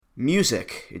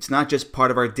Music. It's not just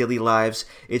part of our daily lives,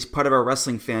 it's part of our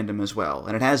wrestling fandom as well,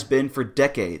 and it has been for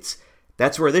decades.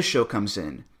 That's where this show comes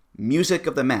in. Music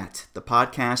of the Mat, the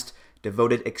podcast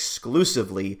devoted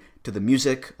exclusively to the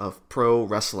music of pro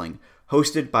wrestling,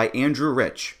 hosted by Andrew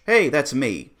Rich. Hey, that's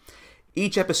me.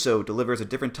 Each episode delivers a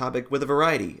different topic with a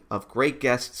variety of great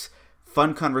guests,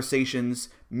 fun conversations,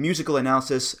 musical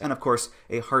analysis, and of course,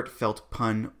 a heartfelt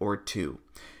pun or two.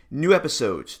 New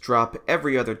episodes drop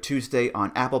every other Tuesday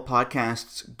on Apple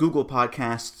Podcasts, Google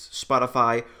Podcasts,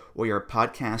 Spotify, or your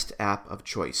podcast app of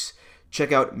choice.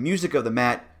 Check out Music of the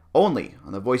Mat only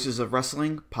on the Voices of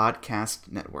Wrestling Podcast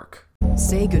Network.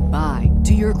 Say goodbye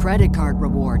to your credit card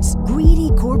rewards. Greedy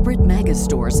corporate mega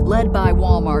stores, led by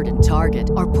Walmart and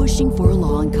Target, are pushing for a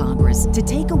law in Congress to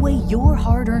take away your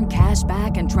hard-earned cash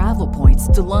back and travel points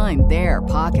to line their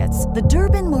pockets. The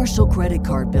Durbin-Marshall credit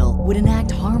card bill would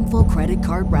enact harmful credit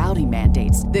card routing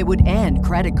mandates that would end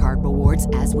credit card rewards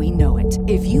as we know it.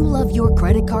 If you love your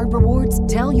credit card rewards,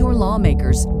 tell your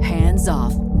lawmakers, hands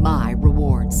off my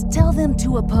rewards. Tell them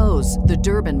to oppose the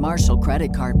Durbin-Marshall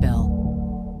credit card bill.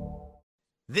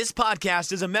 This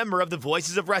podcast is a member of the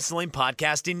Voices of Wrestling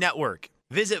Podcasting Network.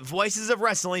 Visit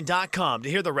voicesofwrestling.com to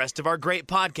hear the rest of our great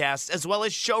podcasts, as well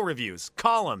as show reviews,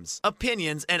 columns,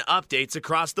 opinions, and updates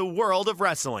across the world of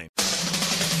wrestling.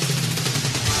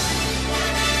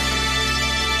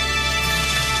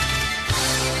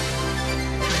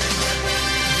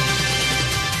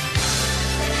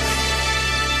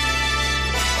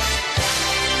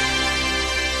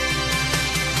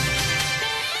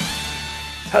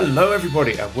 Hello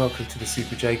everybody and welcome to the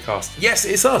Super J Cast. Yes,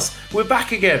 it's us. We're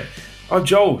back again. I'm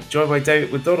Joel, joined by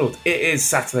David McDonald. It is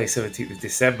Saturday 17th of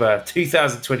December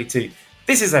 2022.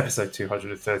 This is episode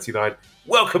 239.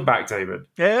 Welcome back, David.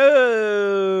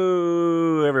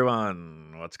 Hello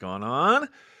everyone. What's going on?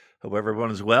 Hope everyone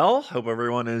is well. Hope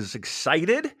everyone is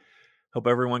excited. Hope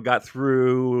everyone got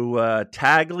through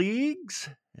tag leagues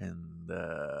and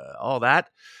all that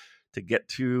to get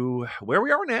to where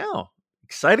we are now.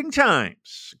 Exciting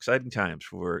times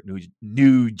for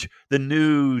Nuge, the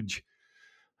Nuge,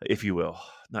 if you will.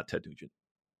 Not Ted Nugent,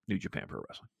 New Japan Pro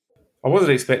Wrestling. I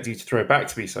wasn't expecting you to throw it back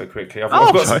to me so quickly. I've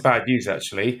got some bad news,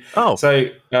 actually. Oh.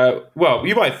 So, well,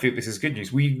 you might think this is good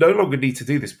news. We no longer need to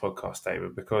do this podcast,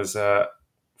 David, because a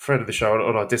friend of the show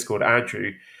on our Discord,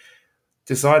 Andrew,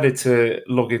 decided to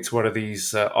log into one of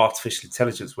these artificial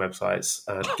intelligence websites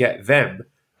and get them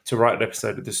to write an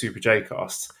episode of the Super J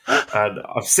Cast, and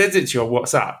I've sent it to you on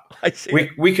WhatsApp. I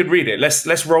see. We could read it.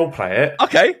 Let's role play it.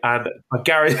 Okay. And I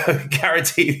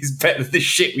guarantee it's better than the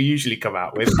shit we usually come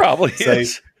out with. It probably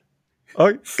is.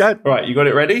 Oh, God. Right, you got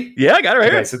it ready? Yeah, I got it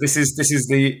right here. So this is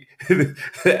the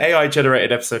AI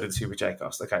generated episode of the Super J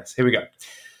Cast. Okay, so here we go.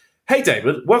 Hey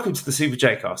David, welcome to the Super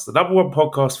J Cast, the number one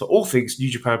podcast for all things New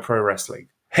Japan Pro Wrestling.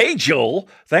 Hey, Joel.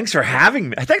 Thanks for having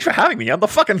me. I'm the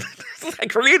fucking... I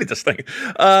created this thing.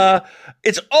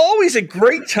 It's always a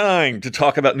great time to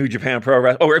talk about New Japan Pro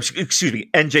Wrestling, or excuse me,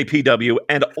 NJPW,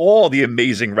 and all the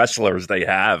amazing wrestlers they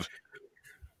have.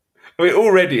 I mean,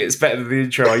 already it's better than the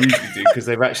intro I usually do, because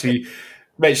they've actually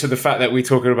mentioned the fact that we're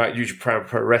talking about New Japan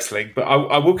Pro Wrestling, but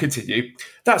I will continue.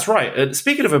 That's right. And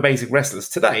speaking of amazing wrestlers,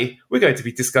 today we're going to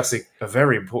be discussing a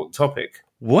very important topic.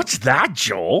 What's that,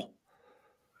 Joel?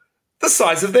 The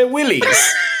size of their willies.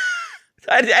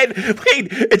 Wait,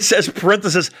 it says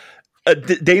parenthesis,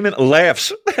 Damon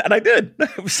laughs. And I did.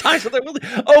 Size of their willies.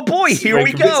 Oh boy, here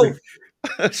we go.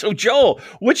 So Joel,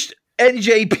 which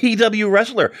NJPW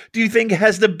wrestler do you think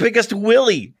has the biggest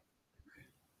willy?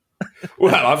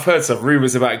 Well, I've heard some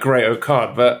rumors about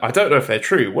Great-O-Khan, but I don't know if they're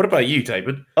true. What about you,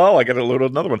 David? Oh, I got to load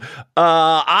another one.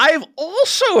 I've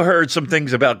also heard some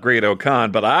things about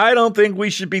Great-O-Khan, but I don't think we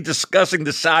should be discussing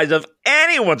the size of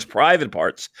anyone's private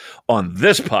parts on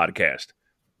this podcast.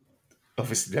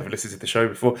 Obviously never listened to the show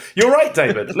before. You're right,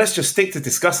 David. Let's just stick to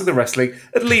discussing the wrestling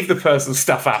and leave the personal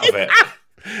stuff out of it.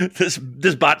 This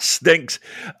bot stinks.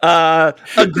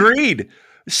 Agreed.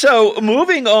 So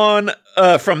moving on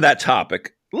from that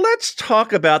topic, let's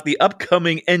talk about the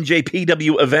upcoming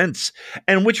NJPW events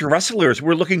and which wrestlers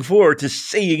we're looking forward to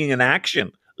seeing in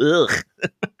action. Ugh.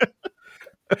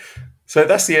 So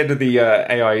that's the end of the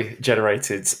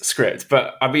AI-generated script.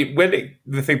 But, I mean, when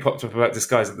the thing popped up about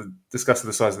discussing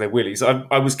the size of their willies,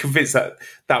 I was convinced that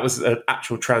was an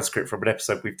actual transcript from an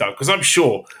episode we've done. Because I'm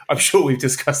sure we've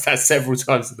discussed that several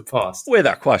times in the past.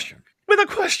 Without question.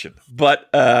 But,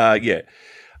 yeah.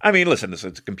 I mean, listen, this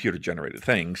is a computer-generated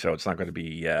thing, so it's not going to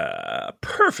be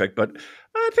perfect. But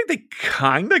I think they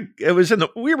kind of,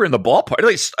 we were in the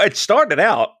ballpark. It started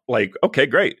out like, okay,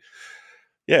 great.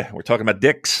 Yeah, we're talking about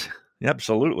dicks. Yeah,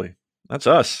 absolutely. That's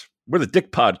us. We're the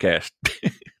Dick Podcast.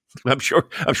 I'm sure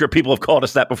people have called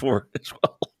us that before as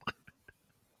well.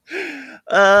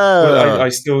 Well, I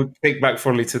still think back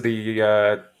fondly to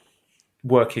the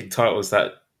working titles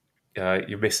that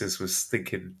your missus was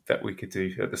thinking that we could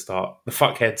do at the start. The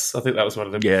fuckheads, I think that was one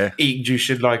of them. Yeah. Eating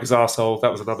Jushin like his arsehole,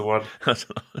 that was another one. I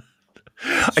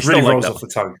It still really like rolls that off one.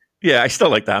 the tongue. Yeah, I still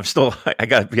like that. I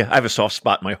have a soft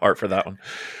spot in my heart for that one.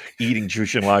 Eating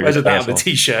Jushin Lager's Imagine that on asshole. the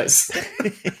t-shirts.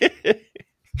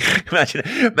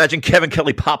 Imagine Kevin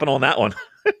Kelly popping on that one.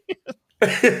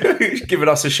 Giving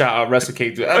us a shout out, Wrestle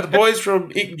Kingdom. And the boys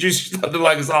from Eating Jushin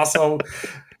like his arsehole.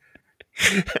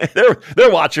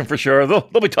 They're watching for sure. They'll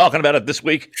be talking about it this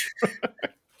week.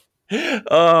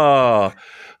 Oh,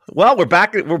 well, we're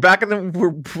back. We're back in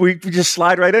the. We just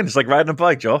slide right in. It's like riding a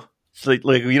bike, Joe. It's like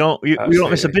we don't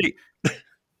miss a beat.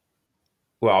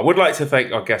 Well, I would like to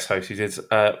thank our guest host who did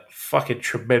a fucking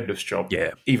tremendous job.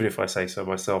 Yeah. Even if I say so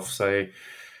myself. So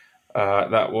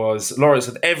that was Lawrence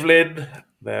and Evelyn.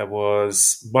 There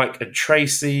was Mike and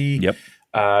Tracy. Yep.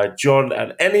 John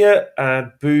and Elliot,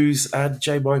 and Booze and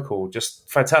J. Michael. Just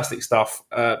fantastic stuff.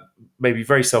 Maybe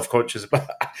very self-conscious about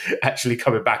actually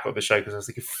coming back on the show because I was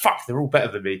thinking, fuck, they're all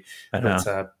better than me.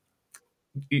 But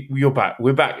you're back.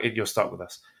 We're back and you're stuck with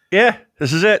us. Yeah,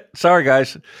 this is it. Sorry,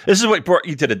 guys. This is what brought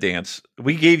you to the dance.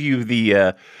 We gave you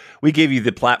the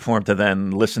platform to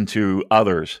then listen to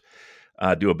others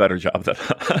do a better job than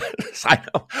I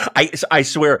know. I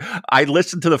swear, I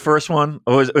listened to the first one.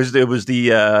 It was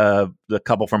the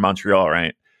couple from Montreal,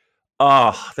 right?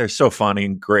 Oh, they're so funny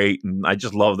and great, and I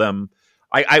just love them.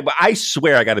 I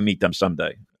swear I got to meet them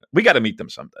someday. We got to meet them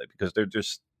someday because they're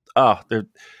just they're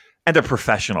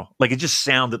professional. Like it just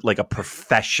sounded like a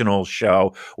professional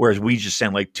show, whereas we just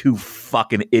sound like two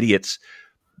fucking idiots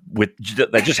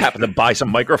that just happened to buy some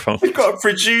microphones. We've got a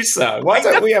producer. Why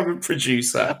don't we have a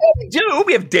producer? We do.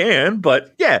 We have Dan,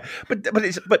 but yeah,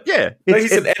 but yeah. No,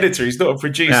 he's an editor. He's not a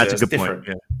producer. That's a good different.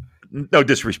 point. Yeah. No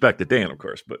disrespect to Dan, of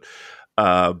course, but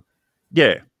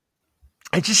yeah,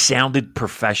 it just sounded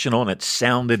professional and it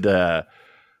sounded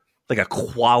like a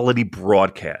quality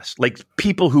broadcast, like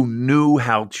people who knew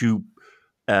how to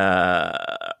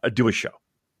do a show.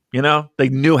 You know, they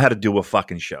knew how to do a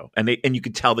fucking show, and you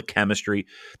could tell the chemistry.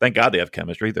 Thank God they have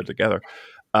chemistry; they're together.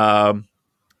 And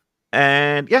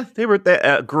yeah, they were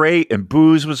great. And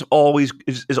Booze was always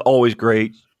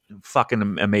great.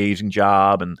 Fucking amazing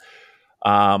job. And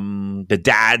the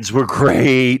dads were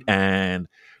great. And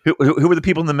who were the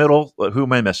people in the middle? Who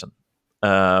am I missing?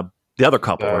 The other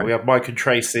couple. Right? We have Mike and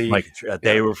Tracy.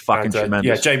 They were fucking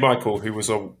tremendous. Yeah, J. Michael, who was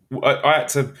on. I had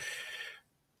to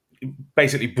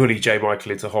basically bully J.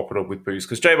 Michael into hopping on with Booze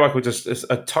because J. Michael just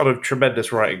a ton of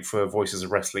tremendous writing for Voices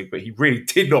of Wrestling, but he really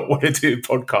did not want to do a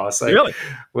podcast. So really?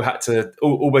 We had to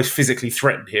almost physically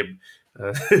threaten him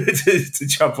to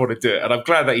jump on and do it. And I'm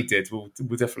glad that he did. We'll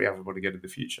definitely have him on again in the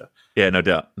future. Yeah, no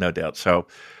doubt. So,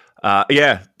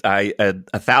 yeah,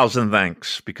 1,000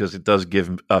 thanks because it does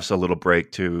give us a little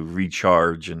break to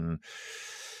recharge and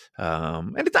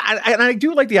I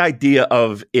do like the idea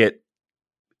of it.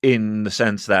 In the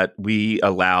sense that we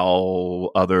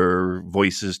allow other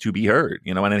voices to be heard,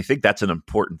 you know, and I think that's an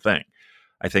important thing.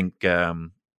 I think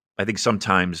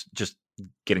sometimes just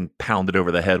getting pounded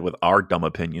over the head with our dumb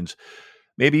opinions,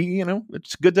 maybe, you know,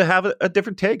 it's good to have a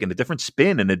different take and a different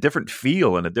spin and a different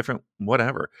feel and a different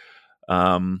whatever.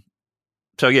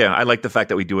 So yeah, I like the fact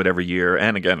that we do it every year,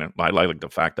 and again, I like the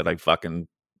fact that I fucking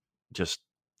just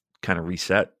kind of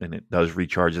reset and it does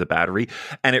recharge the battery,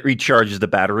 and it recharges the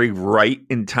battery right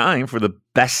in time for the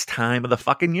best time of the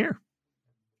fucking year.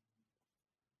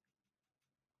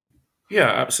 Yeah,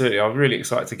 absolutely. I'm really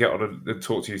excited to get on and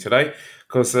talk to you today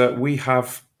because we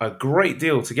have a great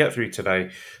deal to get through today.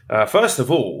 First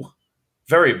of all,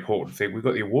 very important thing, we've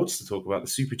got the awards to talk about, the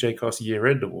Super J-Cast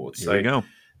Year-End Awards. There you go.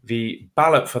 The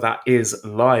ballot for that is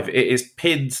live. It is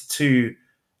pinned to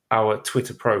our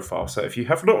Twitter profile. So if you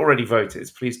have not already voted,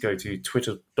 please go to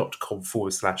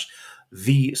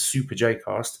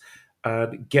twitter.com/TheSuperJcast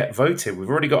and get voted. We've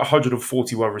already got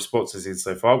 141 responses in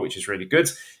so far, which is really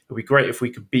good. It'll be great if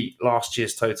we could beat last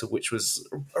year's total, which was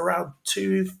around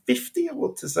 250, I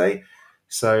want to say.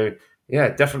 So yeah,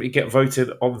 definitely get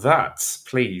voted on that,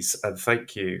 please. And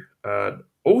thank you.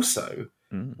 Also,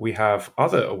 we have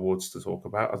other awards to talk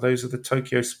about, and those are the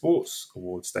Tokyo Sports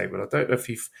Awards, David. I don't know if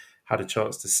you've had a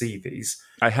chance to see these.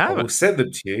 I haven't. I will send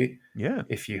them to you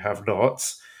if you have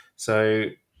not. So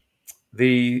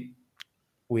we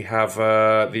have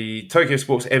the Tokyo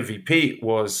Sports MVP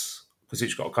was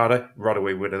Kazuchika Okada,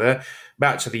 runaway winner there.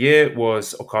 Match of the year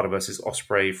was Okada versus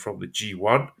Ospreay from the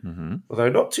G1. Mm-hmm. Although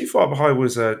not too far behind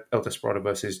was El Desperado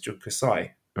versus Jun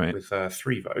Kasai with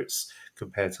 3 votes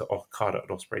compared to Okada and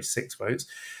Ospreay 6 votes.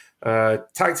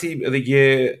 Tag team of the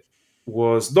year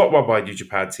was not won by New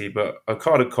Japan team, but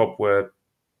Okada and Cobb were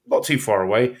not too far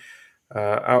away.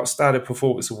 Outstanding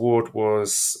Performance Award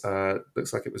was,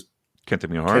 looks like it was Kento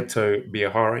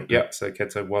Miyahara. Yeah, so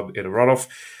Kento won in a runoff.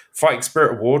 Fighting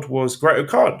Spirit Award was Great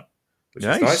Khan, which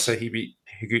was nice. So he beat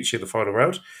Higuchi in the final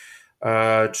round.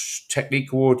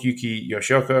 Technique Award, Yuki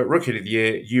Yoshioka. Rookie of the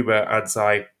Year, Yuma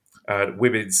Anzai. And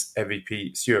Women's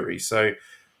MVP, Syuri. So,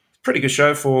 pretty good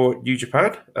show for New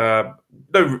Japan.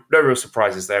 No real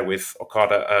surprises there with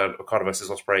Okada versus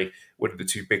Ospreay winning the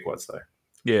 2 big ones, though.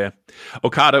 Yeah.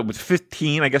 Okada with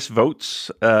 15, I guess,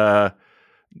 votes.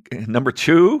 Number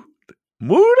 2,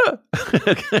 Muda.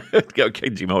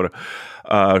 Keiji Muda.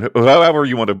 However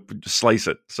you want to slice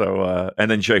it. So, and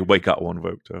then Jay White got 1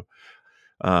 vote, too.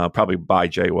 Probably by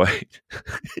Jay White.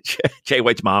 Jay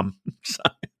White's mom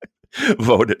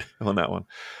voted on that one.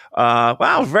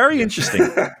 Wow, very interesting.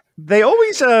 They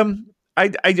always,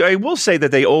 I will say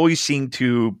that they always seem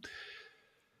to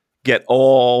get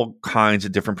all kinds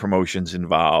of different promotions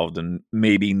involved, and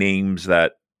maybe names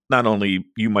that not only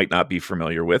you might not be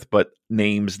familiar with, but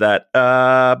names that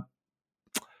don't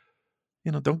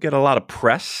get a lot of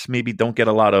press. Maybe don't get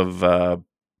a lot of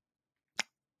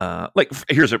like.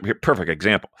 Here's a perfect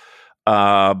example.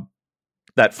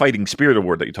 That Fighting Spirit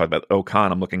Award that you talked about,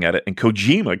 Okan, I'm looking at it, and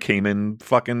Kojima came in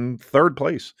fucking 3rd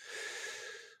place.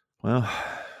 Well,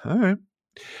 all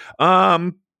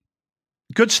right.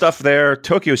 Good stuff there.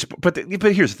 Tokyo, but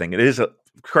here's the thing. It is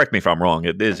correct me if I'm wrong,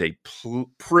 it is a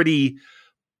pretty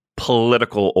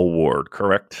political award,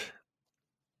 correct?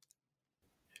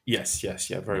 Yes,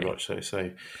 very much so.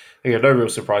 So, no real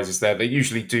surprises there. They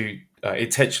usually do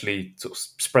intentionally sort of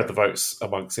spread the votes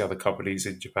amongst the other companies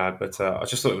in Japan, but I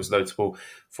just thought it was notable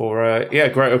for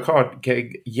Great Khan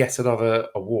getting yet another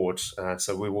award.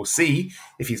 So we will see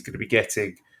if he's going to be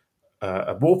getting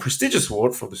a more prestigious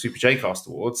award from the Super J-Cast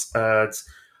Awards. And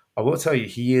I will tell you,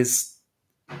 he's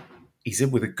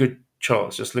in with a good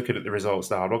chance. Just looking at the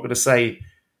results now, I'm not going to say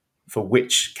for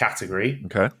which category,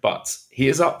 but he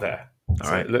is up there. All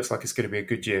right. It looks like it's going to be a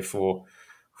good year for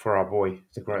our boy,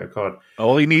 the Great Khan.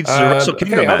 All he needs is a Wrestle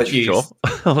Kingdom match, Joel.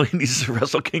 All he needs is a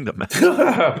Wrestle Kingdom match.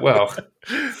 Well,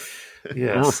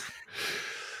 yes.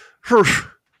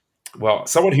 Well,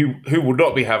 someone who will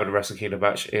not be having a Wrestle Kingdom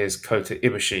match is Kota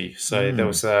Ibushi. So there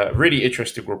was a really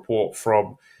interesting report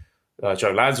from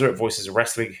Joe Lanza at Voices of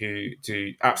Wrestling, who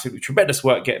do absolutely tremendous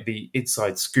work getting the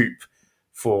inside scoop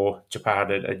for Japan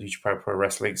and New Japan Pro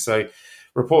Wrestling. So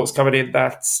reports coming in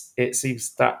that it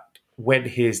seems that when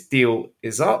his deal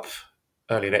is up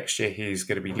early next year, he's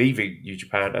going to be leaving New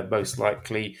Japan, and most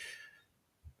likely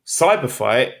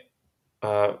Cyberfight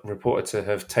reported to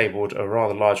have tabled a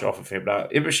rather large offer for him. Now,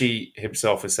 Ibushi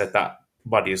himself has said that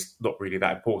money is not really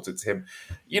that important to him.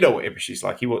 You know what Ibushi's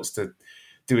like. He wants to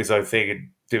do his own thing and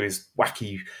do his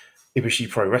wacky Ibushi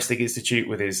Pro Wrestling Institute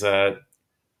with his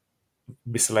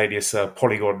miscellaneous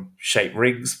polygon-shaped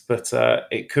rings, but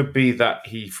it could be that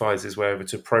he finds his way over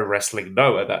to Pro Wrestling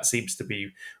Noah. That seems to be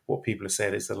what people are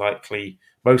saying is the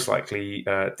most likely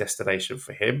destination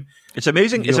for him. It's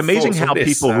amazing. It's amazing how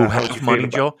people who have money,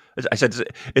 Joe. I said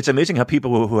it's amazing how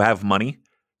people who have money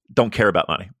don't care about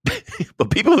money, but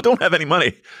people who don't have any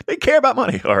money, they care about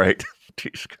money. All right,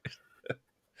 Jesus Christ.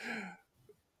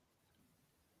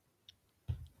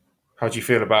 How do you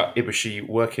feel about Ibushi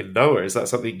working Noah? Is that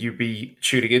something you'd be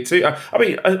tuning into?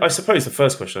 I suppose the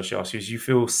first question I should ask you is, you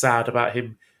feel sad about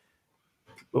him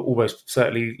almost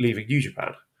certainly leaving New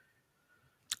Japan?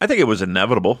 I think it was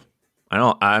inevitable.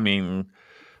 Again,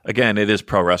 it is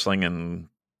pro wrestling, and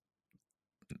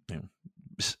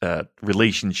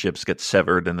relationships get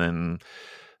severed, and then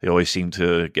they always seem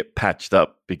to get patched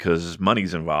up because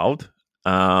money's involved.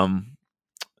 I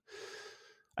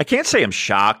can't say I'm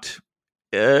shocked.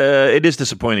 It is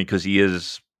disappointing because he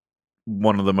is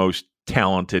one of the most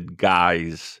talented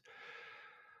guys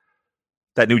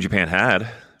that New Japan had.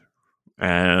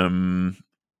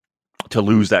 To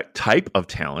lose that type of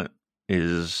talent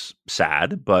is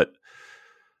sad, but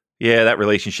yeah, that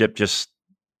relationship just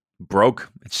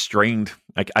broke. It's strained.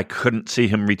 I couldn't see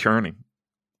him returning,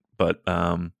 but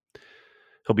he'll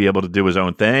be able to do his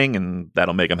own thing, and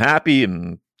that'll make him happy,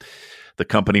 and the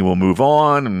company will move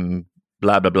on, and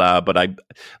blah, blah, blah. But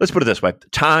let's put it this way.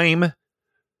 Time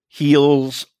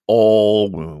heals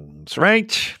all wounds,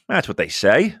 right? That's what they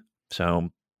say. So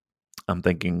I'm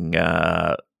thinking,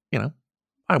 I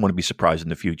I wouldn't be surprised in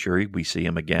the future we see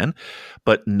him again,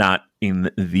 but not in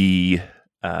the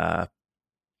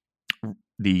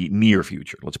near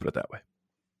future. Let's put it that way.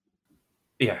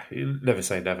 Yeah, you never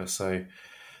say never. So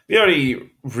the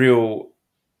only real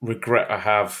regret I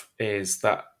have is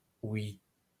that we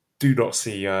do not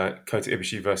see Kota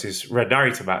Ibushi versus Ren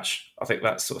Narita match. I think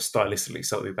that's sort of stylistically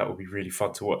something that would be really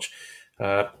fun to watch.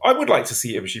 I would like to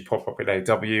see Ibushi pop up in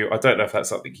AEW. I don't know if that's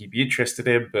something he'd be interested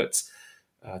in, but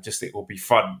just think it will be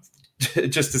fun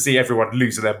just to see everyone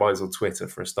losing their minds on Twitter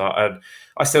for a start. And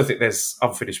I still think there's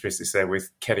unfinished business there with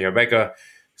Kenny Omega.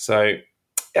 So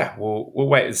yeah, we'll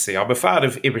wait and see. I'm a fan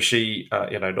of Ibushi,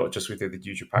 not just within the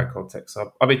New Japan context.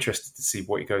 I'm interested to see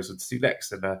what he goes on to do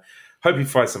next, and hope he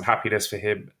finds some happiness for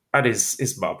him and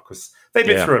his mum, because they've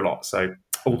been through a lot. So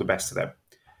all the best to them.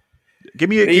 Give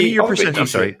me your percentage. I'm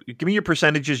sorry. Give me your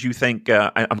percentages. You think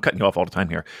I'm cutting you off all the time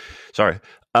here. Sorry.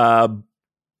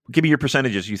 Give me your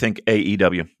percentages. You think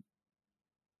AEW?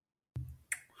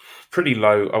 Pretty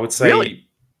low, I would say. Really?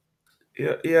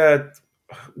 Yeah.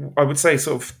 I would say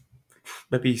sort of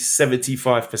maybe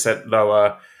 75%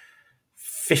 lower,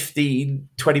 20%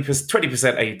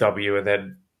 AEW, and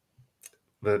then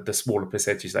the smaller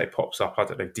percentage that pops up. I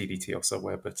don't know, DDT or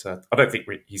somewhere, but I don't think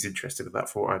he's interested in that,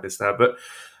 for what I understand. But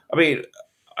I mean,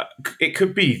 it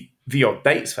could be the odd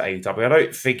dates for AEW. I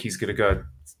don't think he's going to go and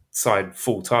sign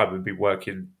full time and be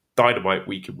working Dynamite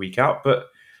week in, week out. But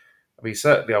I mean,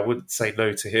 certainly I wouldn't say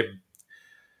no to him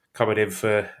coming in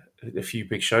for a few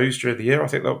big shows during the year. I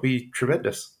think that would be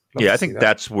tremendous. I think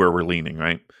that's where we're leaning,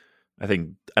 right? I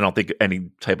don't think any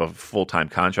type of full-time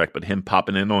contract, but him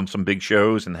popping in on some big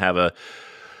shows and have a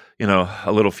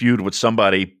little feud with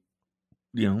somebody,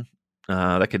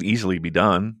 that could easily be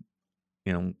done,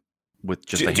 with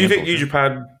just do you think New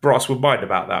Japan brass would mind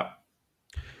about that?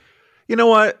 You know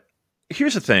what?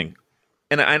 Here's the thing,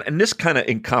 and this kind of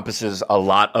encompasses a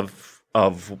lot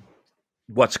of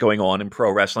what's going on in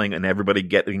pro wrestling, and everybody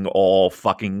getting all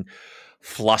fucking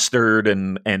flustered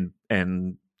and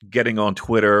getting on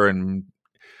Twitter and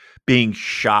being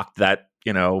shocked that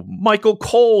Michael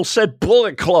Cole said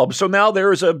Bullet Club, so now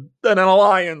there's an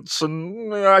alliance,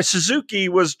 and Suzuki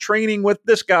was training with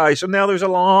this guy, so now there's an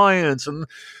alliance, and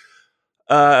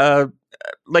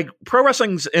like pro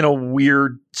wrestling's in a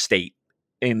weird state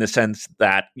in the sense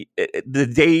that the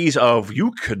days of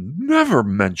you could never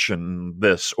mention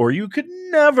this or you could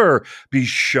never be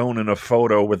shown in a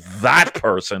photo with that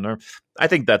person, or I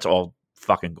think that's all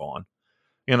fucking gone.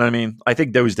 You know what I mean? I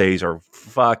think those days are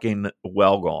fucking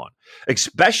well gone,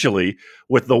 especially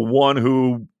with the one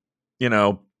who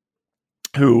kind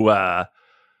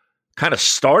of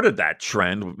started that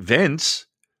trend, Vince,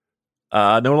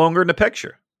 no longer in the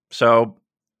picture. So,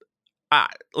 I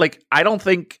don't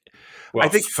think. Well, I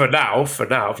think for now,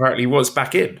 apparently he wants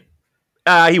back in.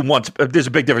 He wants. There's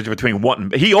a big difference between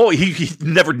wanting. He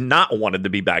never not wanted to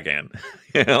be back in.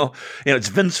 It's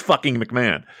Vince fucking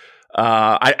McMahon.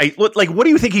 What do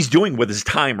you think he's doing with his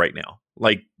time right now?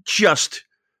 Just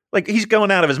he's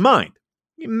going out of his mind.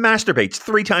 He masturbates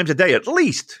 3 times a day at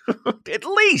least,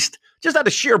 just out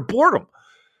of sheer boredom.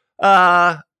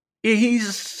 He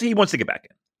wants to get back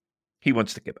in. He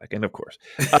wants to get back in, of course.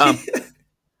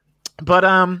 But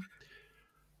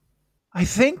I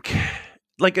think,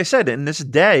 like I said, in this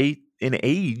day and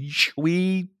age,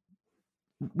 we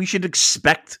should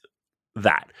expect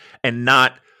that and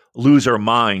not lose our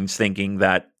minds thinking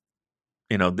that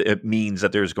it means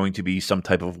that there's going to be some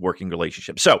type of working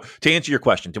relationship. So, to answer your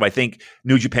question, do I think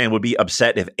New Japan would be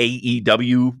upset if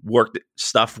AEW worked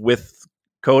stuff with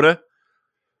Kota?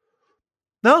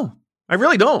 No, I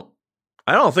really don't.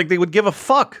 I don't think they would give a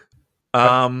fuck.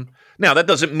 Now, that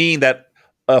doesn't mean that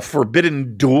a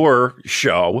Forbidden Door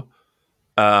show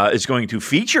is going to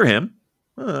feature him.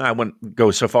 I wouldn't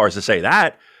go so far as to say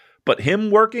that. But him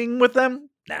working with them?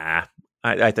 Nah.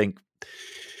 I think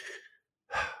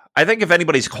if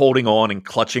anybody's holding on and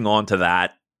clutching on to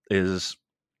that, it's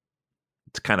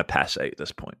kind of passe at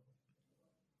this point.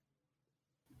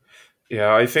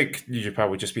 Yeah, I think New Japan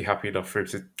would just be happy enough for him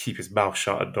to keep his mouth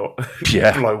shut and not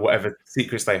blow whatever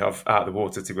secrets they have out of the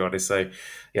water, to be honest. So,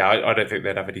 yeah, I don't think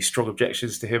they'd have any strong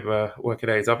objections to him working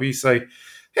AEW. So,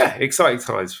 yeah, exciting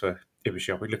times for Ibushi.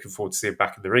 I'll be looking forward to seeing him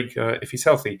back in the ring if he's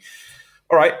healthy.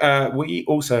 All right, we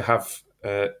also have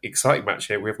an exciting match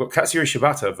here. We've got Katsuyori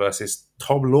Shibata versus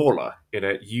Tom Lawler in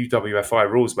a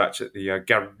UWFI rules match at the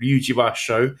Garyujima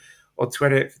show on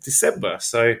 20th of December.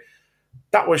 So,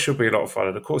 that one should be a lot of fun.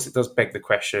 And of course, it does beg the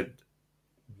question,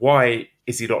 why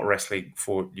is he not wrestling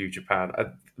for New Japan?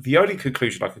 And the only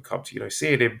conclusion I can come to,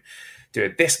 seeing him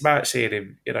doing this match, seeing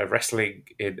him, wrestling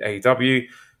in AEW,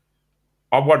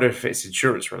 I wonder if it's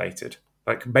insurance related.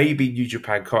 Like maybe New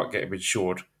Japan can't get him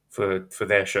insured for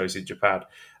their shows in Japan.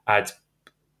 And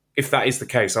if that is the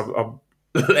case, I'm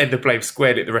letting the blame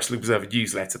squarely at the Wrestling Observer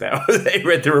newsletter now. They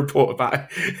read the report about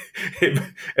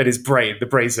him and his brain, the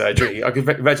brain surgery. I can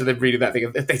imagine them reading that thing.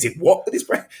 They did what with his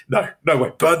brain? No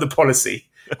way. Burn the policy.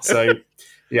 So,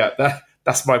 yeah,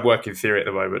 that's my working theory at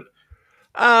the moment.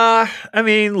 I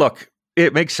mean, look,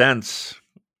 it makes sense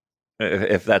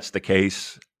if that's the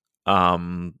case.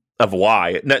 Of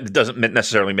why it doesn't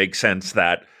necessarily make sense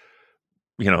that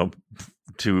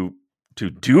to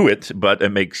do it, but it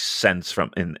makes sense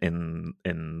from in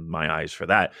my eyes for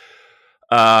that.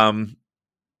 I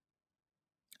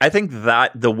think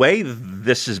that the way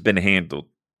this has been handled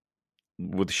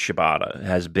with Shibata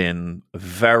has been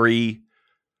very,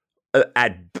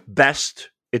 at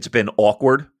best, it's been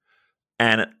awkward,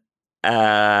 and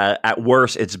at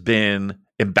worst, it's been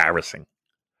embarrassing,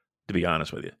 to be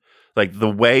honest with you. Like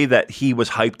the way that he was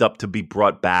hyped up to be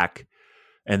brought back,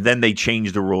 and then they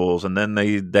change the rules, and then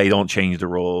they don't change the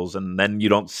rules, and then you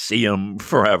don't see him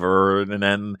forever, and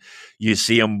then you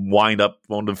see him wind up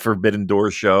on the Forbidden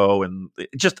Door show, and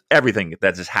just everything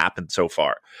that has happened so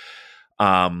far.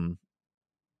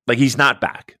 Like he's not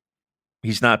back.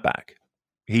 He's not back.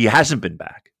 He hasn't been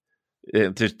back.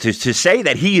 To say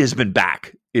that he has been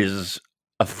back is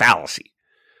a fallacy.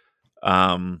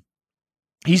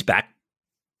 He's back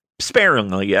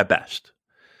sparingly at best.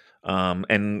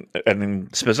 And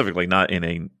specifically not in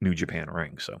a New Japan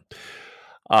ring. So,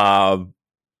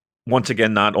 once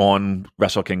again, not on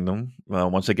Wrestle Kingdom.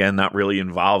 Once again, not really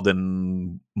involved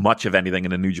in much of anything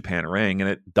in a New Japan ring. And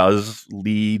it does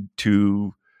lead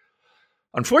to,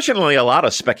 unfortunately, a lot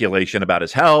of speculation about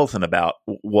his health and about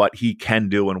what he can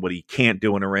do and what he can't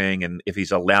do in a ring, and if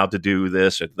he's allowed to do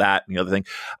this or that and the other thing.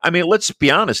 I mean, let's be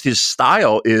honest. His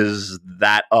style is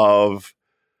that of,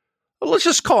 let's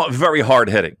just call it very hard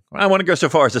hitting. I want to go so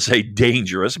far as to say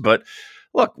dangerous, but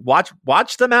look,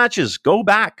 watch the matches. Go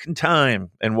back in time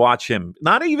and watch him.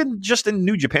 Not even just in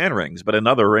New Japan rings, but in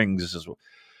other rings as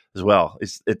well.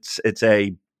 It's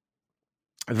a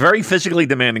very physically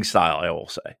demanding style, I will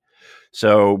say.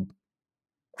 So,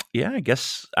 yeah, I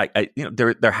guess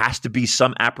there has to be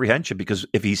some apprehension, because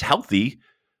if he's healthy,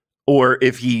 or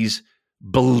if he's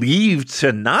believed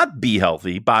to not be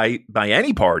healthy by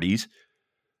any parties,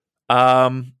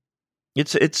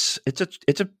 it's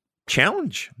a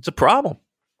challenge. It's a problem.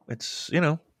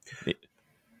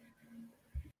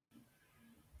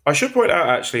 I should point out,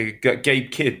 actually,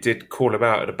 Gabe Kidd did call him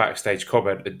out at a backstage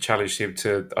comment and challenged him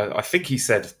to, I think he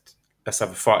said, let's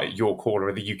have a fight at your corner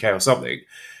in the UK or something.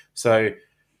 So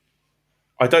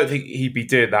I don't think he'd be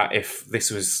doing that if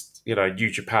this was, New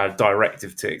Japan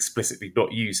directive to explicitly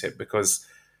not use him, because,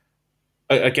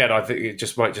 again, I think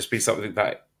it might just be something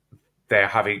that they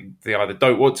either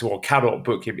don't want to or cannot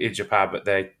book him in Japan, but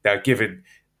they're given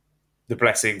the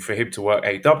blessing for him to work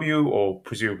AW or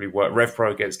presumably work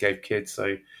RevPro against Gabe Kidd.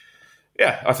 So,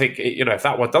 yeah, I think, if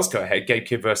that one does go ahead, Gabe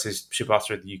Kidd versus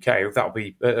Shibata in the UK, that'll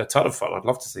be a ton of fun. I'd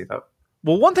love to see that.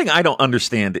 Well, one thing I don't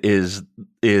understand is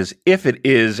if it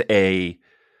is a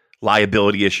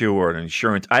liability issue or an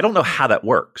insurance, I don't know how that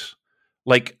works.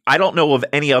 Like, I don't know of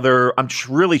any other, I'm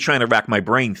really trying to rack my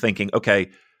brain thinking, okay,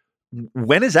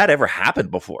 when has that ever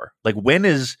happened before? Like,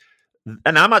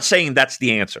 and I'm not saying that's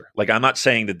the answer. Like, I'm not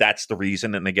saying that that's the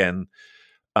reason. And again,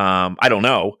 I don't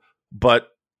know, but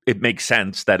it makes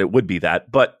sense that it would be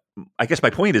that. But I guess my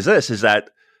point is this, is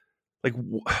that, like,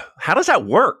 how does that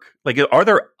work? Like, are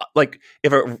there, like,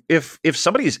 if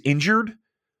somebody is injured,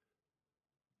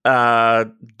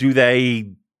 do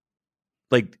they,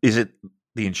 like, is it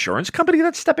the insurance company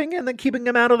that's stepping in and keeping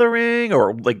him out of the ring?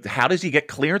 Or, like, how does he get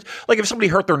clearance? Like, if somebody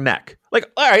hurt their neck,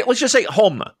 like, all right, let's just say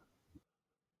Homna,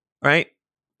 right?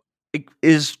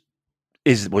 Was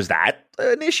that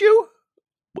an issue?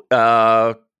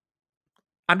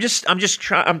 I'm just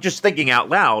thinking out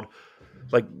loud.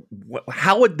 Like,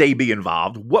 how would they be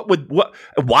involved?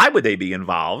 Why would they be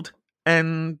involved?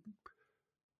 And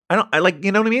like,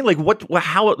 you know what I mean? Like,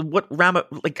 how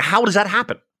does that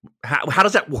happen? How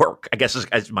does that work? I guess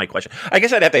is my question. I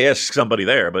guess I'd have to ask somebody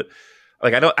there, but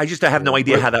like, I have no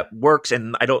idea how that works.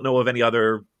 And I don't know of any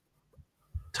other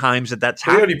times that's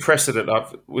happened. The only precedent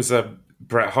was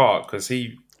Bret Hart, because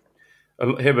him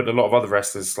and a lot of other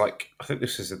wrestlers, like, I think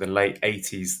this was in the late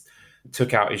 80s,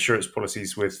 took out insurance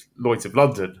policies with Lloyd's of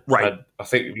London. Right. And I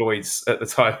think Lloyd's at the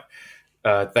time,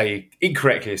 they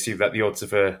incorrectly assumed that the odds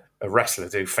of a wrestler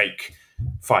doing fake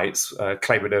fights,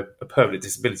 claiming a permanent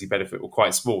disability benefit, were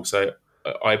quite small. So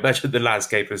I imagine the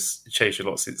landscape has changed a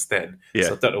lot since then. Yeah.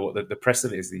 So I don't know what the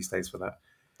precedent is these days for that.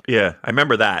 Yeah, I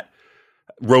remember that.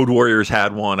 Road Warriors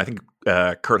had one. I think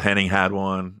Kurt Hennig had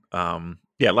one.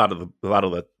 Yeah, a lot of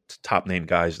the top name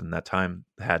guys in that time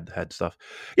had stuff.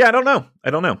 Yeah, I don't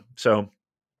know. So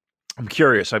I'm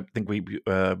curious. I think we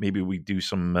maybe we do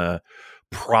some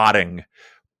prodding,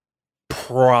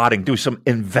 do some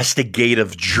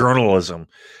investigative journalism,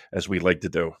 as we like to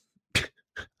do,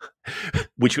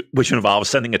 which involves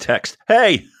sending a text.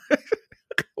 Hey,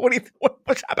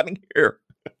 what's happening here?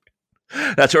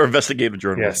 That's our investigative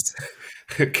journalism.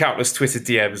 Yes. Countless Twitter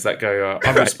DMs that go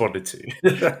unresponded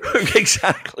to.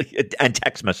 Exactly. And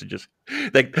text messages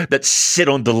that sit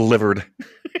undelivered.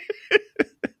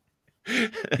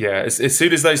 Yeah, as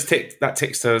soon as that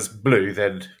tick turns blue,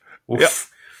 then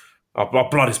oof, our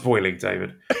blood is boiling,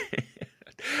 David.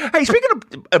 Hey, speaking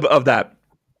of that,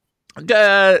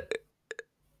 can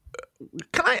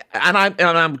I? And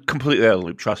I'm completely out of the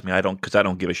loop. Trust me, I don't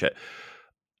give a shit.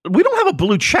 We don't have a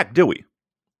blue check, do we?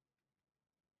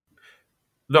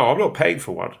 No, I'm not paying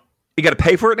for one. You got to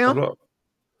pay for it now? I'm not.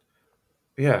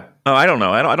 Yeah. Oh, I don't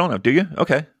know. I don't know. Do you?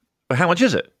 Okay. But how much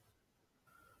is it?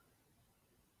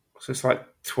 So it's like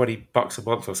 $20 a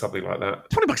month or something like that.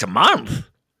 $20 a month?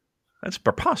 That's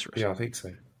preposterous. Yeah, I think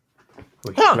so.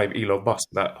 We can blame Elon Musk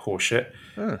for that horse shit.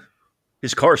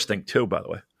 His cars stink too, by the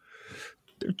way.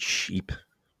 They're cheap.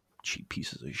 Cheap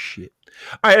pieces of shit.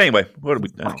 All right, anyway, what are we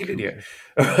doing? Fucking idiot.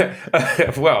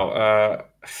 Well,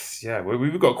 yeah,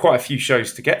 we've got quite a few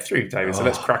shows to get through, David, so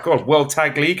let's crack on. World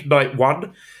Tag League, Night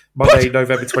 1, Monday,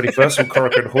 November 21st from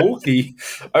Korakuen Hall. The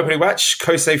opening match,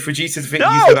 Kosei Fujita defeated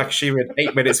Yuzo Nakashima in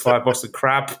 8 minutes via Boston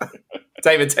Crab.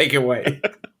 David, take it away.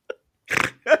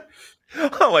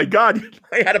 Oh my God,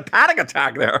 I had a panic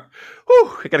attack there.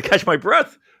 Whew, I got to catch my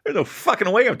breath. There's no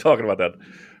fucking way I'm talking about that.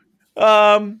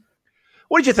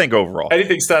 What did you think overall?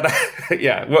 Anything stand out?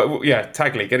 Yeah,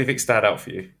 Tag League. Anything stand out for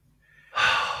you?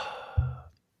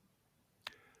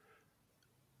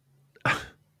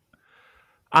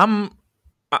 All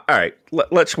right.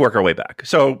 Let's work our way back.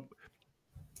 So,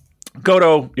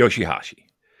 Goto Yoshihashi.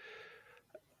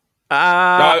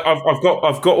 I've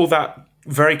got all that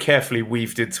very carefully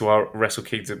weaved into our Wrestle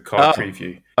Kingdom card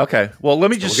preview. Okay. Well,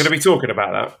 let me we're going to be talking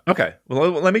about that. Okay. Well,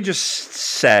 let me just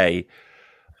say,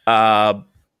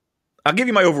 I'll give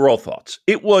you my overall thoughts.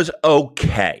 It was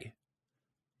okay.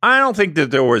 I don't think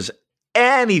that there was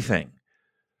anything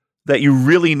that you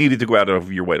really needed to go out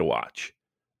of your way to watch.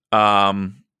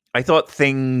 I thought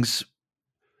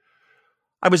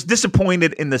I was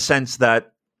disappointed in the sense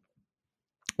that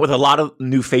with a lot of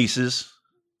new faces,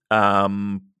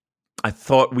 I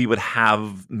thought we would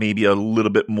have maybe a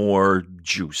little bit more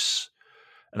juice.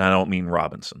 And I don't mean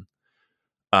Robinson.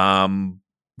 And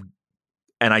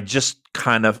I just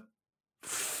kind of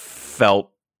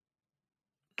felt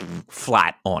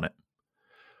flat on it.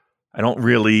 I don't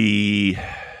really...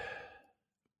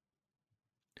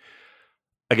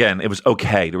 Again, it was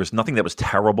okay. There was nothing that was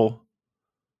terrible.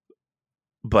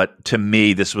 But to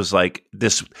me, this was like...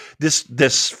 This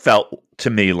felt to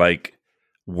me like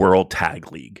World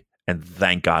Tag League. And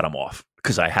thank God I'm off.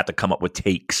 Because I had to come up with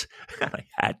takes. And I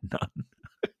had none.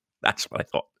 That's what I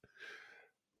thought.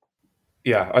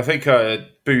 Yeah, I think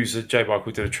Booze and J.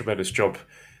 Michael did a tremendous job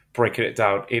breaking it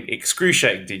down in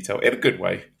excruciating detail, in a good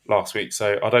way, last week.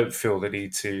 So I don't feel the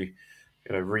need to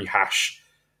rehash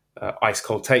ice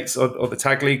cold takes on the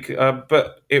Tag League.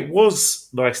 But it was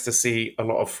nice to see a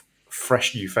lot of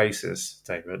fresh new faces,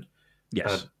 David.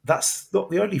 Yes. That's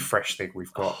not the only fresh thing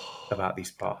we've got about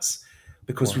these parts,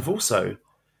 because we've also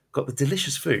got the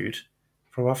delicious food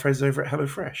from our friends over at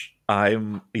HelloFresh.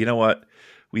 You know what?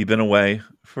 We've been away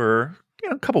for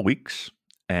a couple weeks,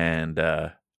 and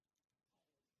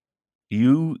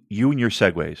you and your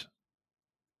segues,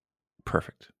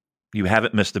 perfect. You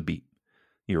haven't missed a beat.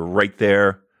 You're right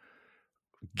there,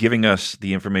 giving us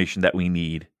the information that we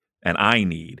need and I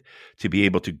need to be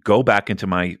able to go back into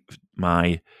my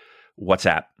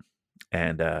WhatsApp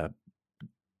and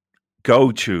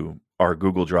go to our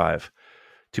Google Drive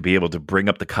to be able to bring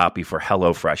up the copy for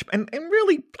HelloFresh. And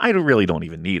really, I really don't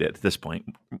even need it at this point.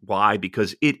 Why?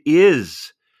 Because it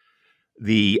is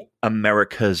the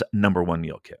America's #1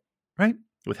 meal kit, right?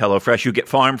 With HelloFresh, you get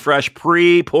farm fresh,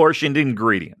 pre-portioned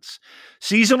ingredients.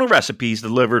 Seasonal recipes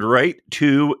delivered right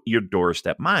to your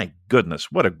doorstep. My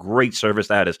goodness, what a great service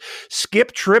that is.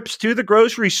 Skip trips to the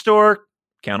grocery store.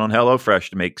 Count on HelloFresh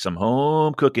to make some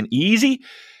home cooking easy,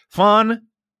 fun,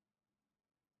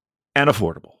 and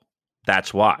affordable.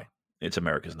 That's why it's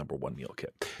America's #1 meal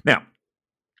kit. Now,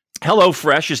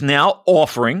 HelloFresh is now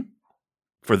offering,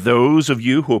 for those of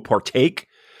you who partake,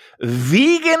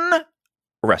 vegan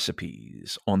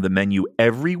recipes on the menu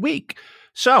every week.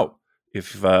 So,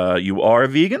 if you are a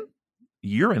vegan,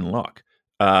 you're in luck.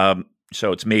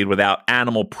 So it's made without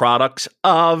animal products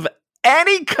of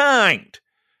any kind.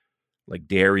 like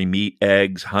dairy, meat,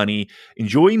 eggs, honey.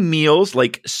 Enjoy meals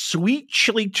like sweet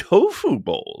chili tofu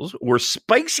bowls or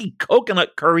spicy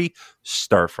coconut curry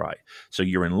stir fry. So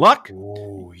you're in luck.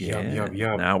 Ooh, Yeah, yum,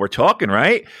 yum. now we're talking,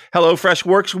 right? HelloFresh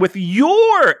works with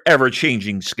your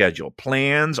ever-changing schedule.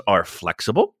 Plans are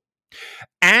flexible,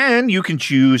 and you can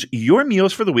choose your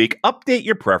meals for the week, update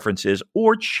your preferences,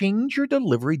 or change your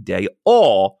delivery day,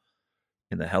 all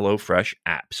in the HelloFresh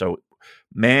app. So,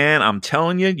 man, I'm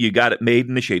telling you, you got it made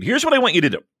in the shade. Here's what I want you to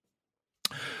do.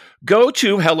 Go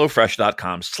to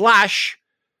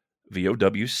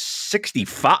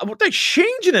HelloFresh.com/VOW65. Well, they're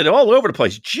changing it all over the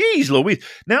place. Jeez Louise.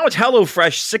 Now it's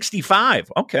HelloFresh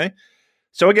 65. Okay.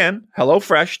 So again,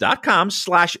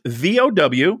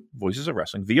 HelloFresh.com/VOW, Voices of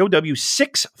Wrestling,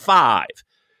 VOW65,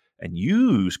 and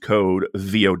use code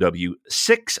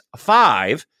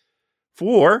VOW65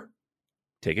 for,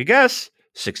 take a guess,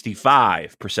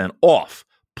 65% off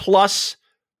plus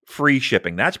free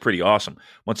shipping. That's pretty awesome.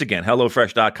 Once again,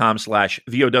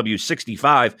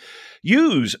 HelloFresh.com/VOW65.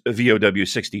 Use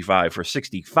VOW65 for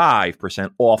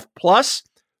 65% off plus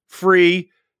free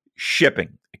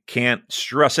shipping. I can't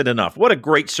stress it enough. What a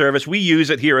great service. We use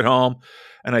it here at home,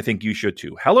 and I think you should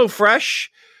too. HelloFresh,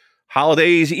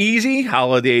 holidays easy,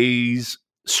 holidays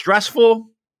stressful.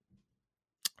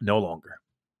 No longer.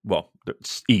 Well,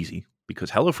 it's easy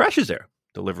because HelloFresh is there,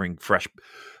 delivering fresh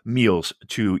meals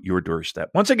to your doorstep.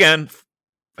 Once again,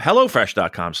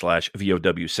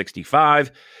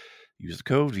 HelloFresh.com/VOW65. Use the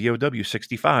code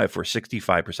VOW65 for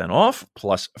 65% off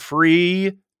plus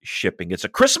free shipping. It's a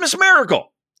Christmas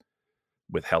miracle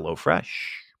with HelloFresh.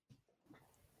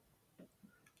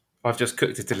 I've just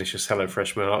cooked a delicious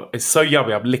HelloFresh meal. It's so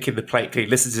yummy. I'm licking the plate clean.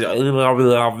 Listen to it.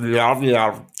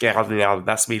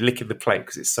 That's me licking the plate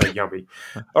because it's so yummy.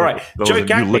 All right. Joe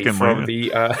Gagney from the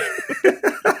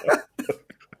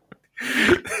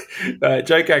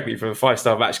Joe Gagney from the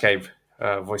 5-Star Match Game,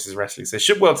 Voices of Wrestling, says,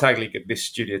 should World Tag League and this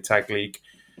Junior Tag League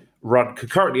run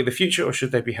concurrently in the future, or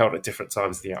should they be held at different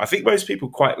times of the year? I think most people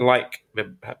quite like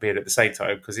them being at the same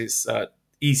time because it's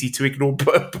easy to ignore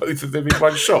both of them in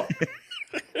one shot.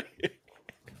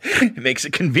 It makes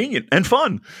it convenient and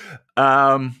fun.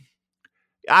 I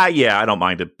don't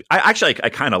mind it. I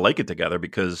kind of like it together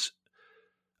because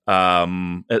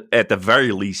at the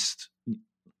very least,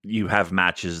 you have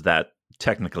matches that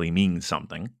technically mean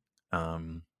something.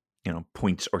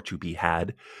 Points are to be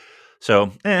had.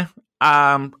 So,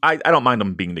 I don't mind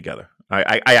them being together.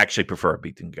 I actually prefer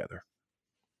being together.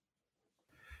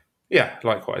 Yeah,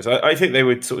 likewise. I think they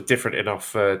were sort of different enough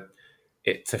for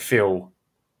it to feel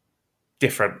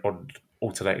different on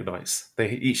alternating nights. They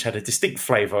each had a distinct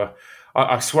flavour.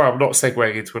 I swear I'm not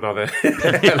segueing into another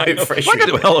HelloFresh. Why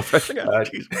do HelloFresh?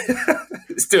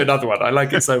 Let's do another one. I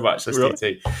like it so much. Let's do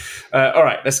two. All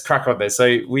right, let's crack on there.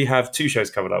 So we have two shows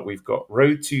coming up. We've got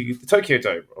Road to the Tokyo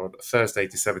Dome on Thursday,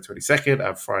 December 22nd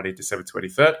and Friday, December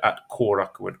 23rd at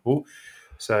Korakuen Hall.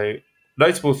 So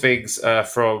notable things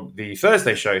from the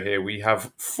Thursday show here. We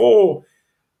have 4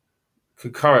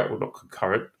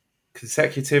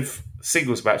 consecutive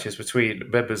singles matches between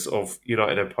members of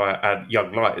United Empire and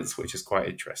Young Lions, which is quite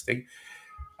interesting.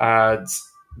 And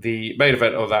the main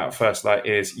event of that first night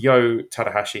is Yo,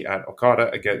 Tanahashi and Okada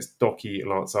against Doki,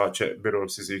 Lance Archer, Minoru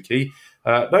Suzuki.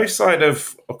 No sign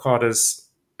of Okada's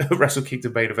Wrestle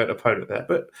Kingdom main event opponent there,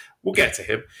 but we'll get to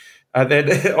him. And then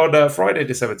on Friday,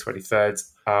 December 23rd,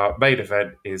 our main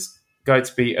event is going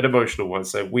to be an emotional one.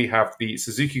 So we have the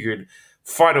Suzuki-gun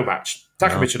final match.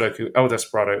 Taka Michinoku, El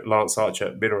Desperado, Lance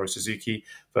Archer, Minoru Suzuki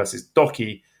versus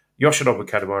Doki, Yoshinobu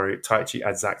Kanemaru, Taichi,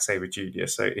 and Zack Sabre Jr.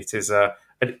 So it is an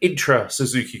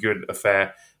intra-Suzuki-gun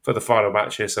affair for the final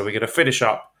match here. So we're going to finish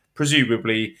up,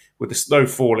 presumably, with the snow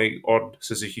falling on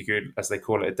Suzuki-gun, as they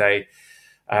call it a day.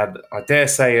 And I dare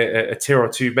say a tear or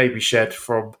two may be shed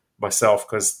from myself,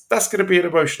 because that's going to be an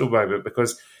emotional moment,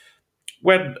 because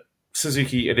when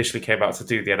Suzuki initially came out to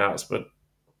do the announcement,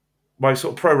 my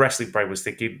sort of pro wrestling brain was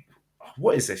thinking,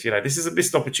 what is this? This is a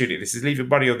missed opportunity. This is leaving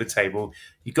money on the table.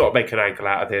 You've got to make an angle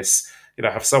out of this.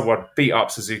 Have someone beat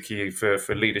up Suzuki for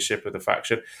leadership of the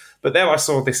faction. But then I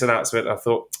saw this announcement. I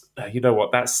thought, you know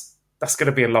what? That's going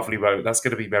to be a lovely moment. That's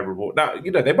going to be memorable. Now,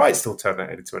 they might still turn that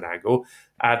into an angle.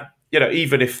 And,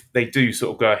 even if they do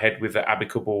sort of go ahead with the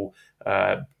amicable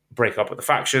breakup of the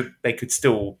faction, they could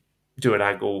still do an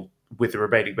angle with the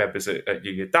remaining members at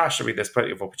Union Dash. I mean, there's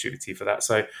plenty of opportunity for that.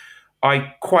 So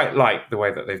I quite like the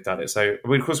way that they've done it. So, I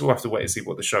mean, of course, we'll have to wait and see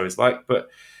what the show is like, but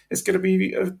it's going to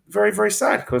be very, very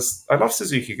sad, because I love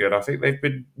Suzuki-gun. I think they've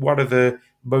been one of the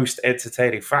most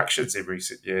entertaining factions in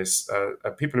recent years.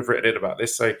 And people have written in about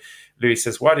this. So Louis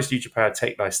says, why does New Japan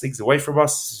take nice things away from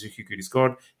us? Suzuki-gun is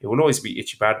gone. It will always be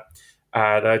Ichiban.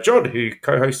 And John, who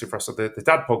co-hosted for us on the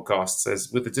Dad podcast,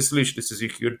 says, with the dissolution of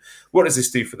Suzuki-gun, what does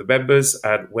this do for the members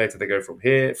and where do they go from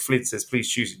here? Flynn says, please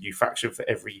choose a new faction for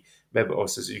every member of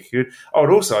Suzuki-gun. Oh,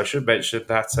 and also I should mention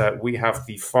that we have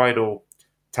the final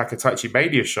Takataichi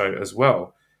Mania show as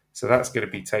well. So that's going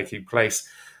to be taking place.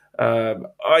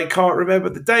 I can't remember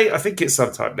the date. I think it's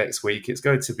sometime next week. It's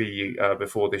going to be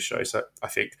before this show. So I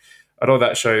think, and on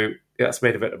that show, that's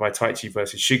main event by Taichi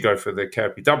versus Shingo for the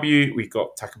KOPW. We've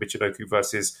got Taka Michinoku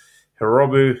versus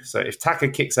Hiromu. So if Taka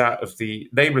kicks out of the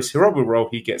nameless Hiromu role,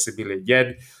 he gets $1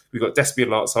 million. We've got Despy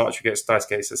and Lance Archer against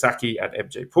Daisuke Sasaki and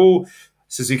MJ Paul.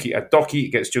 Suzuki and Doki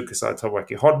against Junkai and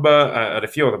Tomoaki Honma, and a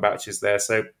few other matches there.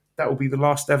 So that will be the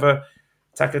last ever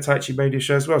Takataichi Mania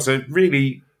show as well. So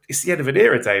really, it's the end of an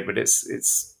era, David.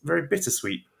 It's very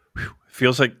bittersweet. I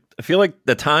feel like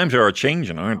the times are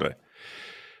changing, aren't they?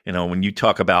 You know, when you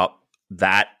talk about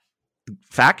that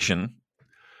faction,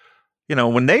 you know,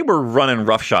 when they were running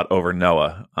roughshod over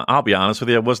Noah, I'll be honest with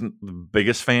you, I wasn't the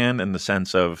biggest fan in the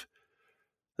sense of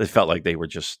they felt like they were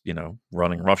just, you know,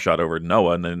 running roughshod over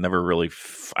Noah, and they never really,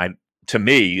 to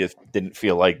me, it didn't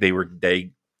feel like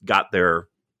they got their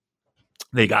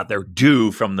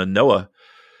due from the Noah.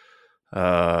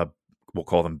 We'll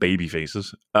call them baby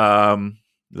faces.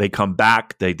 They come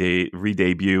back. They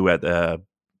re-debut at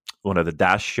one of the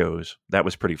Dash shows. That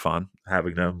was pretty fun,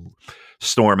 having them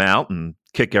storm out and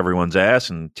kick everyone's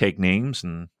ass and take names,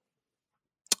 and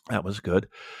that was good.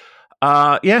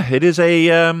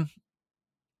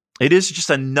 It is just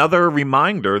another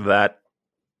reminder that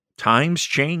times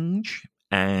change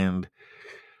and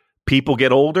people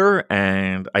get older,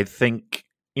 and I think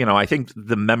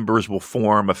the members will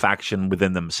form a faction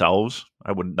within themselves.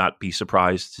 I would not be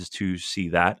surprised to see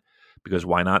that, because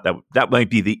why not? That might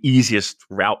be the easiest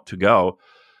route to go.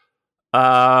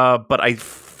 But I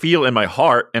feel in my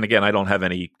heart, and again, I don't have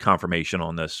any confirmation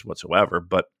on this whatsoever,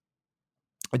 but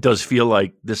it does feel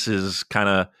like this is kind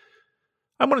of,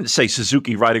 I wouldn't say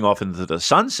Suzuki riding off into the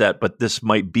sunset, but this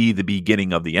might be the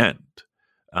beginning of the end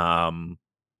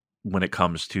when it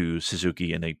comes to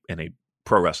Suzuki in a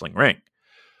pro wrestling ring.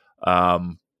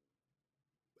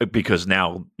 Because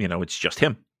now, you know, it's just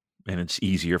him, and it's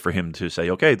easier for him to say,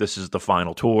 okay, this is the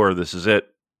final tour. This is it.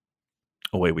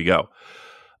 Away we go.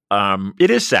 It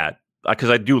is sad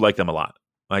because I do like them a lot.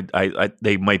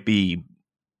 They might be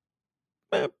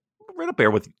right up there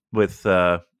with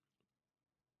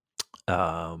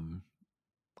I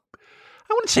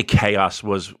wouldn't say Chaos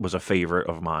was a favorite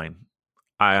of mine.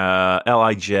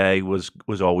 LIJ was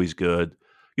always good.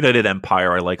 United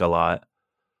Empire I like a lot.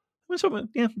 So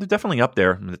yeah, they're definitely up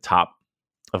there in the top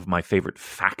of my favorite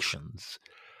factions.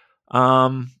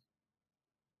 I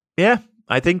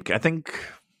think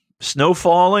snow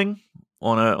falling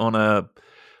on a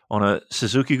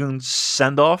Suzuki-gun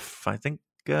send off. I think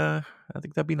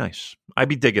that'd be nice. I'd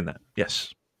be digging that.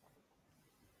 Yes.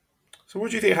 So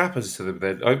what do you think happens to them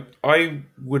then? I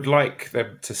would like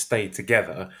them to stay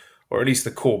together, or at least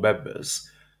the core members,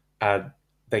 and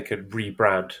they could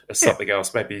rebrand as something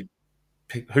else. Maybe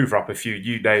hoover up a few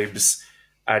new names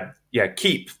and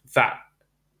keep that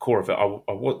core of it.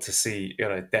 I want to see, you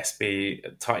know, Despy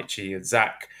and Taichi and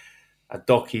Zack and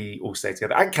Doki all stay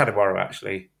together, and Kanemaru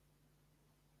actually,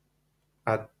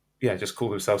 and just call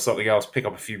themselves something else, pick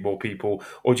up a few more people.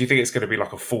 Or do you think it's going to be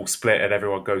like a full split and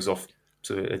everyone goes off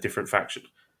to a different faction?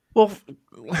 Well,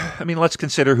 I mean, let's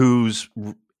consider who's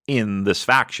in this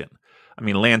faction. I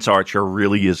mean, Lance Archer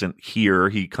really isn't here.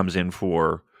 He comes in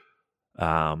for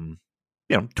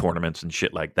tournaments and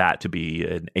shit like that to be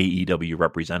an AEW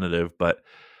representative. But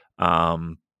I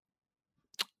mean,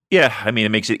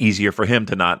 it makes it easier for him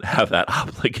to not have that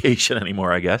obligation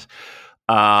anymore, I guess.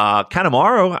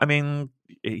 Kanemaru, I mean,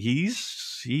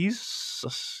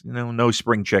 he's no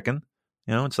spring chicken.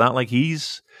 You know, it's not like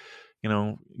he's,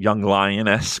 young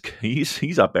lion-esque.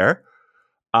 He's up there.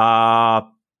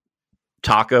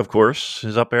 Taka, of course,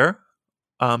 is up there.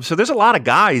 So there's a lot of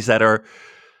guys that are,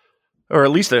 or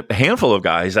at least a handful of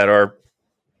guys that are,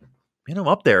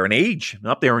 up there in age,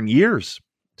 up there in years.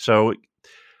 So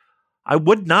I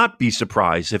would not be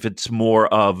surprised if it's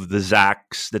more of the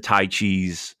Zacks, the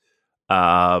Taichis,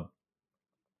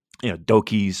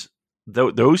 Dokis,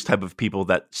 those type of people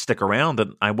that stick around.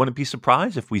 And I wouldn't be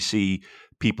surprised if we see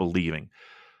people leaving.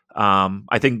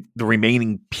 I think the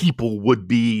remaining people would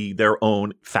be their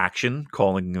own faction,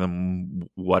 calling them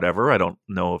whatever. I don't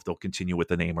know if they'll continue with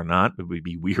the name or not. It would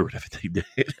be weird if they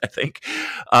did, I think.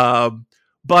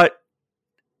 But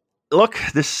look,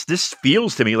 this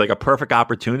feels to me like a perfect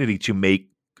opportunity to make,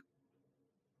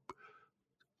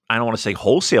 I don't want to say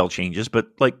wholesale changes, but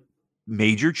like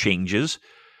major changes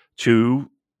to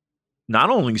not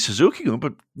only Suzuki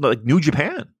but like New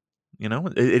Japan.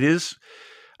 It is.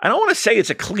 I don't want to say it's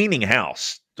a cleaning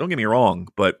house. Don't get me wrong,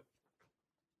 but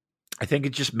I think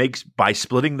it just makes, by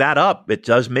splitting that up, it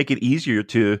does make it easier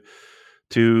to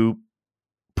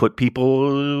put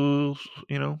people,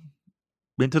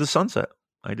 into the sunset.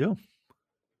 I do.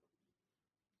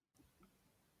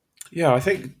 Yeah, I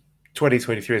think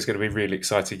 2023 is going to be a really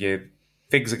exciting year.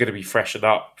 Things are going to be freshened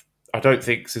up. I don't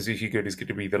think Suzuki-gun is going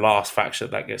to be the last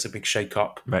faction that gets a big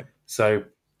shake-up. Right. So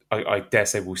I dare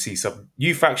say we'll see some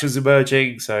new factions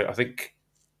emerging. So I think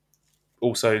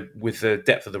also with the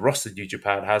depth of the roster New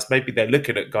Japan has, maybe they're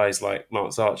looking at guys like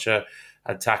Lance Archer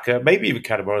and Taka, maybe even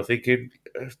Kanemaru, thinking,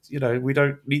 we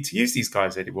don't need to use these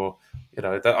guys anymore. I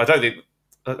don't think...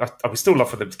 I would still love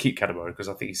for them to keep Kanemaru because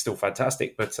I think he's still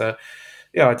fantastic. But I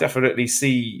definitely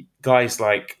see guys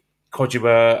like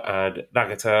Kojima and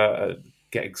Nagata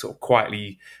getting sort of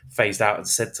quietly phased out and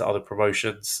sent to other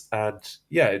promotions. And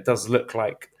it does look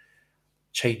like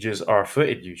changes are afoot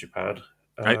in New Japan.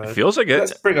 It feels like it.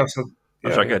 Let's bring us some...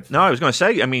 I'm sorry, good. No, I was going to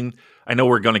say, I mean, I know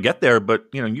we're going to get there, but,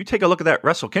 you take a look at that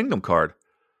Wrestle Kingdom card.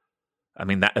 I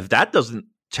mean, if that doesn't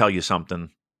tell you something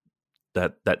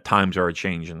that times are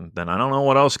changing, then I don't know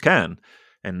what else can.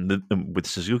 And with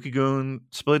Suzuki-gun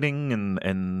splitting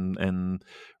and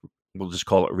we'll just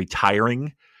call it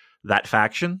retiring that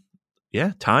faction,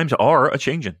 times are a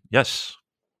changing. Yes.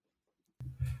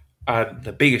 And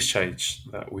the biggest change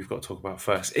that we've got to talk about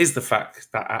first is the fact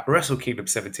that at Wrestle Kingdom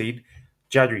 17,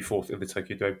 January 4th in the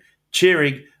Tokyo Dome,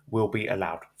 cheering will be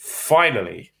allowed.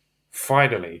 Finally.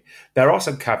 There are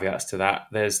some caveats to that.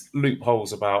 There's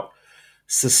loopholes about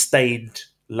sustained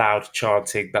loud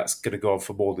chanting that's going to go on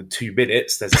for more than 2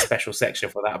 minutes. There's a special section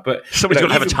for that. But somebody's going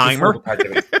to have a timer.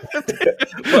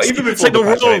 Well, even it's like a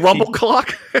Royal Rumble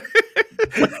clock.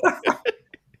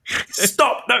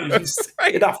 Stop! No,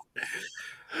 enough.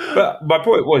 But my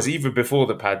point was, even before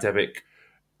the pandemic,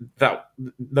 that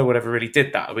no one ever really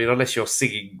did that. I mean, unless you're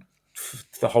singing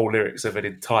the whole lyrics of an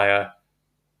entire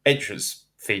entrance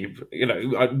theme,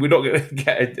 we're not going to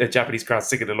get a Japanese crowd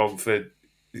singing along for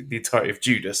the entirety of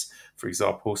Judas, for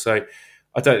example. So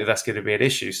I don't think that's going to be an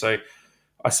issue. So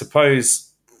I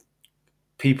suppose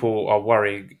people are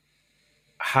worrying,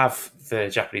 have the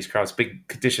Japanese crowds been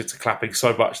conditioned to clapping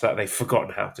so much that they've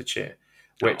forgotten how to cheer,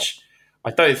 which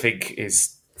I don't think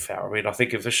is fair. I mean, I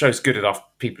think if the show's good enough,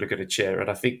 people are going to cheer. And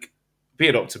I think,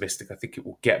 being optimistic, I think it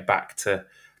will get back to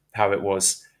how it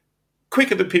was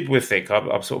quicker than people would think.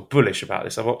 I'm sort of bullish about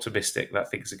this. I'm optimistic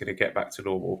that things are going to get back to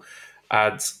normal.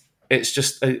 And it's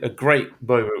just a great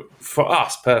moment for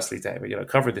us personally, David,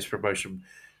 covering this promotion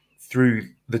through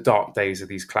the dark days of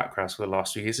these clap crowds for the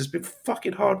last few years has been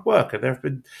fucking hard work. And there have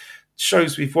been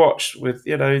shows we've watched with,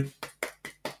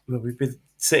 we've been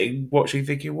sitting, watching,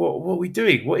 thinking, what are we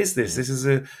doing? What is this? This is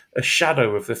a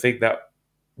shadow of the thing that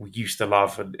we used to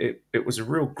love. And it was a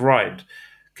real grind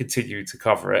continuing to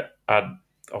cover it. And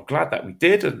I'm glad that we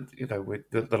did. And,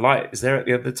 the light is there at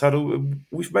the end of the tunnel and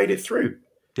we've made it through.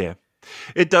 Yeah.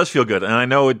 It does feel good. And I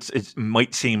know it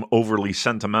might seem overly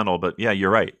sentimental, but yeah,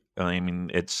 you're right. I mean,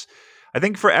 I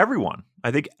think for everyone,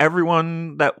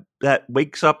 that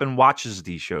wakes up and watches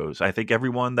these shows, I think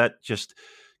everyone that just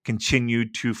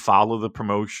continued to follow the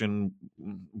promotion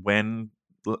when,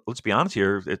 let's be honest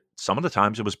here, some of the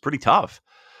times it was pretty tough.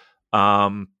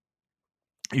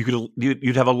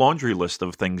 You'd have a laundry list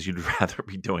of things you'd rather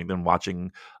be doing than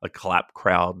watching a clap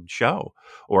crowd show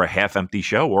or a half empty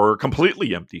show or a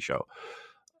completely empty show.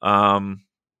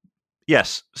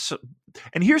 Yes. So,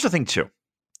 and here's the thing too.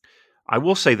 I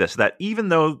will say this, that even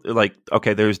though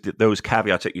there's those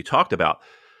caveats that you talked about,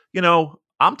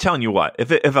 I'm telling you what,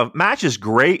 if a match is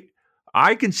great,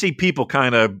 I can see people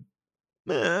kind of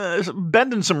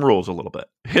bending some rules a little bit.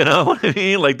 You know what I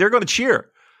mean? Like, they're going to cheer.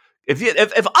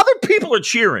 If other people are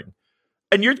cheering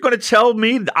and you're going to tell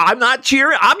me I'm not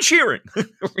cheering, I'm cheering. You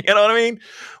know what I mean?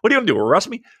 What are you going to do? Arrest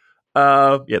me?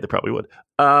 Yeah, they probably would.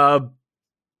 I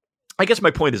guess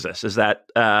my point is this, is that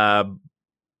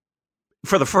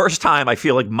for the first time, I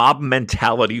feel like mob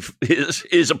mentality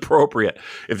is appropriate.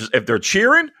 If they're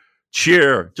cheering,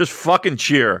 cheer. Just fucking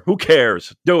cheer. Who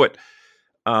cares? Do it.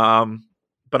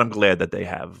 But I'm glad that they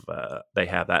have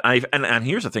that. And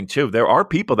here's the thing too: there are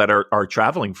people that are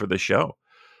traveling for this show.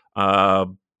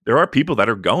 There are people that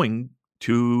are going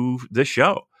to this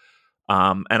show,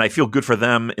 and I feel good for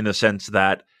them in the sense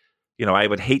that I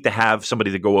would hate to have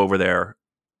somebody to go over there,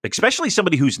 especially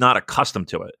somebody who's not accustomed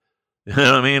to it. You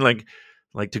know what I mean?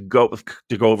 Like to go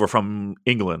over from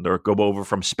England or go over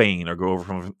from Spain or go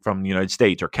over from the United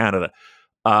States or Canada,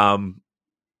 and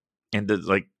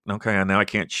okay, now I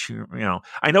can't cheer.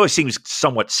 I know it seems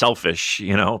somewhat selfish,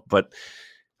 but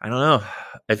I don't know.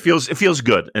 It feels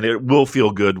good, and it will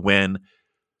feel good when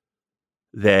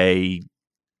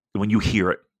you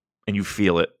hear it and you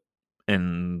feel it,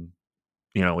 and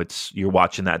you're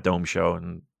watching that Dome show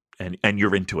and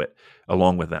you're into it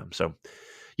along with them. So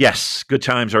yes, good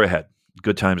times are ahead.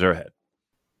 Good times are ahead.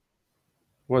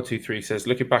 123 says,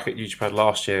 looking back at New Japan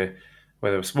last year,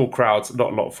 where there were small crowds,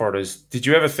 not a lot of foreigners, did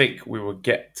you ever think we would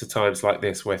get to times like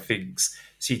this where things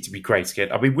seem to be great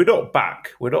again? I mean, we're not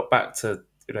back to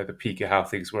the peak of how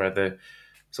things were in the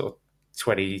sort of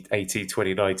 2018,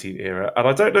 2019 era, and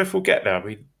I don't know if we'll get there. I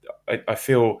mean, I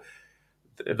feel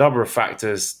a number of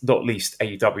factors, not least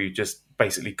AEW just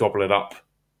basically gobbling up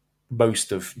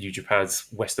most of New Japan's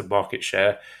Western market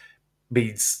share,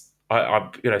 means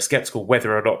I'm skeptical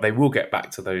whether or not they will get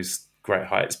back to those great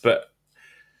heights. But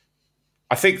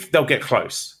I think they'll get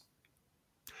close.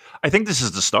 I think this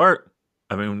is the start.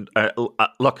 I mean,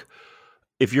 look,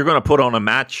 if you're going to put on a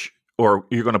match or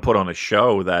you're going to put on a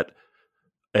show that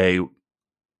a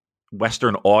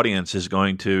Western audience is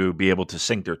going to be able to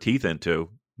sink their teeth into,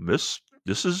 this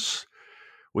is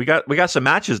we got some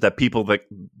matches that people that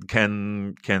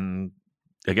can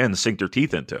again sink their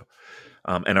teeth into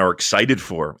and are excited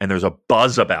for, and there's a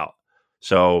buzz about.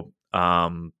 So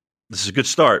this is a good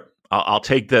start. I'll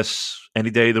take this any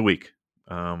day of the week.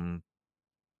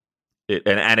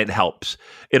 It helps.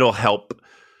 It'll help.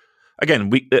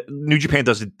 Again, New Japan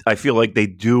does. I feel like they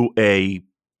do a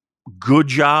good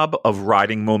job of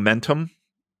riding momentum.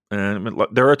 And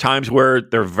there are times where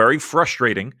they're very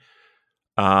frustrating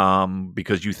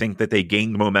because you think that they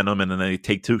gained momentum and then they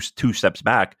take two steps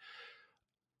back.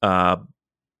 I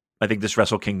think this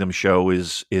Wrestle Kingdom show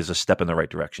is a step in the right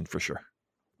direction for sure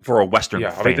for a Western.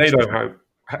 Yeah, I mean, they know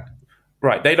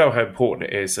they know how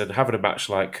important it is, and having a match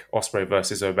like Ospreay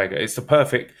versus Omega, it's the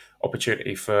perfect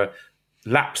opportunity for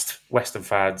lapsed Western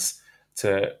fans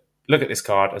to look at this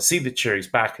card and see the cheering's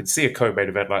back and see a co-main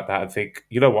event like that and think,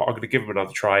 you know what, I'm going to give them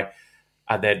another try.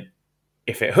 And then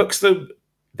if it hooks them,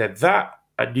 then that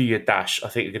and New Year Dash, I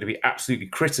think, are going to be absolutely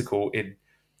critical in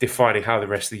defining how the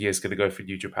rest of the year is going to go for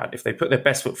New Japan. If they put their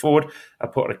best foot forward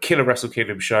and put on a killer Wrestle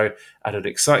Kingdom show and an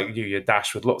exciting New Year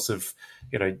Dash with lots of,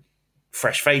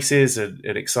 fresh faces and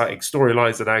exciting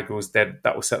storylines and angles, then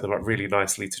that will set them up really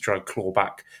nicely to try and claw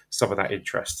back some of that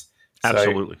interest.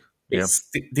 Absolutely.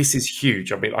 This is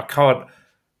huge. I mean, I can't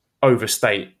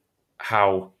overstate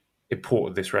how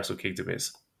important this Wrestle Kingdom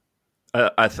is.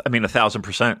 I mean,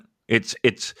 1,000%. It's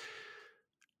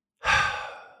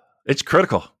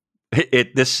critical.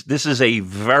 This is a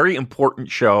very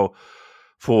important show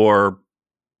for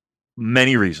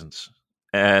many reasons,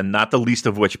 and not the least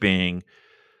of which being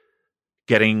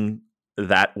getting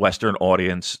that Western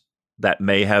audience that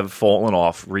may have fallen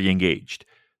off re-engaged.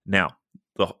 Now,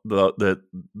 the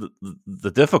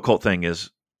difficult thing is,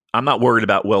 I'm not worried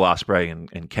about Will Ospreay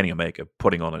and Kenny Omega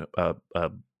putting on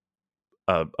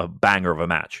a banger of a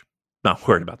match. Not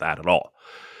worried about that at all.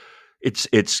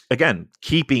 It's again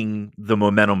keeping the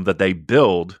momentum that they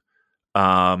build,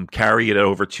 carry it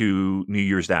over to New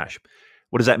Year's Dash.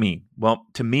 What does that mean? Well,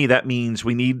 to me, that means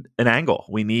we need an angle.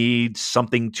 We need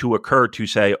something to occur to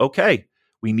say, okay,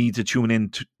 we need to tune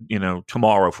in,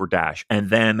 tomorrow for Dash, and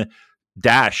then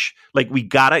Dash. Like, we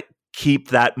gotta keep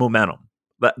that momentum.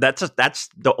 That's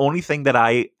the only thing that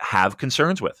I have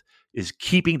concerns with, is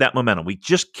keeping that momentum. We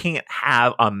just can't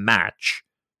have a match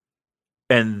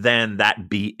and then that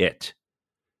be it.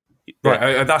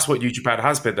 Right, and that's what New Japan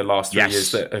has been the last 3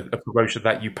 Yes. years, a promotion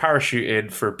that you parachute in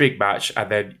for a big match and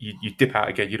then you dip out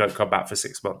again, you don't come back for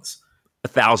 6 months.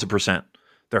 1,000%.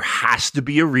 There has to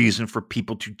be a reason for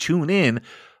people to tune in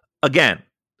again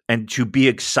and to be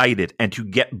excited and to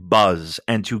get buzz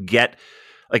and to get,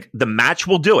 like, the match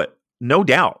will do it, no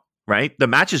doubt, right? The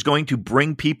match is going to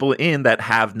bring people in that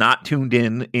have not tuned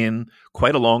in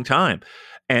quite a long time.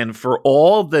 And for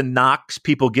all the knocks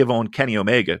people give on Kenny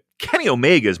Omega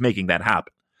is making that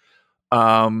happen.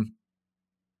 And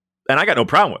I got no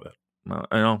problem with it.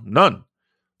 None.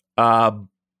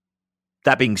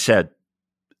 That being said,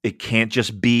 it can't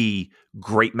just be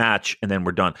great match and then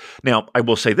we're done. Now, I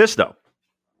will say this, though.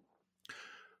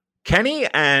 Kenny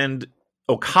and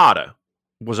Okada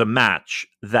was a match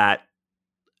that,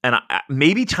 and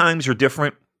maybe times are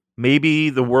different. Maybe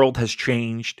the world has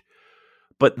changed.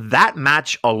 But that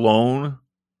match alone,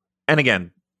 and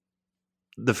again,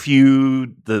 the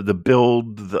feud, the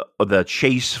build, the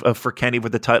chase for Kenny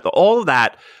with the title, all of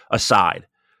that aside,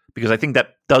 because I think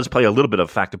that does play a little bit of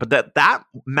a factor. But that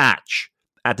match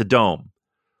at the Dome,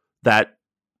 that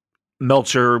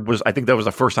Meltzer was, I think that was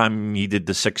the first time he did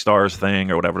the 6 stars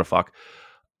thing or whatever the fuck.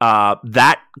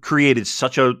 That created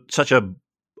such a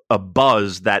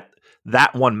buzz that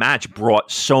that one match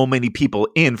brought so many people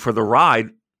in for the ride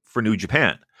for New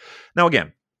Japan. Now,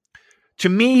 again, to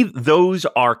me, those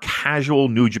are casual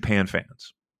New Japan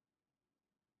fans.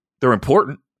 They're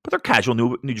important, but they're casual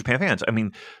New Japan fans. I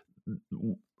mean,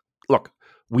 look,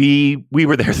 we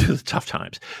were there through the tough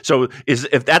times. So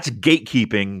if that's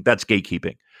gatekeeping, that's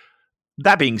gatekeeping.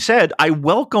 That being said, I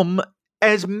welcome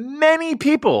as many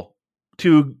people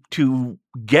to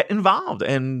get involved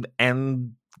and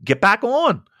get back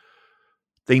on.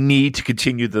 They need to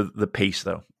continue the pace,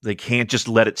 though. They can't just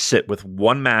let it sit with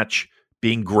one match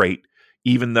being great,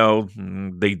 even though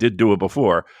they did do it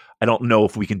before. I don't know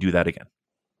if we can do that again.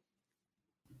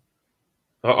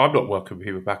 I'm not welcoming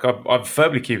people back. I'm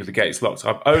firmly keeping the gates locked.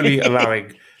 I'm only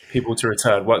allowing people to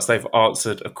return once they've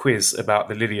answered a quiz about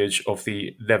the lineage of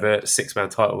the Never six-man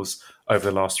titles over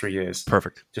the last 3 years.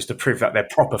 Perfect. Just to prove that they're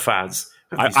proper fans.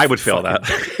 I would feel that.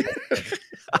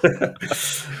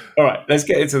 All right, let's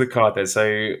get into the card then.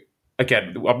 So,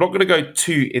 again, I'm not going to go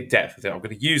too in-depth with it. I'm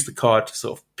going to use the card to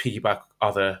sort of piggyback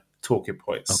other talking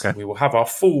points. Okay. We will have our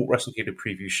full Wrestle Kingdom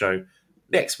preview show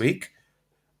next week.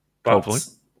 But Hopefully.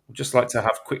 I'd just like to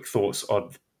have quick thoughts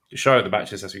on the show and the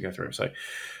matches as we go through. So,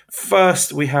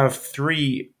 first, we have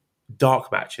 3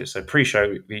 dark matches. So,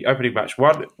 pre-show, the opening match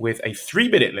 1 with a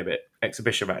 3-minute limit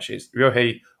exhibition match is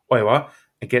Ryohei Oiwa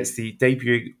against the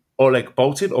debuting Oleg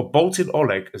Boltin, or Boltin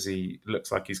Oleg, as he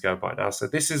looks like he's going by now. So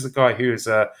this is a guy who is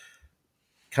a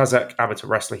Kazakh amateur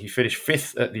wrestler. He finished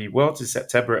 5th at the Worlds in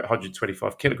September at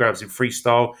 125 kilograms in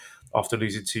freestyle after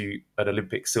losing to an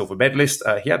Olympic silver medalist.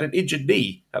 He had an injured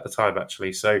knee at the time,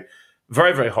 actually. So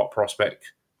very, very hot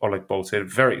prospect, Oleg Boltin.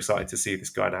 Very excited to see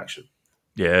this guy in action.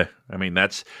 Yeah, I mean,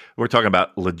 we're talking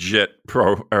about legit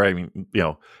pro, or I mean,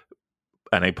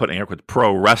 and I put in air quotes,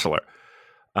 pro wrestler.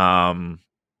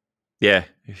 Yeah,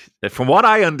 from what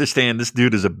I understand, this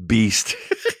dude is a beast.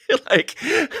 like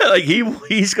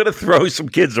he's going to throw some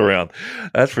kids around.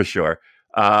 That's for sure.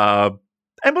 And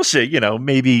we'll see.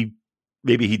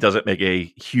 Maybe he doesn't make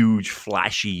a huge,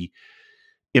 flashy,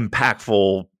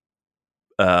 impactful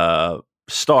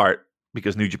start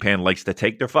because New Japan likes to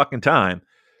take their fucking time.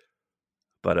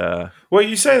 But well,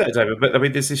 you say that, David. But I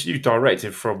mean, there's this new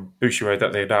directive from Bushiroad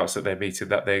that they announced at their meeting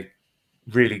that they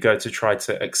really going to try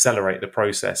to accelerate the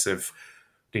process of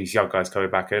these young guys coming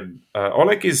back. And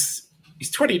Oleg he's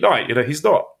 29. He's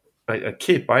not a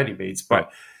kid by any means,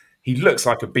 but he looks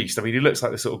like a beast. I mean, he looks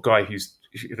like the sort of guy who's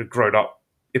grown up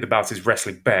in the mountains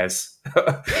wrestling bears.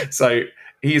 So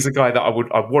he is a guy that I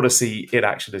want to see in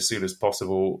action as soon as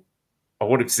possible. I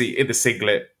want him to see in the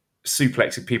singlet,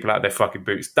 suplexing people out of their fucking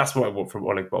boots. That's what I want from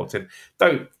Oleg Boltin.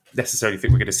 Don't necessarily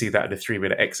think we're going to see that in a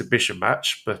 3-minute exhibition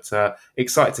match, but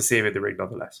excited to see him in the ring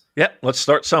nonetheless. Yeah, let's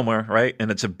start somewhere, right? And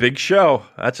it's a big show.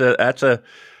 That's a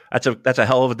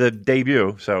hell of a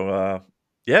debut. So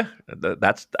yeah,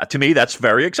 that's to me that's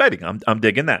very exciting. I'm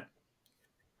digging that.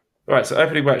 All right, so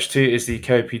opening match 2 is the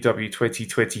KOPW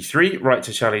 2023 Right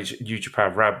to Challenge New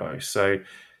Japan Rambo. So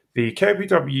the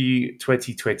KOPW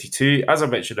 2022, as I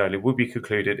mentioned earlier, will be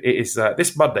concluded. It is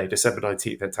this Monday, December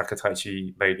 19th at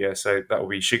Takataichi Mania. So that will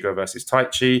be Shingo versus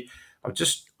Taichi. I'm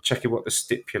just checking what the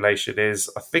stipulation is.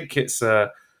 I think it's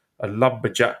a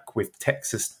lumberjack with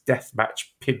Texas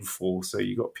deathmatch pinfall. So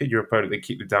you got to pin your opponent and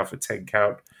keep them down for 10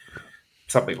 count.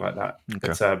 Something like that. Okay.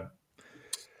 But,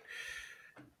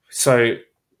 so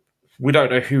we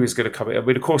don't know who is going to come in. I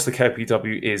mean, of course, the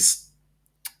KOPW is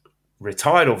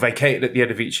retired or vacated at the end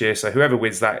of each year. So whoever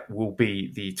wins that will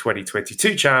be the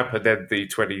 2022 champ, and then the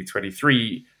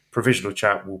 2023 provisional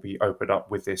champ will be opened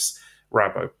up with this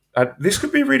Rambo. And this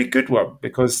could be a really good one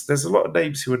because there's a lot of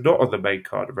names who are not on the main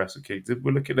card of Wrestle Kingdom.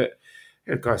 We're looking at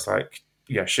guys like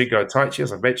Shingo and Taichi,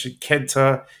 as I mentioned,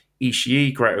 Kenta,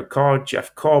 Ishii, Great-O-Khan,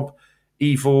 Jeff Cobb,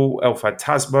 Evil, El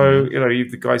Phantasmo,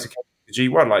 the guys who came to the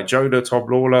G1 like Jonah, Tom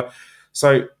Lawler.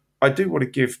 So I do want to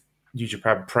give New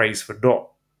Japan praise for not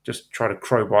just trying to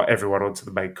crowbar everyone onto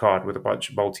the main card with a bunch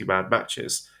of multi-man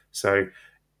matches. So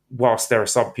whilst there are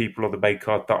some people on the main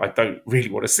card that I don't really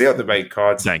want to see on the main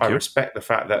cards, I respect the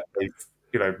fact that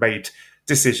they've made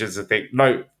decisions and think,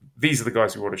 no, these are the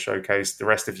guys we want to showcase. The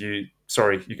rest of you,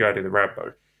 sorry, you go into the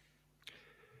Rambo.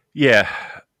 Yeah.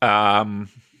 I'm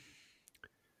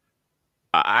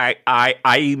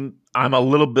a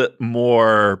little bit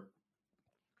more,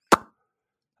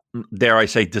 dare I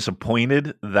say,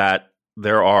 disappointed that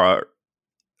there are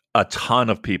a ton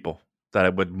of people that I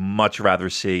would much rather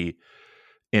see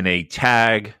in a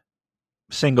tag,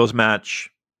 singles match,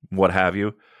 what have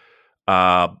you,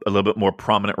 a little bit more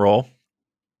prominent role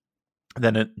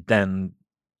than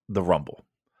the Rumble.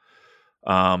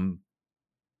 And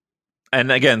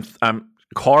again,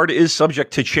 card is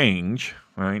subject to change,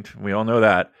 right? We all know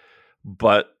that.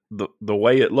 But the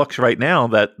way it looks right now,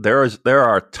 that there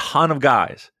are a ton of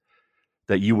guys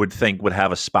that you would think would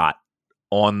have a spot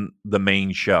on the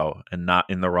main show and not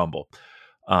in the Rumble.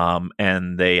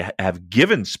 And they have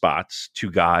given spots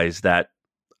to guys that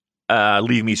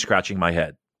leave me scratching my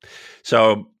head.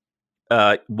 So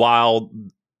while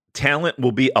talent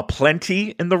will be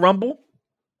aplenty in the Rumble,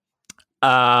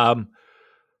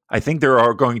 I think there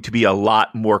are going to be a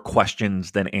lot more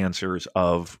questions than answers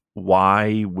of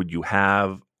why would you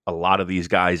have a lot of these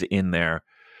guys in there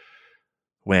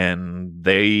when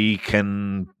they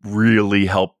can really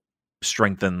help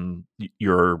strengthen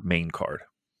your main card.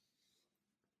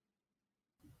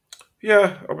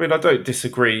 Yeah, I mean, I don't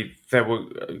disagree. There were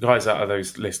guys out of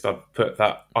those lists I've put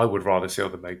that I would rather see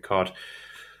on the main card.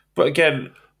 But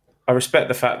again, I respect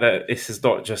the fact that this is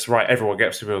not just, right, everyone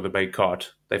gets to be on the main card.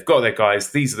 They've got their guys.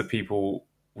 These are the people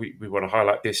we want to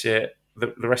highlight this year.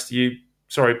 The rest of you,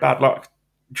 sorry, bad luck.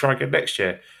 Try again next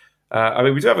year. I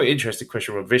mean, we do have an interesting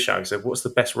question from Vishal who said, what's the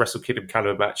best Wrestle Kingdom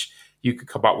caliber match you could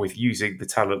come up with using the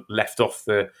talent left off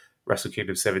the Wrestle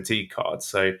Kingdom 17 card?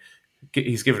 So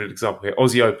he's given an example here.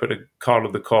 Aussie Open and Carl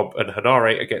of the Cobb and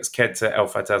Hanare against Kenta, El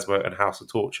Phantasmo, and House of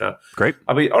Torture. Great.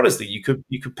 I mean, honestly, you could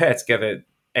pair together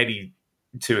any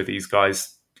two of these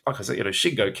guys. Like I said,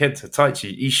 Shingo, Kenta,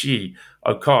 Taichi, Ishii,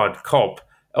 Okan, Cobb,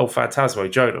 El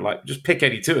Phantasmo, Jonah. Like, just pick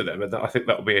any two of them, and I think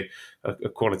that will be a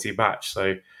quality match.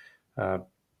 So,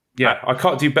 yeah, I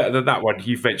can't do better than that one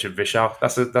you've mentioned, Vishal.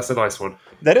 That's a nice one.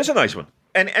 That is a nice one.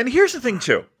 And here's the thing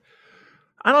too.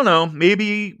 I don't know.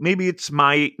 Maybe it's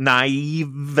my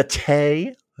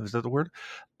naivete. Is that the word?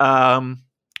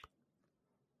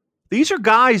 These are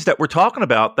guys that we're talking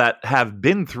about that have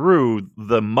been through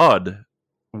the mud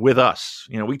with us.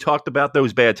 We talked about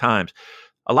those bad times.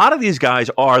 A lot of these guys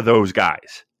are those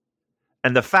guys.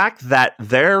 And the fact that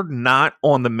they're not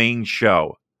on the main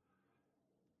show,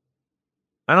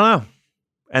 I don't know.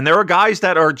 And there are guys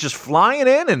that are just flying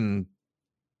in and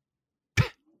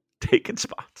taking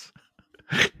spots.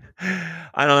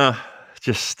 I don't know.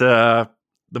 Just the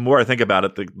more I think about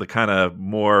it, the kind of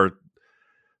more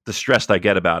distressed I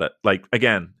get about it. Like,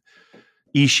 again,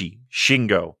 Ishii,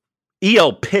 Shingo,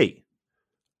 ELP.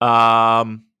 I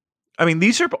mean,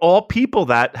 these are all people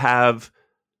that have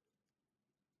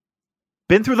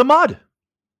been through the mud.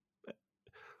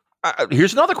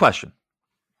 Here's another question.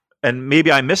 And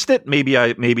maybe I missed it. Maybe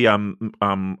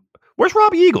I'm where's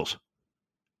Robbie Eagles?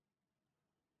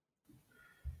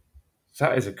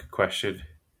 That is a good question.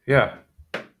 Yeah.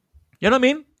 You know what I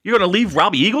mean? You're going to leave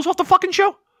Robbie Eagles off the fucking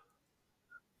show?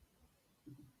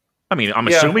 I mean, I'm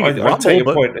assuming I take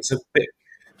your point. It's a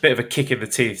bit of a kick in the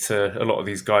teeth to a lot of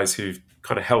these guys who've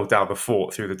kind of held down the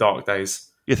fort through the dark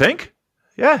days. You think?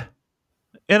 Yeah.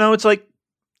 It's like,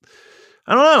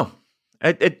 I don't know.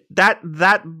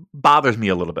 That bothers me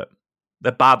a little bit.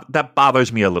 That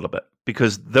bothers me a little bit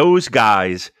because those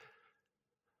guys.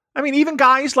 I mean, even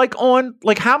guys how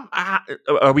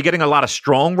are we getting a lot of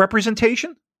strong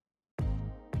representation?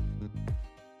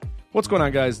 What's going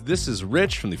on, guys? This is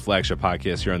Rich from the flagship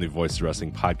podcast here on the Voices of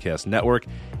Wrestling Podcast Network,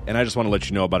 and I just want to let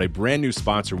you know about a brand new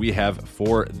sponsor we have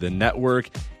for the network.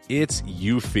 It's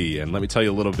Eufy, and let me tell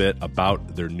you a little bit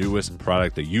about their newest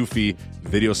product, the Eufy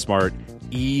VideoSmart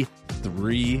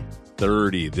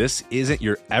E330. This isn't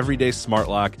your everyday smart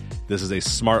lock. This is a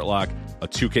smart lock, a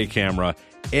 2K camera,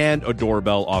 and a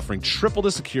doorbell offering triple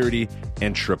the security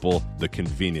and triple the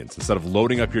convenience. Instead of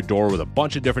loading up your door with a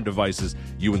bunch of different devices,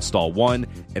 you install one,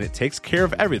 and it takes care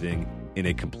of everything in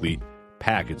a complete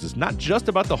package. It's not just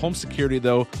about the home security,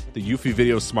 though. The Eufy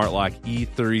Video Smart Lock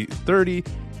E330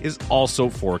 is also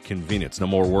for convenience. No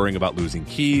more worrying about losing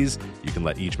keys. You can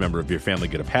let each member of your family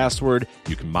get a password.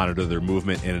 You can monitor their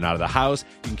movement in and out of the house.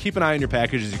 You can keep an eye on your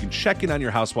packages. You can check in on your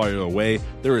house while you're away.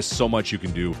 There is so much you can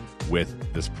do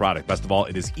with this product. Best of all,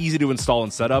 it is easy to install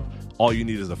and set up. All you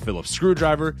need is a Phillips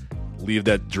screwdriver. Leave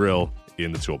that drill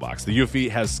in the toolbox. The Eufy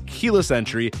has keyless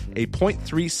entry, a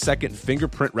 0.3-second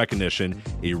fingerprint recognition,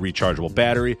 a rechargeable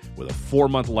battery with a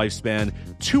 4-month lifespan,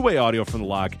 two-way audio from the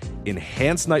lock,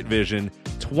 enhanced night vision,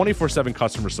 24/7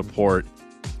 customer support,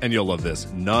 and you'll love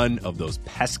this, none of those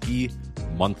pesky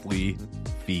monthly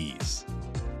fees.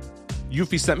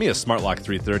 Eufy sent me a Smart Lock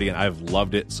 330, and I've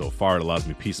loved it so far. It allows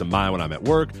me peace of mind when I'm at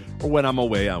work or when I'm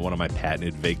away on one of my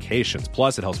patented vacations.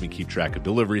 Plus, it helps me keep track of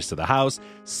deliveries to the house,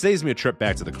 saves me a trip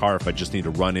back to the car if I just need to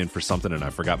run in for something and I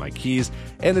forgot my keys,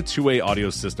 and the two-way audio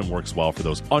system works well for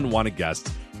those unwanted guests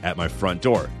at my front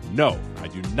door. No, I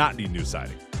do not need new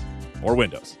siding or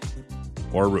windows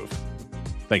or a roof.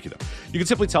 Thank you, though. You can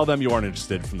simply tell them you aren't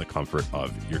interested from the comfort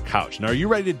of your couch. Now, are you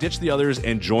ready to ditch the others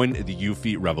and join the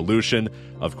Eufy revolution?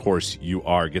 Of course you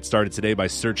are. Get started today by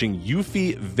searching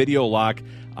Eufy Video Lock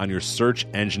on your search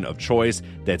engine of choice.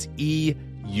 That's EUFY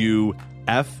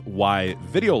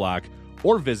Video Lock,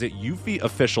 or visit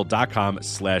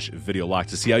eufyofficial.com/video lock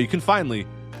to see how you can finally,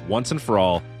 once and for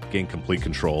all, gain complete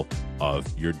control of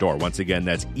your door. Once again,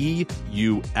 that's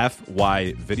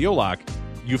EUFY Video Lock,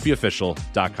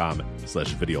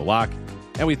 eufyofficial.com/video lock.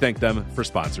 And we thank them for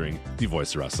sponsoring the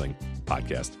Voice of Wrestling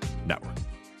Podcast Network.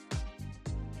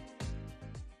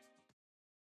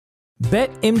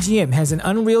 BetMGM has an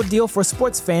unreal deal for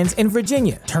sports fans in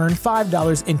Virginia. Turn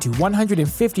 $5 into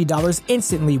 $150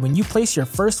 instantly when you place your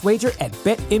first wager at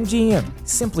BetMGM.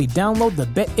 Simply download the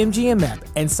BetMGM app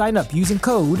and sign up using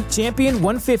code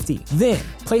Champion150. Then,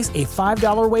 place a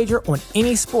 $5 wager on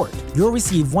any sport. You'll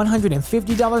receive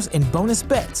 $150 in bonus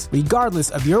bets,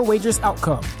 regardless of your wager's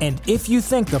outcome. And if you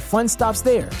think the fun stops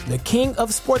there, the King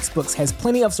of Sportsbooks has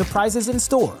plenty of surprises in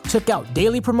store. Check out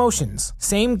daily promotions,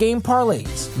 same-game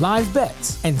parlays, live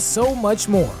bets, and so much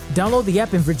more. Download the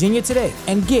app in Virginia today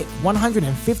and get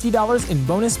 $150 in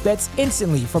bonus bets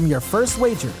instantly from your first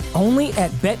wager. Only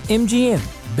at BetMGM.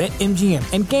 BetMGM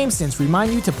and GameSense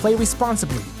remind you to play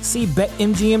responsibly. See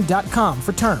BetMGM.com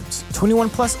for terms. 21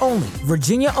 plus only.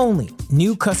 Virginia only.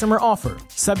 New customer offer.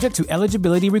 Subject to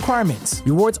eligibility requirements.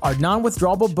 Rewards are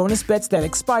non-withdrawable bonus bets that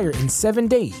expire in 7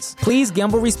 days. Please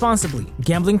gamble responsibly.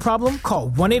 Gambling problem? Call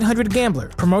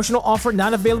 1-800-GAMBLER. Promotional offer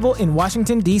not available in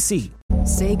Washington, D.C.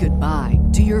 Say goodbye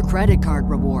to your credit card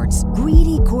rewards.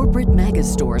 Greedy corporate mega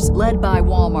stores, led by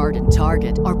Walmart and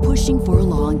Target, are pushing for a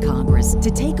law in Congress to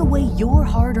take away your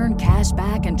hard-earned cash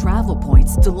back and travel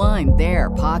points to line their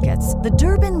pockets. The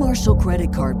Durbin-Marshall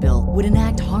credit card bill would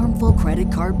enact harmful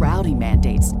credit card routing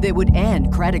mandates that would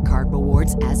end credit card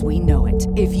rewards as we know it.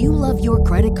 If you love your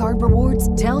credit card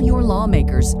rewards, tell your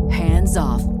lawmakers, hands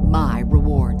off my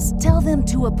rewards. Tell them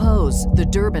to oppose the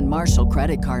Durbin-Marshall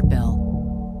credit card bill.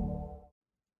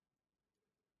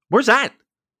 Where's that?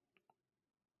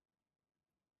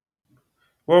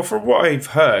 Well, from what I've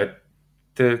heard,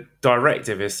 the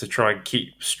directive is to try and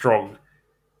keep Strong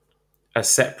as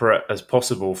separate as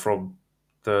possible from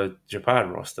the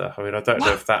Japan roster. I mean, I don't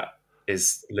know if that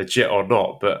is legit or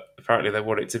not, but apparently they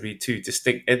want it to be two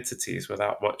distinct entities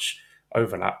without much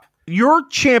overlap. Your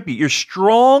champion, your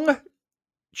Strong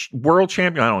world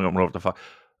champion, I don't know what the fuck,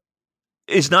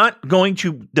 is not going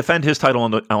to defend his title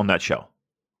on that show.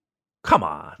 Come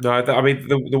on. No, I mean,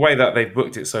 the way that they've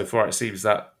booked it so far, it seems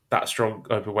that Strong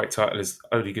openweight title is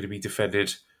only going to be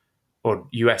defended on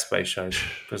US-based shows.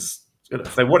 Because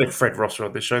if they wanted Fred Rosser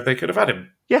on this show, they could have had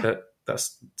him. Yeah. That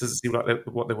doesn't seem like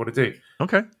what they want to do.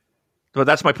 Okay. But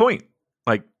that's my point.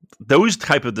 Like, those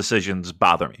type of decisions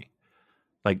bother me.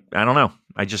 Like, I don't know.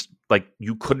 I just, like,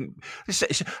 you couldn't.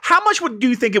 How much do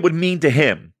you think it would mean to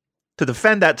him to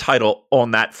defend that title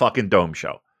on that fucking Dome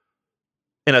show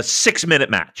in a 6-minute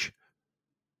match?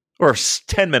 Or a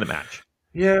 10-minute match.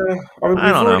 Yeah, I mean,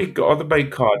 we've already got on the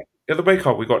main card. In the main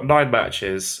card, we've got 9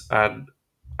 matches, and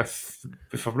if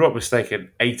I'm not mistaken,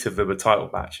 8 of them are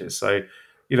title matches. So,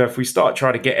 if we start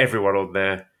trying to get everyone on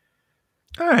there,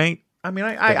 all right. I mean,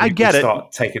 I get it.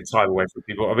 Start taking time away from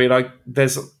people. I mean,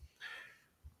 there's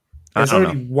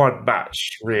only one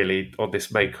match really on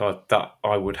this main card that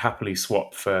I would happily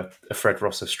swap for a Fred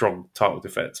Rosser Strong title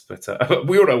defense, but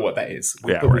we all know what that is.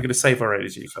 We're going to save our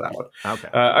energy for that one. Okay.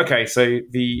 Okay, so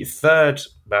the third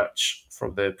match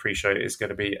from the pre-show is going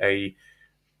to be a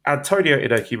Antonio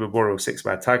Inoki Memorial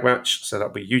 6-man tag match. So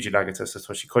that'll be Yuji Nagata,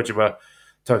 Satoshi Kojima,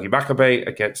 Togi Makabe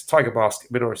against Tiger Mask,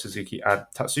 Minoru Suzuki, and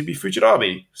Tatsumi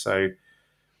Fujinami. So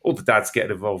all the dads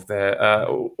getting involved there.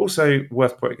 Also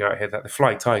worth pointing out here that the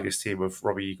Flying Tigers team of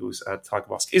Robbie Eagles and Tiger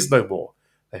Mask is no more.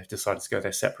 They've decided to go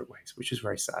their separate ways, which is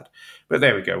very sad. But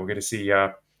there we go. We're going to see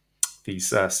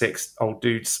these 6 old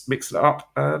dudes mixing it up,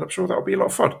 and I'm sure that'll be a lot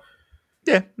of fun.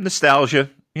 Yeah,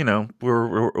 nostalgia.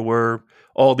 We're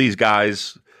all these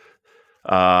guys.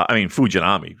 I mean,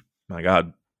 Fujinami. My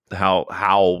God,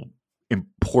 how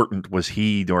important was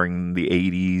he during the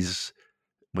 80s?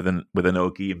 With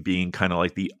Inoki and being kind of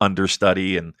like the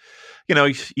understudy, and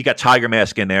you got Tiger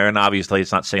Mask in there, and obviously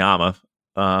it's not Sayama,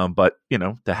 but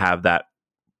to have that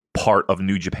part of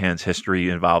New Japan's history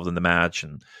involved in the match,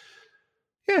 and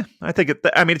yeah, I think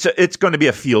it's going to be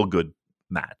a feel good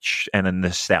match and a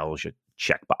nostalgia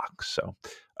checkbox. So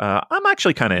I'm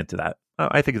actually kind of into that.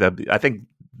 I think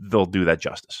they'll do that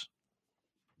justice.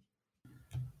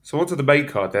 So on to the main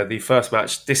card there, the first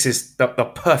match. This is the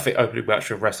perfect opening match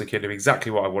of Wrestle Kingdom,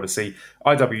 exactly what I want to see.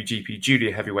 IWGP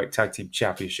Junior Heavyweight Tag Team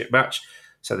Championship match.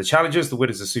 So the challengers, the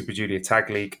winners of Super Junior Tag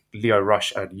League, Lio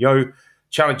Rush and Yo,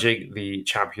 challenging the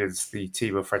champions, the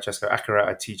team of Francesco Akira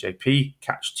and TJP,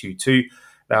 Catch 2-2.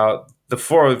 Now, the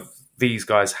four of these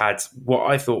guys had what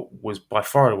I thought was by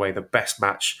far and away the best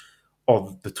match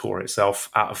on the tour itself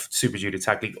out of Super Junior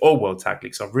Tag League or World Tag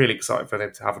League. So I'm really excited for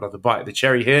them to have another bite of the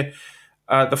cherry here.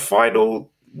 The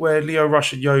final, where Lio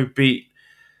Rush and Yo beat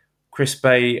Chris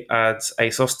Bay and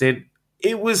Ace Austin,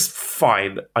 it was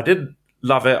fine. I didn't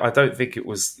love it. I don't think it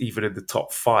was even in the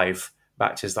top 5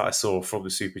 matches that I saw from the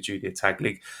Super Junior Tag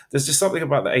League. There's just something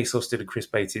about the Ace Austin and Chris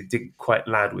Bay team didn't quite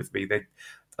land with me.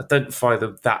 I don't find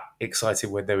them that exciting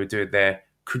when they were doing their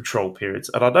control periods.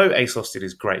 And I know Ace Austin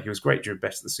is great. He was great during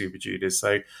Best of the Super Juniors.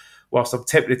 So whilst I'm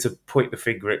tempted to point the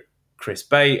finger at Chris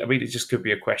Bay, I mean, it just could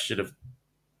be a question of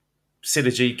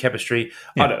synergy, chemistry.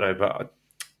 Yeah. I don't know,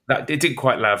 but it didn't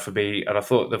quite land for me. And I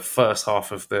thought the first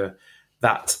half of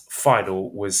that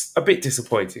final was a bit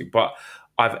disappointing. But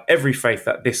I have every faith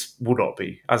that this will not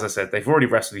be. As I said, they've already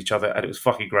wrestled each other and it was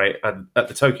fucking great. And at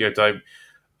the Tokyo Dome,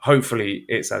 hopefully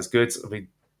it's as good. I mean,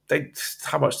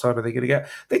 how much time are they going to get?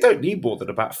 They don't need more than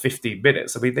about 15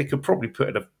 minutes. I mean, they could probably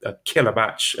put in a killer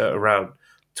match at around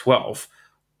 12.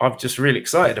 I'm just really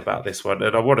excited about this one.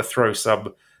 And I want to throw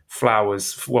some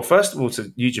flowers. Well, first of all,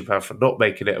 to New Japan for not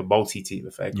making it a multi-team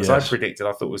affair. Because I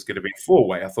thought it was going to be a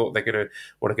 4-way. I thought they're going to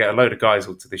want to get a load of guys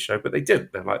onto this show, but they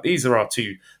didn't. They're like, these are our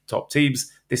 2 top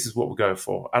teams. This is what we're going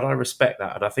for. And I respect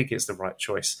that. And I think it's the right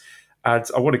choice. And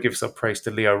I want to give some praise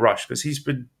to Lio Rush because he's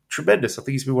been tremendous. I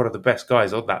think he's been one of the best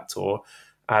guys on that tour.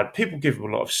 And people give him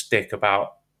a lot of stick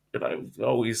about, he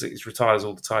retires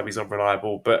all the time, he's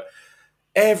unreliable. But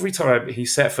every time he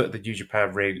set foot in the New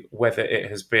Japan ring, whether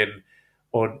it has been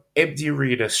on empty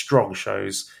arena strong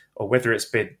shows or whether it's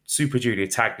been Super Junior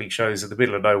Tag League shows in the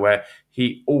middle of nowhere,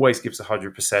 he always gives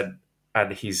 100%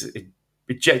 and he's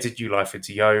injected new life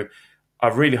into Yo. I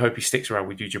really hope he sticks around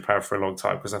with New Japan for a long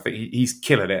time because I think he's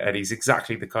killing it and he's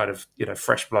exactly the kind of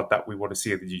fresh blood that we want to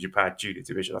see in the New Japan Junior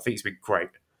division. I think he's been great.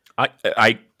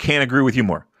 I can't agree with you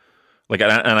more. And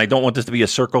I don't want this to be a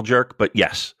circle jerk, but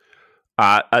yes,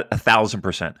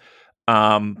 1,000%.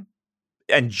 And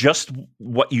just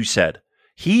what you said,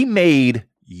 he made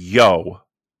Yo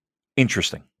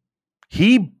interesting.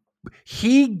 He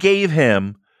gave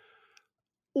him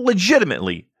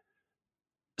legitimately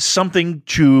something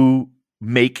to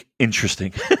make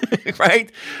interesting,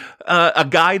 right? A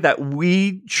guy that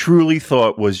we truly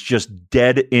thought was just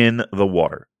dead in the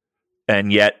water.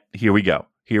 And yet, here we go.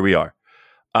 Here we are.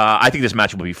 I think this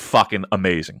match will be fucking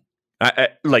amazing.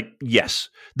 Yes,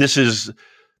 this is,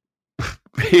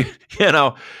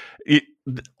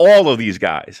 all of these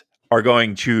guys are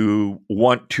going to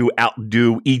want to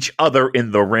outdo each other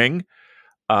in the ring.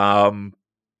 And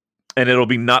it'll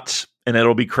be nuts and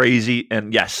it'll be crazy.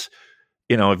 And yes,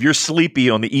 if you're sleepy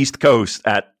on the East Coast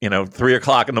at, 3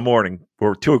 o'clock in the morning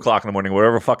or 2 o'clock in the morning,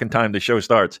 whatever fucking time the show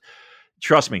starts,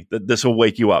 trust me, this will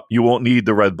wake you up. You won't need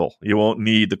the Red Bull. You won't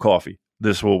need the coffee.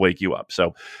 This will wake you up.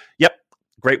 So, yep,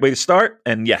 great way to start.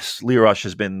 And yes, Lio Rush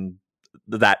has been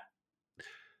that,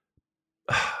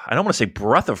 I don't want to say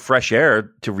breath of fresh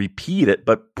air to repeat it,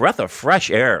 but breath of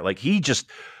fresh air. Like he just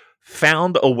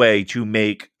found a way to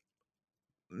make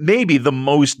maybe the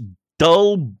most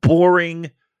dull,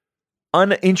 boring,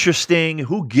 uninteresting,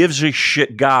 who gives a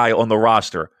shit guy on the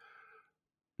roster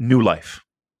new life.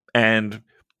 And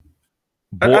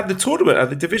the tournament and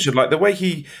the division, like the way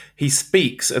he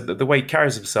speaks and the way he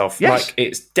carries himself, yes. Like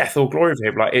it's death or glory for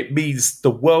him. Like it means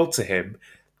the world to him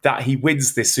that he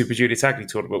wins this Super Junior Tag League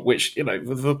tournament, which, for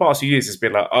the past few years has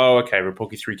been like, oh, okay,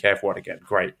 Roppongi 3KF won again,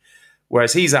 great.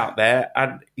 Whereas he's out there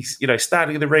and he's,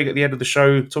 standing in the ring at the end of the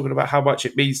show talking about how much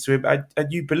it means to him,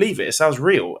 and you believe it. It sounds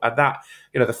real. And that,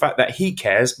 the fact that he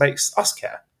cares makes us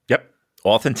care. Yep.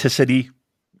 Authenticity.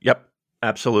 Yep.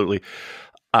 Absolutely.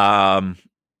 I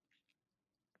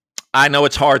know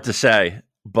it's hard to say,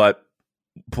 but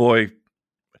boy,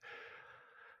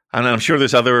 and I'm sure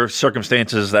there's other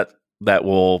circumstances that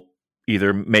will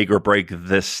either make or break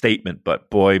this statement. But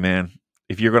boy, man,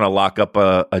 if you're going to lock up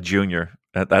a junior,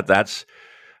 that's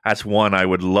one I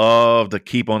would love to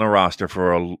keep on the roster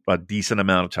for a decent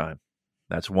amount of time.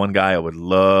 That's one guy I would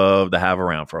love to have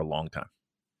around for a long time.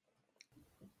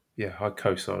 Yeah, I'd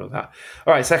co-sign on that.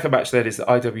 All right, second match then is the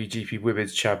IWGP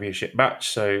Women's Championship match.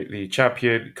 So the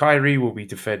champion, Kairi, will be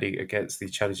defending against the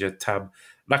challenger, Tam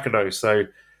Nakano. So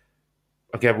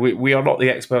again, we are not the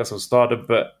experts on Stardom,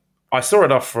 but I saw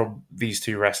enough from these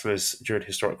two wrestlers during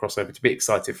Historic Crossover to be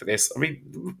excited for this. I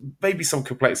mean, maybe some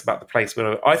complaints about the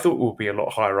placement. I thought it would be a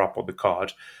lot higher up on the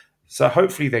card. So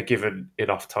hopefully they're given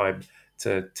enough time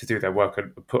to do their work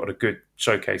and put on a good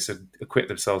showcase and acquit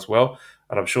themselves well.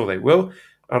 And I'm sure they will.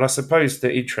 And I suppose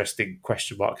the interesting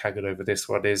question mark hanging over this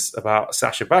one is about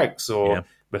Sasha Banks or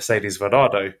Mercedes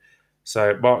Varnado.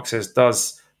 So Mark says,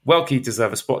 does Welke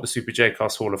deserve a spot in the Super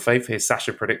J-Cast Hall of Fame? Here's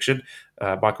Sasha prediction.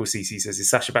 Michael CC says, is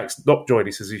Sasha Banks not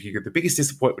joining Suzuki Gun the biggest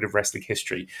disappointment in wrestling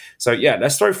history? So yeah,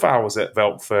 let's throw flowers at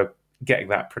Velt for getting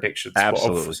that prediction spot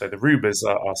off. So the rumours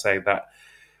are saying that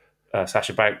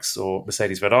Sasha Banks or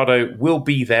Mercedes Varnado will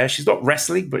be there. She's not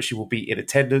wrestling, but she will be in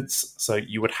attendance. So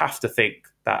you would have to think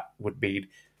that would mean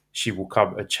she will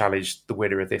come and challenge the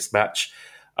winner of this match.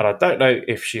 And I don't know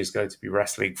if she is going to be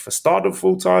wrestling for Stardom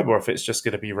full-time or if it's just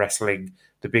going to be wrestling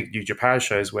the big New Japan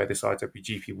shows where this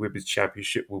IWGP Women's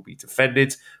Championship will be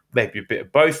defended. Maybe a bit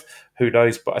of both. Who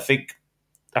knows? But I think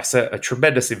that's a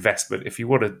tremendous investment. If you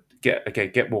want to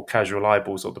get more casual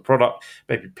eyeballs on the product,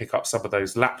 maybe pick up some of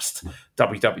those lapsed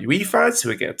WWE fans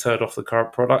who are getting turned off the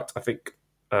current product. I think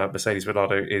Mercedes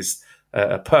Varnado is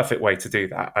a perfect way to do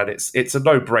that. And it's a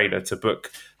no-brainer to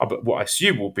book what I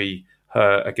assume will be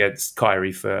her against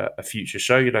Kairi for a future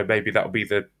show. You know, maybe that'll be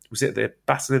the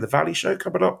Battle in the Valley show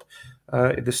coming up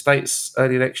in the States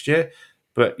early next year.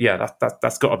 But yeah,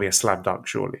 that's got to be a slam dunk,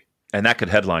 surely. And that could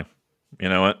headline. You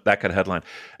know what? That could headline.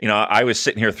 You know, I was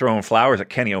sitting here throwing flowers at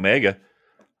Kenny Omega,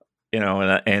 you know,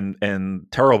 and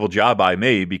terrible job by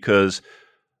me because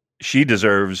she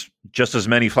deserves just as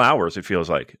many flowers, it feels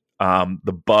like.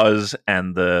 The buzz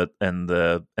and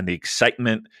the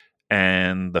excitement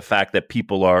and the fact that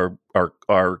people are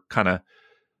kind of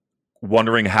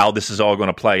wondering how this is all going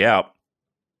to play out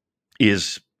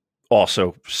is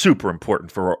also super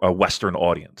important for a Western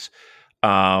audience.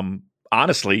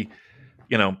 Honestly,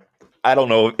 you know, I don't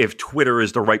know if Twitter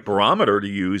is the right barometer to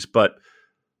use, but,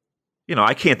 you know,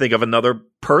 I can't think of another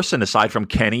person aside from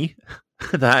Kenny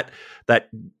that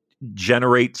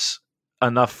generates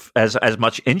enough as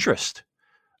much interest,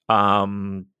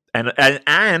 and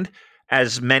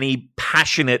as many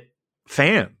passionate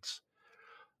fans.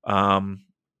 I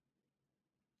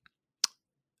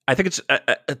think it's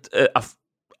an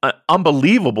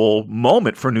unbelievable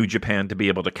moment for New Japan to be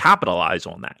able to capitalize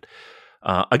on that.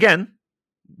 Again,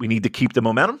 we need to keep the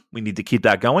momentum. We need to keep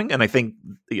that going. And I think,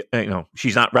 you know,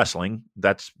 she's not wrestling.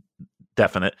 That's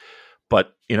definite.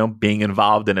 But, you know, being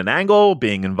involved in an angle,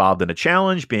 being involved in a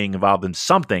challenge, being involved in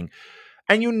something.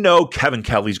 And you know Kevin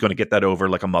Kelly's going to get that over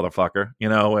like a motherfucker, you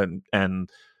know, and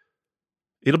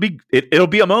it'll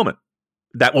be a moment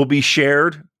that will be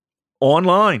shared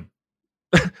online.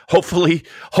 Hopefully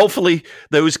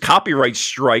those copyright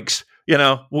strikes, you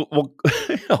know, we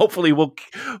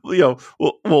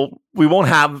won't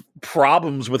have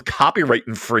problems with copyright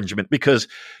infringement because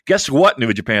guess what,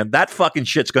 New Japan? That fucking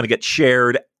shit's going to get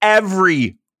shared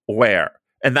everywhere.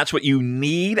 And that's what you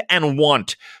need and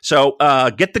want. So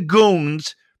get the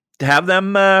goons to have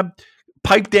them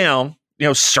pipe down, you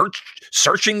know,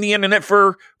 searching the internet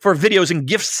for videos and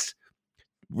GIFs.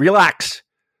 Relax.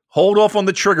 Hold off on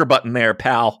the trigger button there,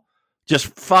 pal. Just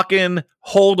fucking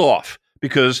hold off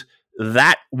because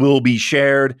that will be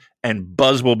shared and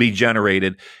buzz will be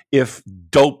generated if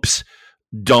dopes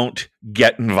don't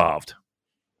get involved.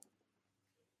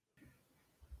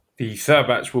 The third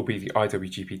match will be the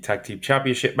IWGP Tag Team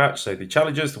Championship match. So the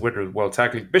challengers, the winner of the World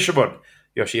Tag League, Bishamon,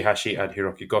 Yoshihashi, and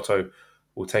Hiroki Goto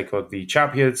will take on the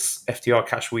champions, FTR,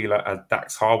 Cash Wheeler, and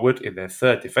Dax Harwood in their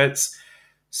third defense.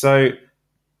 So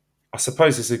I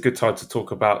suppose it's a good time to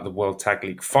talk about the World Tag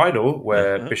League final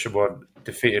where Bishamon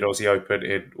defeated Aussie Open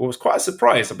in what was quite a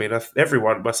surprise. I mean,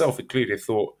 everyone, myself included,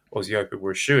 thought Aussie Open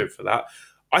were a shoo-in for that.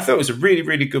 I thought it was a really,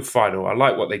 really good final. I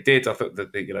like what they did. I thought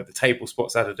that the table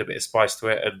spots added a bit of spice to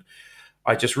it, and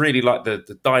I just really like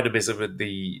the dynamism and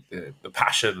the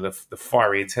passion, the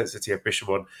fiery intensity of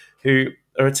Bishamon, who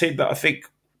are a team that I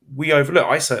think we overlooked.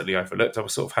 I certainly overlooked. I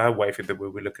was sort of hand-waving them when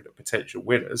we were looking at potential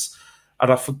winners, and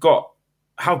I forgot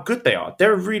how good they are.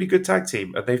 They're a really good tag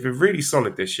team, and they've been really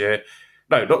solid this year.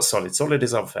 No, not solid. Solid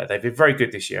is unfair. They've been very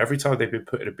good this year. Every time they've been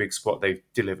put in a big spot, they've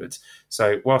delivered.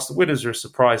 So whilst the winners are a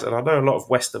surprise, and I know a lot of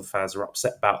Western fans are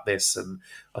upset about this, and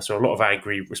I saw a lot of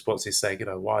angry responses saying, you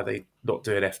know, why are they not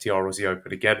doing FTR Aussie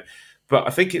Open again? But I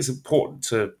think it's important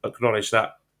to acknowledge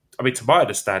that, I mean, to my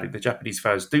understanding, the Japanese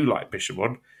fans do like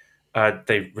Bishamon, and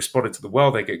they responded to the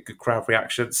well. They get good crowd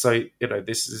reactions. So, you know,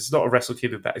 this is not a Wrestle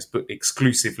Kingdom that is booked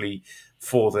exclusively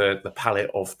for the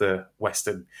palate of the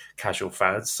Western casual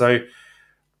fans. So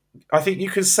I think you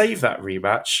can save that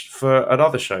rematch for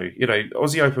another show. You know,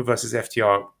 Aussie Open versus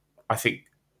FTR, I think,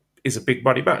 is a big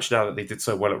money match now that they did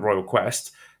so well at Royal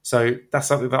Quest. So that's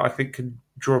something that I think can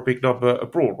draw a big number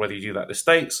abroad, whether you do that in the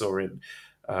States or in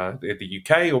the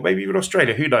UK or maybe even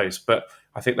Australia, who knows? But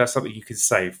I think that's something you can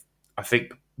save. I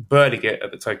think burning it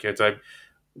at the Tokyo Dome,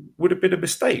 would have been a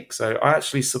mistake. So I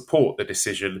actually support the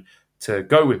decision to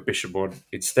go with Bishamon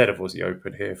instead of Aussie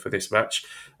Open here for this match.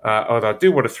 And I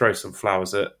do want to throw some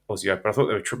flowers at Aussie Open. I thought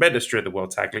they were tremendous during the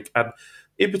World Tag League. And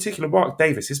in particular, Mark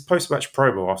Davis, his post-match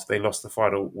promo after they lost the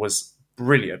final was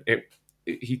brilliant.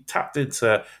 He tapped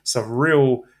into some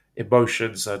real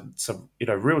emotions and some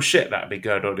real shit that had been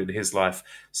going on in his life.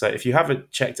 So if you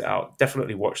haven't checked it out,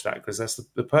 definitely watch that, because that's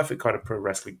the perfect kind of pro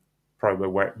wrestling promo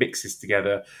where it mixes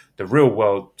together the real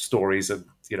world stories and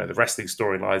the wrestling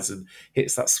storylines and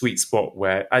hits that sweet spot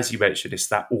where, as you mentioned, it's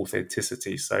that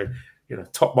authenticity. So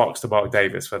top marks to Mark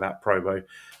Davis for that promo.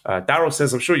 Daryl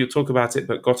says, I'm sure you'll talk about it,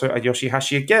 but Goto and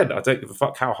Yoshihashi again. I don't give a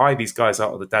fuck how high these guys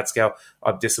are on the dad scale.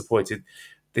 I'm disappointed.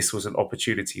 This was an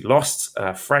opportunity lost.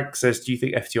 Frank says, do you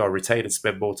think FTR retain and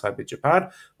spend more time in Japan?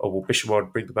 Or will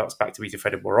Bishamon bring the belts back to be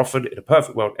defended more often? In a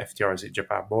perfect world, FTR is in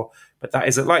Japan more. But that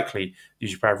isn't likely. New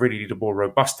Japan really need a more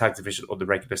robust tag division on the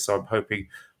regular, so I'm hoping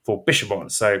for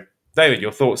Bishamon. So, David,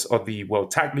 your thoughts on the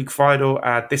World Tag League final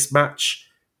and this match?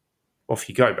 Off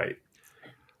you go, mate.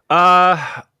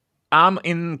 I'm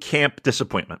in camp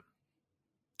disappointment.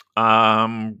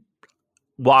 While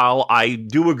I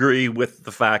do agree with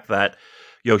the fact that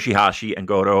Yoshihashi and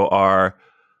Goto are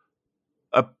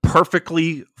a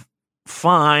perfectly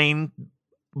fine,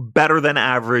 better than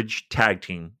average tag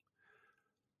team,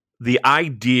 the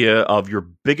idea of your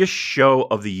biggest show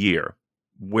of the year,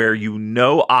 where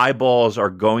eyeballs are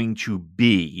going to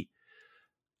be,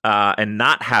 and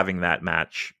not having that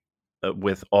match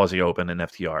with Aussie Open and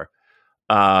FTR,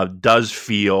 does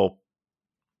feel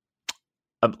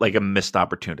like a missed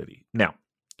opportunity. Now,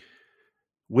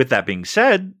 with that being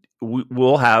said,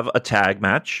 we'll have a tag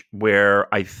match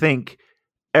where I think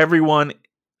I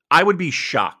would be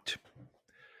shocked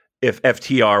if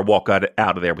FTR walk out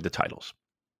of there with the titles.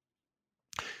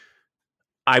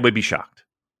 I would be shocked.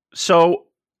 So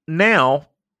now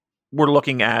we're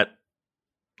looking at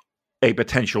a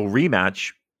potential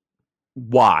rematch.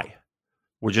 Why?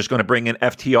 We're just going to bring in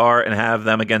FTR and have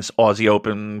them against Aussie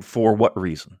Open for what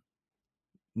reason?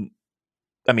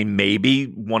 I mean, maybe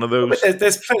one of those.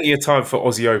 There's plenty of time for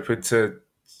Aussie Open to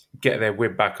get their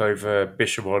win back over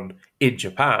Bishamon in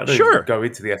Japan. Sure. And go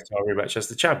into the FTR rematch as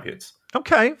the champions.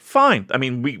 Okay, fine. I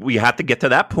mean, we have to get to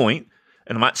that point,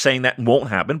 and I'm not saying that won't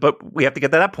happen, but we have to get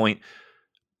to that point,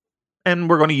 and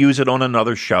we're going to use it on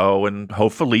another show, and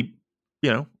hopefully,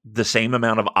 the same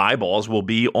amount of eyeballs will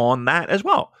be on that as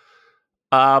well.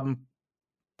 I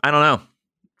don't know.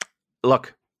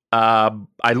 Look, I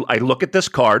look at this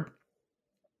card.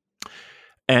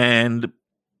 And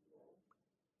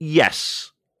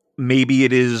yes, maybe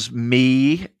it is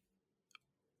me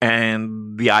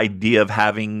and the idea of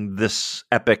having this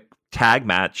epic tag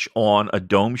match on a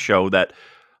dome show that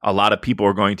a lot of people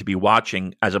are going to be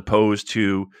watching, as opposed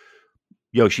to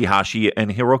Yoshihashi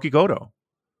and Hiroki Goto.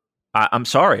 I'm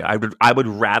sorry. I would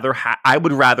rather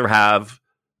have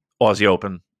Aussie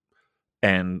Open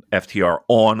and FTR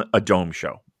on a dome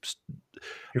show.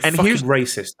 You're fucking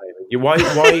racist, David. Why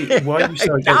are you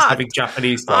so against having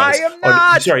Japanese guys? I am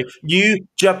not. Sorry, New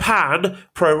Japan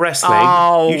Pro Wrestling.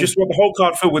 Oh. You just want the whole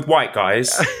card filled with white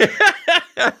guys.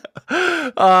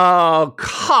 Oh,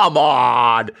 come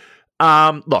on.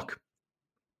 Look.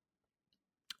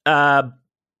 I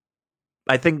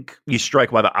think you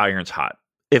strike while the iron's hot.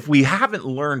 If we haven't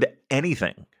learned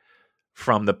anything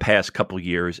from the past couple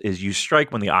years, is you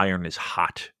strike when the iron is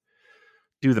hot.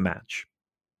 Do the match.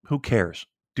 Who cares?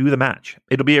 Do the match.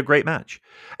 It'll be a great match.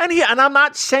 And I'm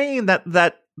not saying that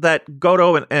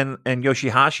Goto and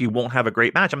Yoshihashi won't have a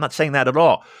great match. I'm not saying that at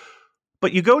all.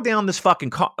 But you go down this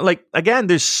fucking again,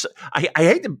 I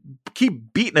hate to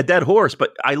keep beating a dead horse,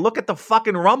 but I look at the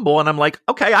fucking Rumble and I'm like,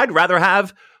 okay, I'd rather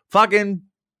have fucking,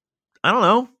 I don't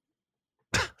know,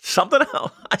 somebody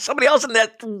else in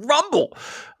that Rumble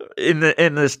in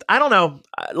this. I don't know.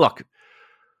 Look.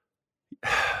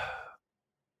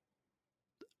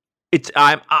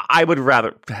 I would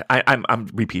rather. I'm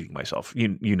repeating myself.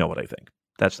 You know what I think.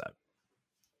 That's that.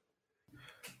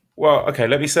 Well, okay.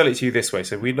 Let me sell it to you this way.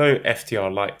 So we know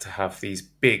FTR like to have these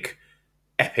big,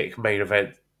 epic main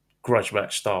event grudge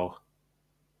match style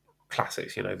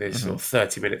classics. These sort of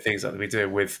 30-minute things that we do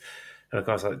with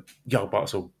guys like Young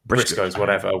Bucks or Briscoes,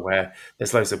 whatever, where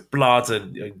there's loads of blood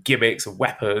and gimmicks and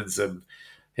weapons, and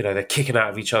they're kicking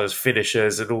out of each other's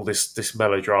finishers and all this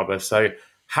melodrama. So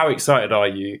how excited are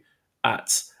you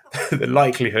at the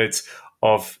likelihood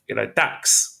of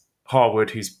Dax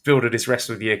Harwood, who's building his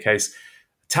Wrestler of the Year case,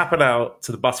 tapping out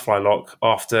to the butterfly lock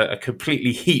after a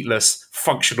completely heatless,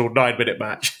 functional 9-minute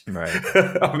match? Right.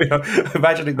 I mean,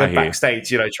 imagining them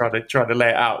backstage, trying to lay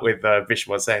it out with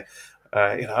Bishamon saying,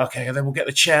 okay, and then we'll get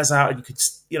the chairs out and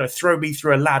you could, throw me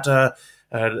through a ladder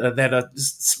and then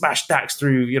smash Dax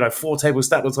through, 4 tables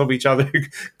stacked on top of each other.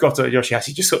 Goto and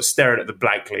Yoshihashi just sort of staring at them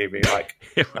blankly and being like,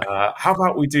 how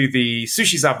about we do the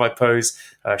Sushi Zanbai pose,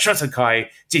 Shotenkai,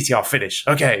 GTR finish.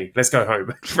 Okay, let's go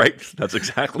home. Right. That's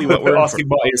exactly what we're asking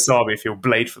Marty Asami if he'll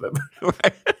blade for them.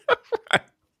 Right.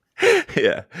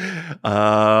 Yeah.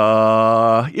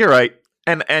 You're right.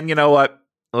 And you know what?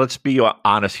 Let's be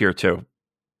honest here too.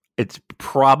 It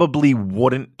probably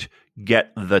wouldn't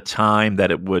get the time that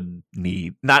it would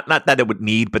need. Not that it would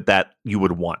need, but that you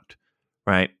would want.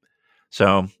 Right.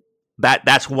 So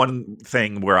that's one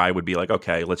thing where I would be like,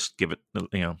 okay, let's give it,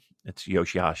 it's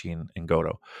Yoshihashi and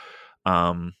Goto.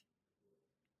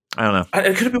 I don't know. And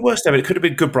it could have been worse, David. It could have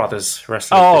been Good Brothers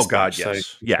wrestling. Oh, God, yes.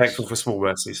 So yes. Thankful for small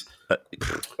mercies.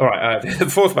 All right, the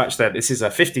fourth match then. This is a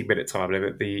 15-minute time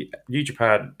limit. The New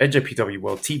Japan NJPW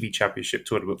World TV Championship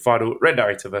Tournament final. Ren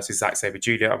Narita versus Zack Sabre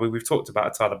Jr. I mean, we've talked about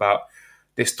a ton about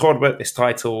this tournament, this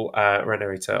title, Ren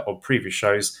Narita on previous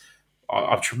shows.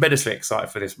 I'm tremendously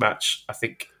excited for this match. I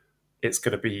think it's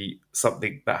going to be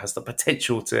something that has the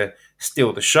potential to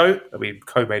steal the show. I mean,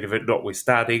 co-main event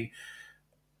notwithstanding.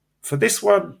 For this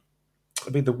one,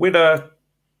 I mean, the winner,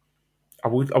 I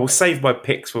will save my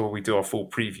picks for when we do our full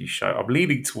preview show. I'm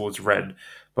leaning towards Ren,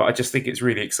 but I just think it's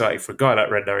really exciting for a guy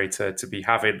like Ren Narita to be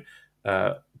having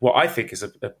what I think is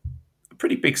a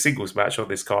pretty big singles match on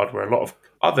this card, where a lot of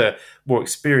other more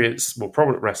experienced, more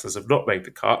prominent wrestlers have not made the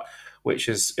cut, which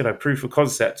is proof of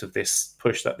concept of this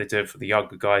push that they're doing for the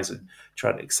younger guys and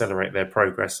trying to accelerate their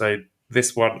progress. So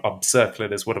this one I'm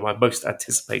circling as one of my most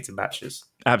anticipated matches.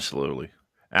 Absolutely.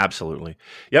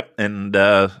 Yep. And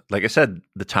like I said,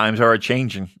 the times are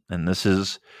changing, and this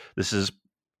is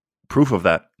proof of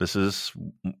that. This is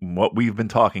what we've been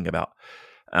talking about.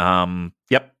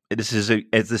 Yep. This is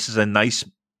a nice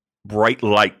bright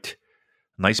light,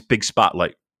 nice big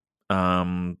spotlight.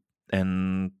 And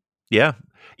yeah,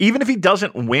 even if he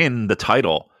doesn't win the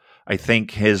title, I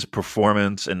think his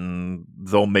performance and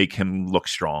they'll make him look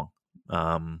strong.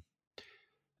 And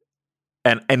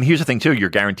here's the thing too, you're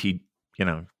guaranteed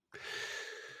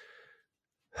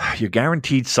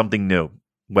something new,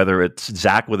 whether it's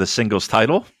Zach with a singles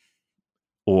title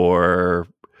or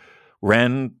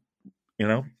Ren,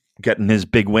 getting his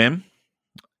big win.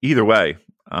 Either way,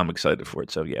 I'm excited for it.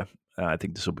 So yeah, I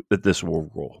think this will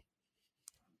roll.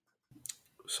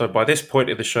 So by this point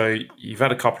in the show, you've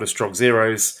had a couple of strong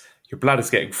zeros. Your bladder's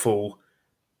getting full.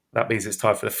 That means it's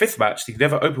time for the fifth match, the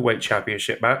Never Openweight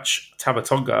Championship match, Tama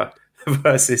Tonga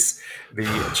versus the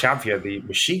champion, the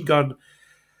Machine Gun,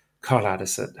 Carl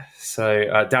Anderson. So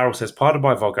Daryl says, pardon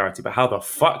my vulgarity, but how the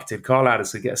fuck did Carl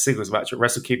Anderson get a singles match at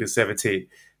Wrestle Kingdom 17?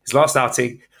 His last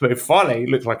outing made Fale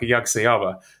look like a young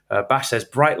Sayama. Bash says,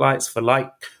 bright lights for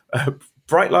like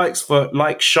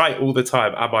shite all the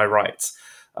time. Am I right?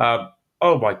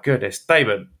 Oh my goodness,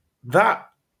 Damon, that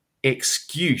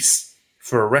excuse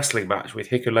for a wrestling match with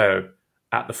Hikuleo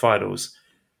at the finals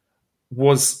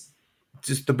was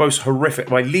just the most horrific,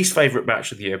 my least favourite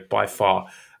match of the year by far.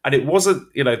 And it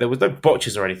wasn't, there was no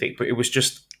botches or anything, but it was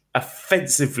just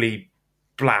offensively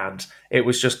bland. It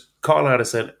was just Carl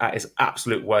Anderson at his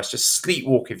absolute worst, just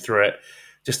sleepwalking through it,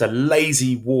 just a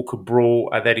lazy walk and brawl.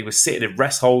 And then he was sitting in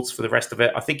rest holds for the rest of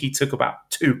it. I think he took about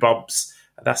 2 bumps,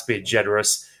 and that's being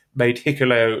generous, made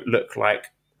Hikuleo look like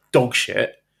dog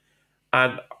shit.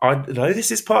 And I know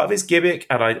this is part of his gimmick,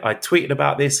 and I tweeted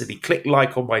about this, and he clicked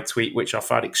like on my tweet, which I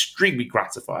found extremely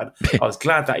gratifying. I was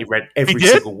glad that he read every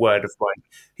single word of mine.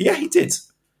 Yeah, he did.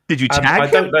 Did you tag him? I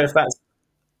don't know if that's...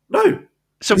 No.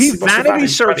 So he vanity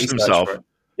searched himself.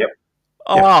 Yep.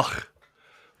 Oh.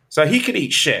 So he can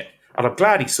eat shit, and I'm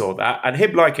glad he saw that. And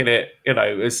him liking it,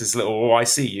 is this little, I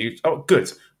see you. Oh,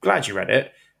 good. Glad you read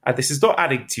it. And this is not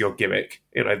adding to your gimmick.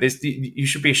 You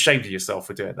should be ashamed of yourself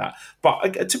for doing that.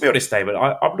 But to be honest, David,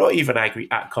 I'm not even angry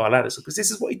at Carl Anderson, because this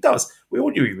is what he does. We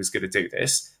all knew he was going to do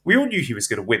this. We all knew he was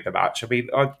going to win the match. I mean,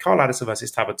 Carl Anderson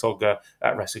versus Tama Tonga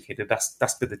at Wrestle Kingdom,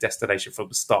 that's been the destination from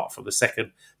the start, from the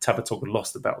second Tama Tonga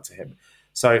lost the belt to him.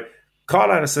 So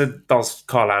Carl Anderson does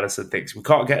Carl Anderson things. We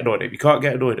can't get annoyed at him. You can't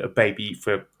get annoyed at a baby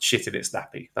for shitting its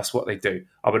nappy. That's what they do.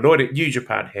 I'm annoyed at New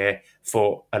Japan here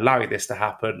for allowing this to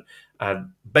happen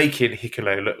and making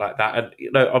Hikuleo look like that.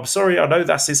 And, I'm sorry, I know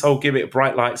that's his whole gimmick,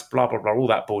 bright lights, blah, blah, blah, all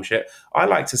that bullshit. I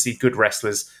like to see good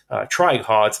wrestlers trying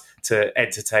hard to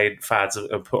entertain fans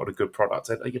and put on a good product.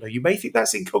 And, you may think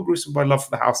that's incongruous with my love for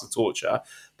the House of Torture,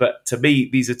 but to me,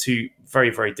 these are two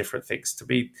very, very different things. To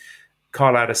me,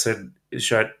 Carl Anderson is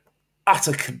showing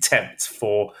utter contempt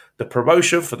for the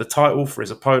promotion, for the title, for his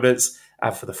opponents,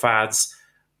 and for the fans.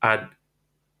 And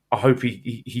I hope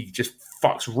he just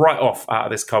fucks right off out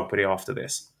of this company after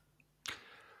this.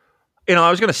 I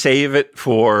was going to save it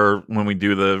for when we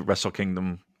do the Wrestle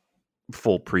Kingdom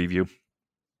full preview.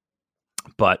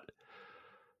 But,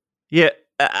 yeah,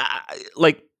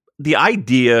 like the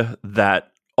idea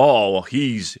that,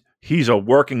 he's a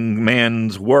working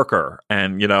man's worker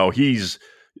and, he's,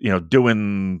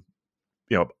 doing,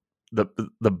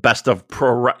 the best of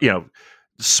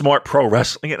smart pro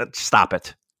wrestling. Stop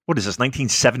it. What is this,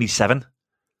 1977?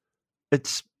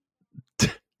 It's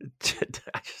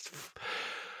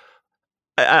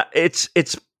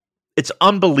it's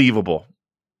unbelievable,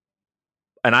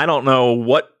 and I don't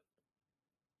know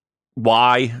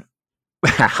why,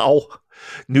 how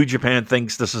New Japan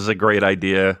thinks this is a great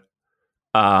idea.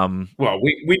 Well,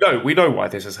 we know why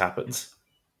this has happened.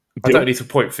 I don't need to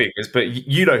point fingers, but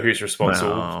you know who's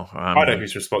responsible. No, I know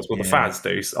who's responsible. Yeah. The fans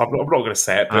do. So I'm not going to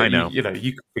say it, but I know. You can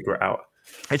figure it out.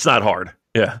 It's not hard.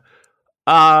 Yeah.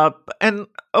 And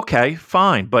okay,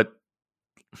 fine, but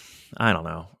I don't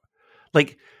know.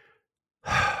 Like,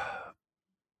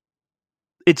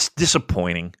 it's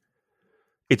disappointing.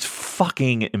 It's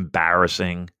fucking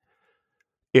embarrassing.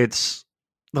 The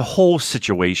whole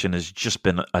situation has just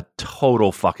been a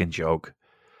total fucking joke.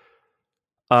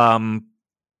 I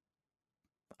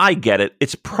get it.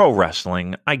 It's pro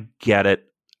wrestling. I get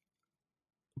it.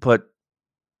 But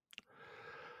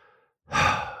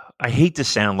I hate to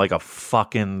sound like a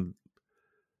fucking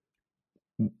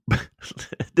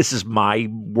this is my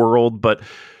world, but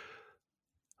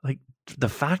like the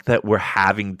fact that we're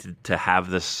having to have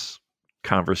this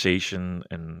conversation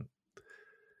and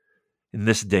in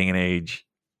this day and age,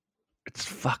 it's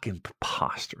fucking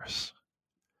preposterous.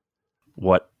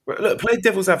 What? Look, play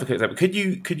devil's advocate. But could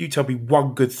you tell me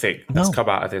one good thing that's come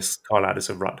out of this Carl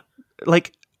Anderson run?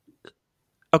 Like,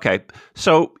 okay,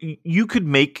 so you could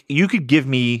give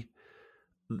me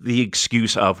the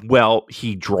excuse of, well,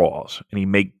 he draws and he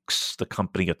makes the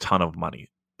company a ton of money.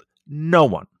 No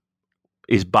one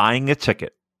is buying a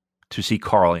ticket to see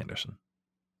Carl Anderson.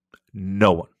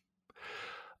 No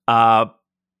one.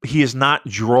 He is not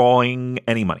drawing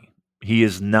any money. He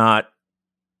is not.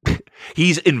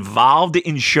 He's involved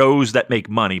in shows that make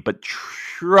money, but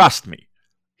trust me,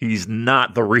 he's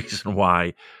not the reason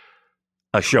why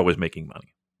a show is making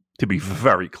money, to be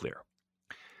very clear.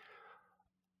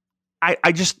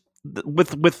 I just,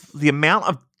 with the amount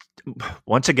of,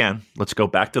 once again, let's go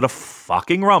back to the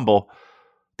fucking Rumble,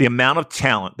 the amount of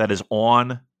talent that is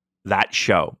on that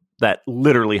show that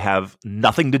literally have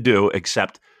nothing to do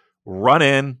except run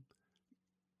in,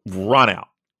 run out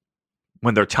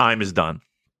when their time is done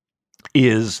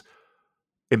is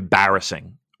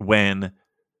embarrassing when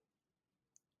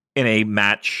in a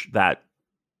match that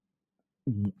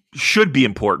should be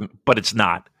important, but it's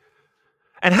not.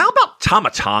 And how about Tama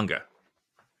Tonga?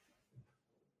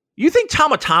 You think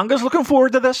Tama Tonga's looking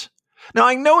forward to this? Now,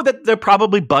 I know that they're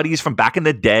probably buddies from back in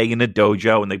the day in the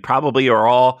dojo, and they probably are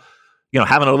all,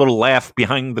 having a little laugh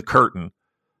behind the curtain.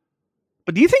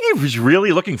 But do you think he was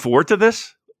really looking forward to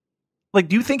this? Like,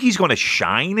 do you think he's going to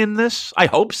shine in this? I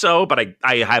hope so, but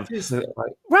I have...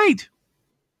 Right.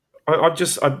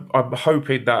 I'm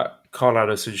hoping that Carl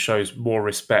Anderson shows more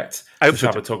respect to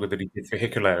Tama Tonga than he did for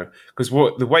Hikuleo. Because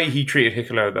the way he treated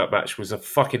Hikuleo in that match was a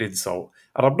fucking insult.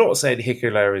 And I'm not saying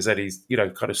Hikuleo is any,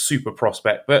 kind of super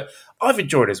prospect, but I've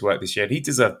enjoyed his work this year and he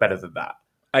deserved better than that.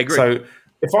 I agree. So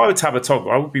if I were Tama Tonga,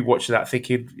 I would be watching that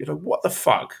thinking, what the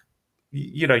fuck?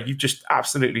 You've just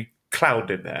absolutely clowned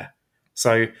in there.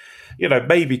 So,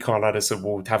 maybe Carl Anderson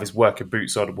will have his working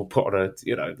boots on and will put on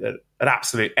an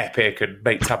absolute epic and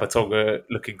make Tama Tonga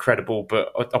look incredible.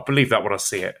 But I believe that when I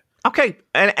see it. Okay.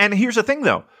 And here's the thing,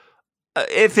 though.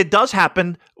 If it does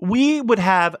happen, we would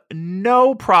have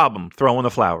no problem throwing the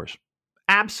flowers.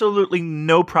 Absolutely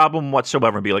no problem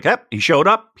whatsoever. And be like, he showed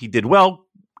up. He did well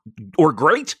or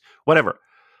great, whatever.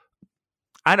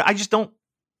 I just don't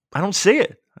see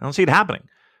it. I don't see it happening.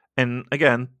 And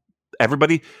again,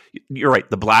 everybody, you're right.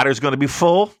 The bladder's going to be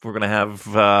full. We're going to have,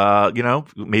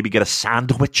 maybe get a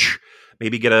sandwich,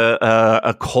 maybe get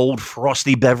a cold,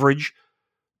 frosty beverage.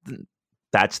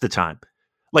 That's the time.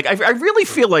 Like, I really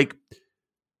feel like,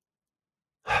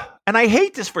 and I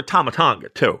hate this for Tama Tonga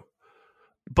too,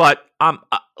 but I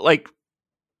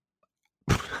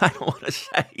don't want to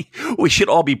say we should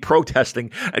all be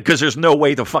protesting because there's no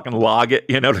way to fucking log it.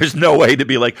 There's no way to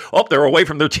be like, oh, they're away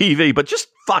from their TV, but just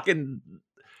fucking.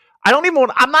 I don't even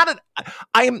want.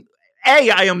 I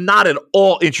am not at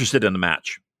all interested in the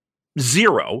match.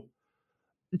 Zero.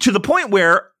 To the point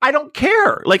where I don't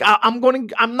care. Like I'm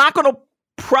not going to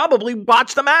probably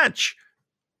watch the match.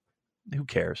 Who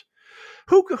cares?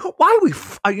 Why we?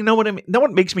 You know what I mean? No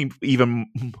one makes me even.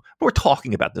 We're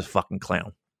talking about this fucking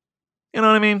clown. You know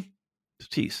what I mean?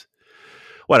 Jeez.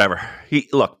 Whatever.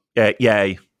 Look.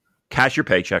 Yay. Cash your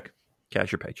paycheck.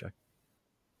 Cash your paycheck.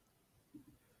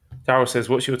 Darryl says,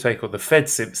 what's your take on the Fed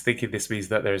simps thinking this means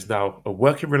that there is now a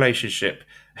working relationship?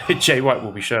 Jay White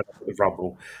will be shown up at the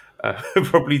Rumble,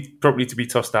 probably to be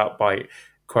tossed out by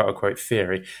quote-unquote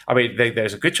theory. I mean,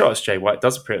 there's a good chance Jay White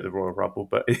does appear at the Royal Rumble,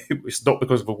 but it's not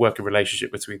because of a working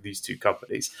relationship between these two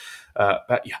companies.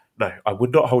 But yeah, no, I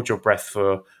would not hold your breath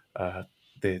for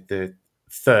the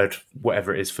third,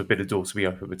 whatever it is, forbidden door to be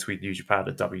open between New Japan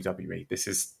and WWE. This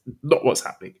is not what's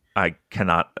happening. I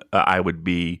cannot. I would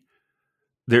be...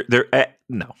 no,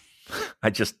 no,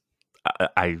 it's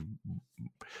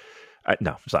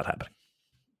not happening.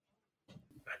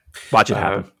 Watch it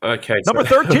happen. Okay. Number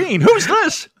 13. Who's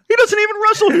this? He doesn't even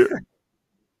wrestle here.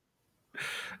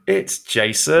 It's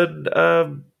Jason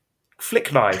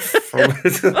Flickknife.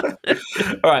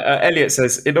 All right. Elliot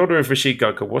says, in honor of Machine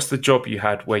Gunker, what's the job you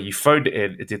had where you phoned it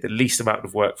in and did the least amount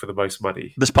of work for the most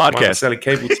money? This podcast. Selling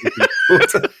cable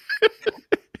TV.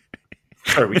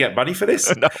 Sorry, we get money for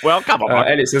this? No, well, come on.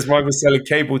 Elliot says, mine was selling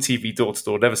cable TV door to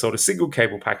door, never sold a single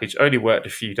cable package, only worked a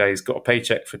few days, got a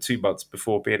paycheck for 2 months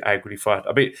before being angrily fired.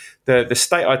 I mean, the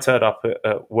state I turned up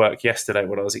at work yesterday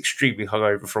when I was extremely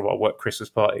hungover from our work Christmas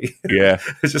party. Yeah.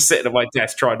 I was just sitting at my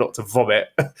desk trying not to vomit,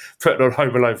 putting on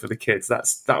Home Alone for the kids. That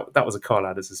was a Carl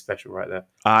Anderson special right there.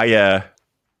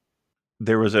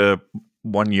 There was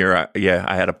one year,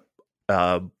 I had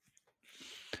I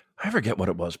forget what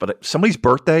it was, but somebody's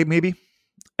birthday maybe.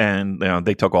 And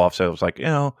they took off, so it was like,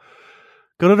 go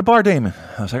to the bar, Damon.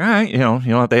 I was like, all right, you don't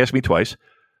have to ask me twice.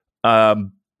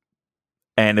 And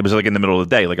it was like in the middle of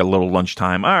the day, like a little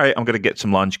lunchtime. All right, I'm gonna get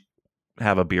some lunch,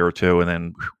 have a beer or two, and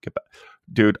then get back.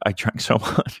 Dude, I drank so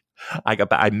much. I got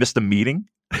back. I missed a meeting.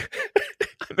 I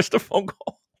missed a phone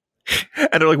call.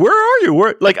 And they're like, where are you?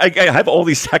 Where? Like, I have all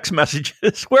these text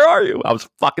messages. Where are you? I was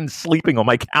fucking sleeping on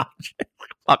my couch.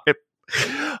 Fucking.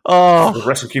 Oh, the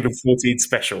Wrestle Kingdom 14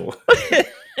 special.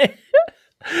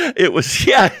 It was,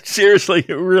 seriously,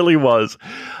 it really was.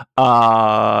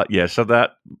 So that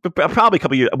probably a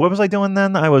couple of years. What was I doing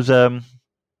then? I was the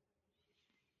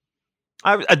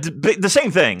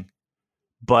same thing,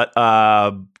 but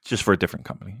just for a different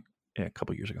company. Yeah, a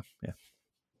couple of years ago. Yeah.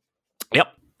 Yep.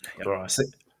 All right.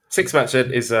 Sixth match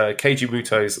then is Keiji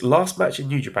Muto's last match in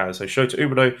New Japan. So Shota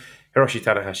Umino, Hiroshi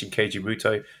Tanahashi, and Keiji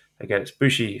Muto against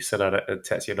Bushi, Sanada, and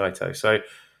Tetsuya Naito. So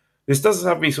this doesn't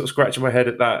have me sort of scratching my head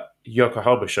at that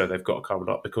Yokohama show they've got coming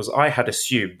up, because I had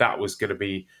assumed that was going to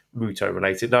be Muto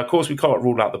related. Now, of course, we can't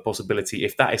rule out the possibility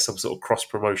if that is some sort of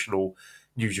cross-promotional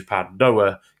New Japan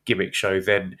Noah gimmick show,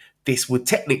 then this would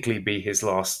technically be his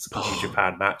last New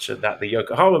Japan match, and that the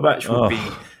Yokohama match would be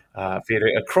a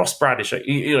cross-branded show.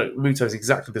 Muto's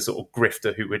exactly the sort of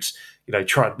grifter who would,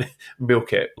 try and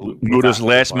milk it. Muto's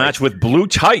last match with blue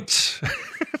tights.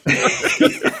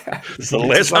 It's the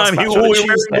last time he will be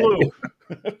wearing blue.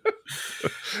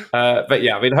 But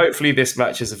yeah, I mean, hopefully this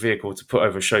match is a vehicle to put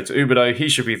over Shota Umino. He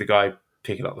should be the guy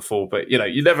picking up the fall, but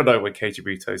you never know when Keiji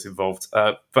Muto is involved.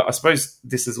 But I suppose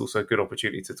this is also a good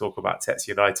opportunity to talk about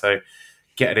Tetsuya Naito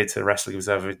getting into Wrestling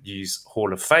Observer News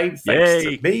Hall of Fame, thanks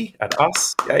to me and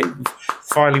us. Yay.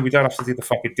 Finally, we don't have to do the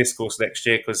fucking discourse next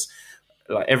year, because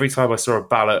every time I saw a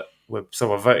ballot with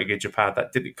someone voting in Japan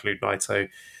that didn't include Naito,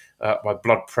 my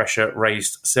blood pressure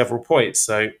raised several points.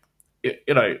 So,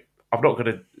 I'm not going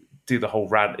to do the whole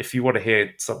rant. If you want to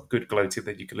hear some good gloating,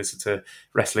 then you can listen to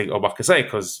Wrestling Omakase,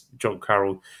 because John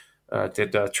Carroll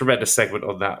did a tremendous segment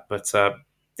on that. But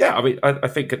I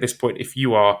think at this point, if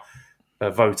you are a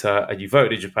voter and you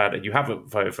voted in Japan and you haven't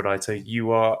voted for Naito,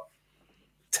 you are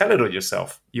telling on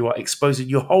yourself. You are exposing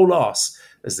your whole ass,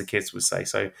 as the kids would say.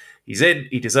 So he's in,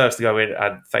 he deserves to go in,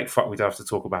 and thank fuck we don't have to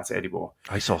talk about it anymore.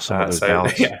 I saw some of those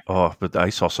ballots. Yeah. Oh, but I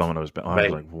saw some of those ballots. I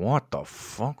was like, what the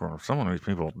fuck are some of these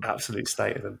people? Absolute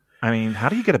state of them. I mean, how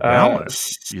do you get a ballot?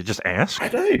 You just ask? I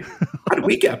know. How do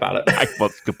we get a ballot?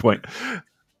 Well, good point.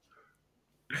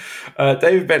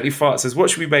 David Bentley Fart says, what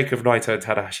should we make of Naito and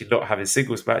Tanahashi not having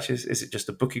singles matches? Is it just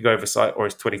a booking oversight, or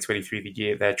is 2023 the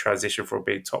year their transition from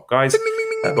being top guys?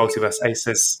 Multiverse Ace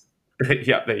says,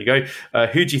 yeah, there you go.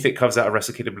 Who do you think comes out of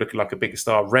Wrestle Kingdom looking like a bigger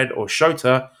star, Ren or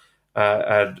Shota?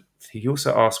 And he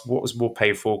also asked, what was more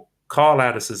painful, Carl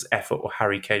Anderson's effort or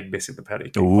Harry Kane missing the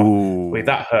penalty? Ooh. I mean,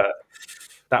 that hurt.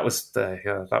 That was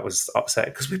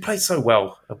upsetting, because we played so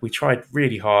well and we tried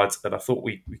really hard, and I thought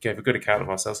we gave a good account of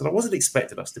ourselves, and I wasn't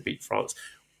expecting us to beat France.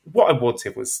 What I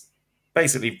wanted was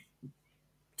basically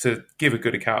to give a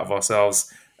good account of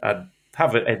ourselves and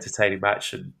have an entertaining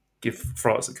match, and give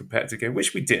France a competitive game,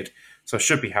 which we did. So I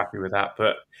should be happy with that.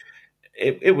 But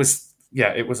it was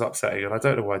upsetting, and I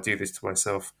don't know why I do this to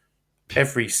myself.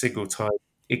 Every single time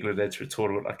England enter a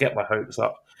tournament, I get my hopes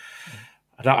up.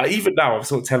 And even now, I'm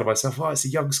sort of telling myself, it's a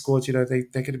young squad, they're going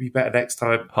to be better next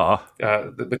time.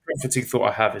 The comforting thought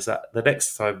I have is that the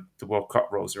next time the World Cup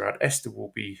rolls around, Esther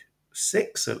will be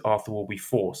 6 and Arthur will be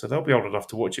 4. So they'll be old enough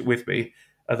to watch it with me,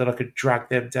 and then I could drag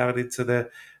them down into the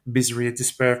misery and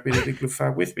despair of being an England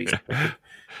fan with me.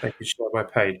 They can share my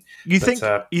pain. I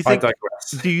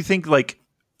digress. Do you think,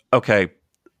 okay,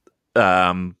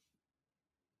 1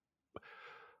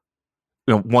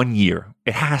 year,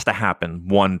 it has to happen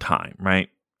one time, right?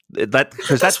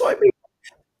 That's what I mean.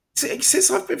 Since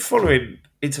I've been following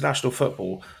international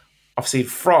football, I've seen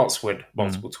France win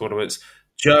multiple tournaments,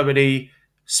 Germany,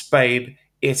 Spain,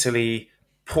 Italy,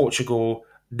 Portugal,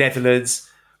 Netherlands,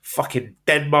 fucking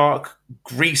Denmark,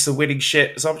 Greece are winning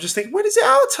shit. So I'm just thinking, when is it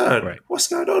our turn? Right. What's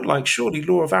going on? Surely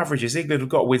law of averages, England have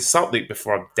got to win something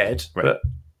before I'm dead. Right.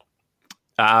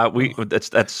 But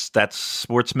that's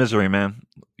sports misery, man.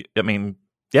 I mean,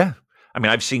 yeah. I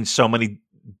mean, I've seen so many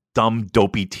dumb,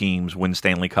 dopey teams win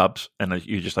Stanley Cups, and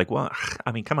you're just like, well,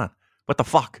 I mean, come on, what the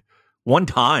fuck? One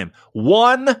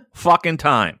fucking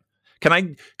time. Can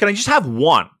I just have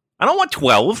one? I don't want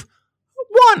 12.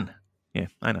 One. Yeah,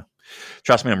 I know.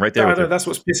 Trust me, I'm right there. I know, that's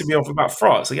what's pissing me off about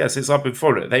France. Again, since I've been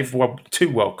following it, they've won 2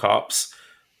 World Cups.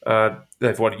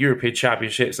 They've won European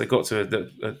Championships. They got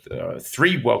to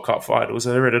 3 World Cup finals,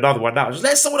 and they're in another one now. Just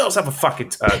let someone else have a fucking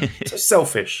turn. So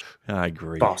selfish. I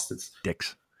agree. Bastards.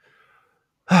 Dicks.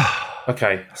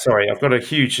 Okay, sorry, I've got a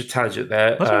huge tangent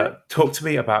there. Right. Talk to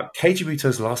me about Keiji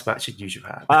Muto's last match in New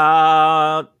Japan.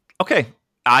 Okay,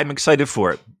 I'm excited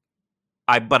for it.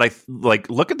 But I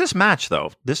look at this match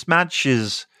though. This match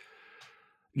is,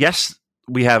 yes,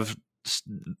 we have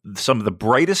some of the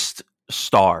brightest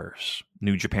stars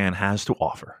New Japan has to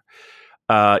offer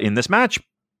in this match.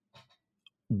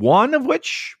 One of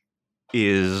which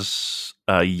is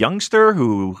a youngster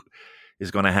who is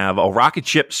going to have a rocket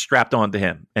ship strapped onto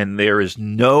him. And there is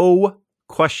no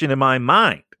question in my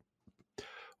mind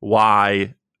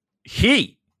why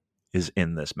he is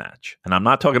in this match. And I'm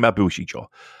not talking about Bushi,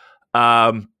 Joel.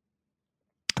 The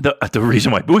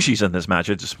reason why Bushi's in this match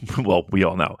is just, well, we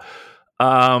all know.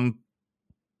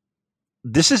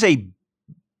 This is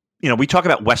we talk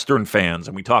about Western fans,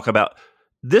 and we talk about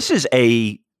this is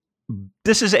a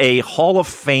Hall of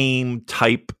Fame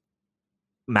type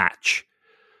match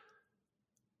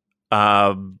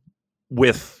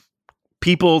with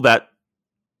people that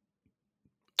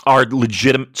are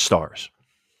legitimate stars.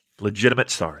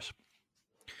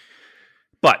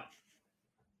 But,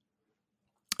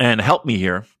 and help me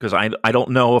here, because I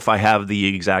don't know if I have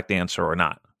the exact answer or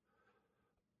not.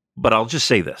 But I'll just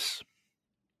say this.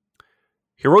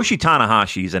 Hiroshi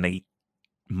Tanahashi is in a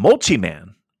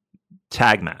multi-man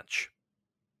tag match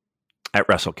at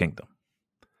Wrestle Kingdom.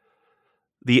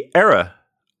 The era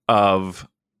of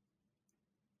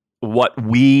what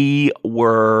we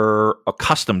were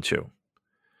accustomed to,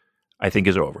 I think,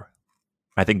 is over.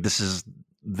 I think this is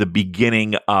the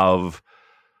beginning of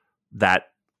that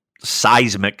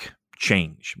seismic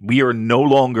change. We are no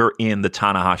longer in the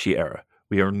Tanahashi era.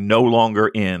 We are no longer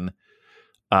in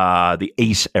the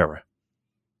Ace era.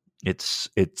 It's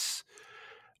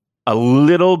a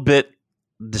little bit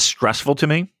distressful to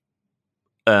me.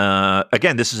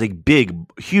 Again, this is a big,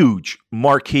 huge,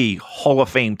 marquee Hall of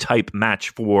Fame type match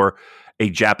for a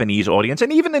Japanese audience,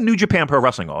 and even the New Japan Pro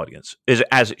Wrestling audience,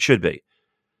 as it should be.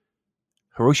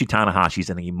 Hiroshi Tanahashi's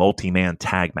in a multi-man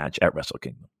tag match at Wrestle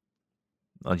Kingdom.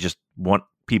 I just want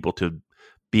people to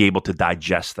be able to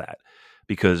digest that,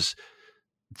 because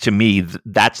to me,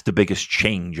 that's the biggest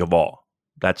change of all.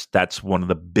 That's one of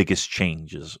the biggest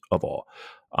changes of all.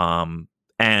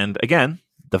 And again,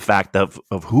 the fact of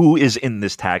who is in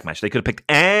this tag match. They could have picked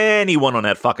anyone on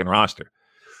that fucking roster.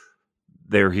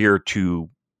 They're here to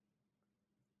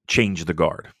change the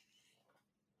guard.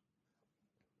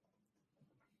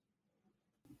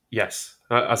 Yes.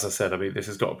 As I said, I mean, this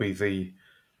has got to be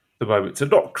the moment to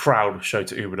not crown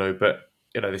Shota Umino, but,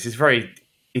 this is very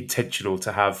intentional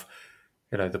to have,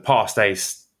 the past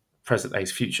ace, present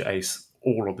ace, future ace,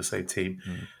 all on the same team.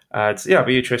 And I'll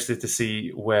be interested to see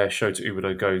where Shota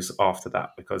Umino goes after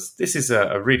that, because this is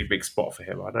a really big spot for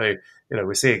him. I know,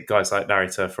 we're seeing guys like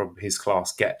Narita from his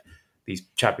class get these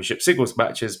championship singles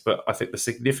matches, but I think the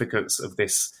significance of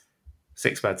this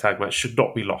 6-man tag match should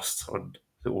not be lost on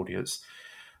the audience.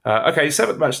 Okay,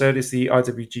 7th match then is the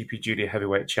IWGP Junior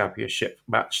Heavyweight Championship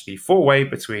match, the 4-way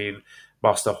between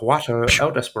Master Huato,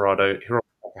 El Desperado, Hiroshi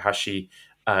Takahashi,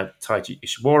 and Taiji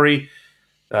Ishimori.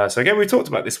 So again, we talked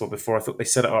about this one before. I thought they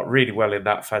set it up really well in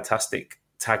that fantastic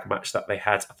tag match that they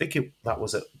had. I think that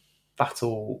was at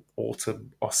Battle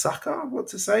Autumn Osaka, I want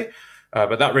to say.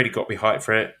 But that really got me hyped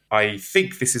for it. I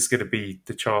think this is going to be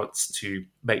the chance to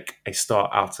make a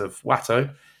start out of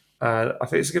Wato. I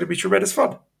think it's going to be tremendous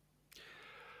fun.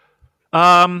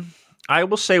 I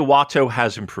will say Wato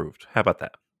has improved. How about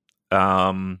that?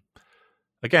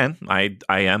 Again, I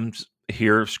am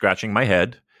here scratching my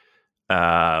head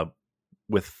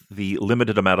with the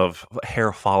limited amount of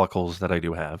hair follicles that I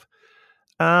do have.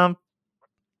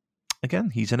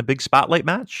 Again, he's in a big spotlight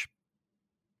match.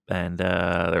 And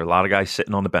there are a lot of guys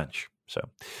sitting on the bench. So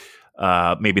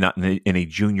maybe not in a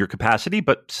junior capacity,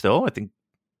 but still, I think,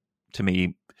 to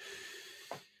me,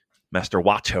 Master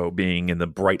Wato being in the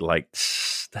bright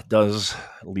lights, that does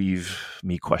leave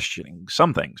me questioning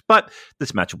some things. But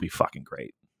this match will be fucking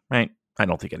great, right? I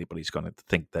don't think anybody's going to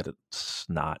think that it's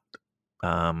not.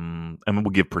 I mean,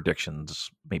 we'll give predictions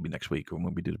maybe next week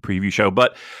when we do the preview show.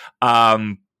 But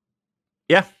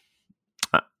yeah,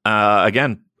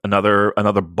 again, another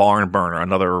barn burner,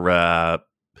 another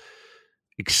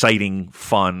exciting,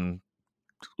 fun,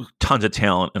 tons of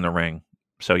talent in the ring.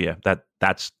 So yeah,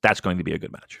 that's going to be a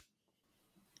good match.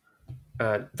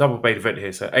 Double main event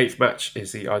here. So 8th match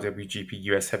is the IWGP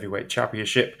US Heavyweight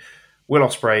Championship. Will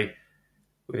Ospreay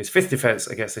with his 5th defense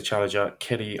against the challenger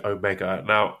Kenny Omega.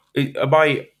 Now, am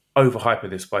I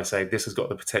overhyping this by saying this has got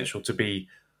the potential to be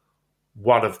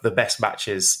one of the best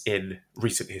matches in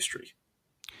recent history?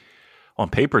 On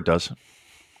paper, it does.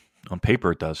 On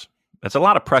paper, it does. It's a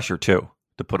lot of pressure, too,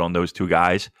 to put on those two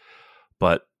guys.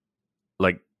 But,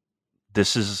 like,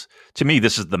 this is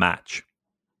the match.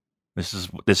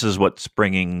 This is what's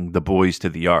bringing the boys to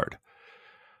the yard.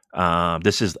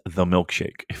 This is the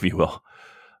milkshake, if you will.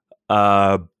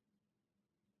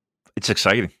 It's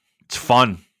exciting. It's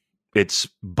fun. It's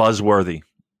buzzworthy.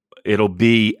 It'll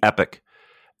be epic.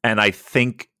 And I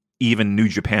think even New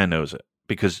Japan knows it.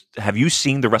 Because have you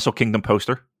seen the Wrestle Kingdom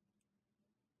poster?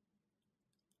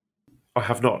 I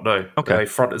have not, no. Okay.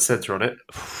 Front and center on it.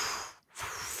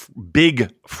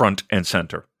 Big front and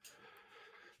center.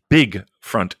 Big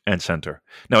front and center.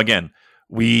 Now, again,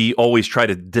 we always try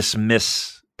to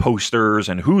dismiss posters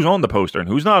and who's on the poster and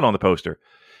who's not on the poster.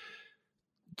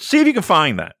 See if you can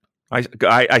find that.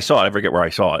 I saw it. I forget where I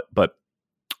saw it, but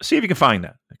see if you can find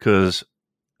that, because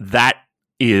that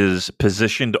is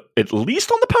positioned at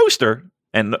least on the poster,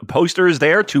 and the poster is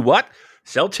there to what?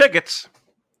 Sell tickets.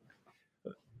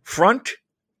 Front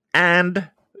and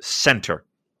center.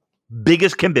 Big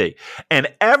as can be. And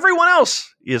everyone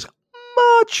else is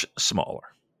much smaller,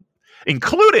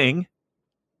 including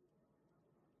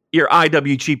your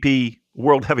IWGP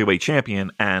World Heavyweight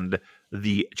Champion and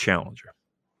the Challenger.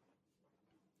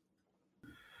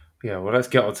 Yeah, well, let's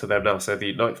get on to them now. So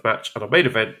the 9th match and our main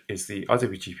event is the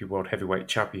IWGP World Heavyweight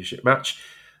Championship match.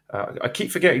 I keep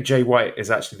forgetting Jay White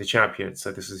is actually the champion,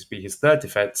 so this will be his 3rd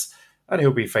defense, and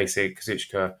he'll be facing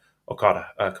Kazuchika Okada.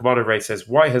 Commander Ray says,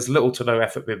 why has little to no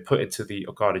effort been put into the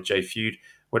Okada-Jay feud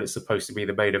when it's supposed to be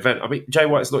the main event? I mean, Jay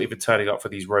White's not even turning up for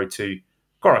these Road to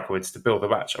Korakuens to build the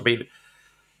match. I mean,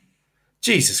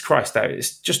 Jesus Christ, though,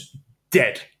 it's just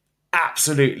dead.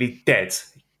 Absolutely dead.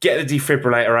 Get the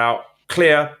defibrillator out,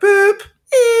 clear, boop,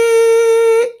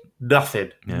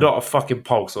 nothing. Yeah. Not a fucking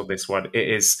pulse on this one. It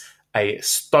is a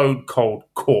stone cold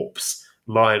corpse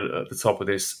lying at the top of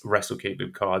this Wrestle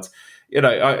Kingdom card. You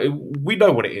know, we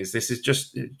know what it is. This is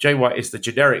just, Jay White is the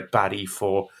generic baddie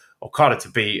for Okada to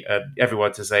beat, and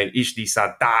everyone to say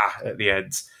Ishii-san da at the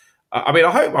end. I mean,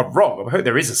 I hope I'm wrong. I hope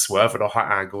there is a swerve and a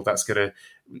hot angle that's going to,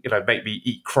 make me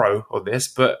eat crow on this,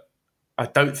 but I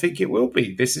don't think it will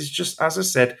be. This is just, as I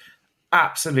said,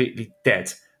 absolutely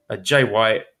dead. And Jay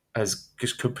White has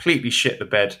just completely shit the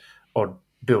bed on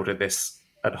building this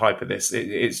and hyping this.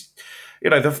 It's,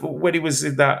 when he was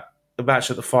in the match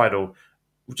at the final,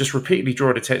 just repeatedly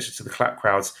drawing attention to the clap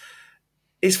crowds,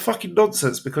 is fucking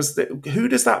nonsense, because who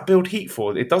does that build heat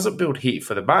for? It doesn't build heat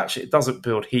for the match. It doesn't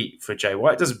build heat for Jay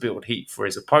White. It doesn't build heat for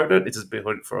his opponent. It doesn't build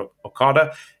heat for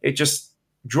Okada. It just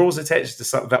draws attention to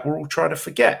something that we're all trying to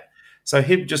forget. So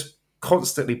him just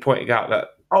constantly pointing out that,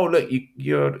 oh, look,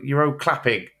 your own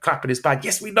clapping is bad.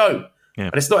 Yes, we know. Yeah.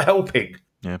 And it's not helping.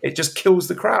 Yeah. It just kills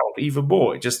the crowd even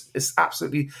more. It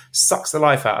absolutely sucks the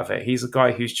life out of it. He's a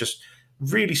guy who's just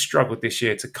really struggled this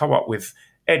year to come up with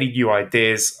any new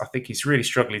ideas. I think he's really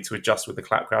struggling to adjust with the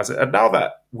clap crowds. And now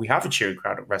that we have a cheering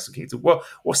crowd at Wrestle Kingdom,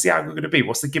 what's the angle going to be?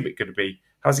 What's the gimmick going to be?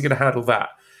 How's he going to handle that?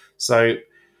 So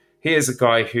here's a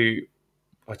guy who,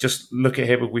 I just look at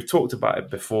him, and we've talked about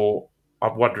it before.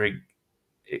 I'm wondering,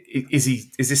 is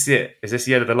this it? Is this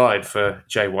the end of the line for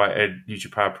Jay White and New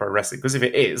Japan Pro Wrestling? Because if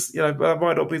it is, that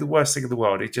might not be the worst thing in the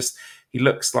world. He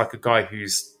looks like a guy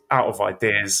who's out of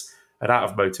ideas and out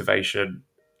of motivation,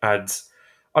 and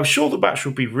I'm sure the match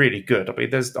will be really good. I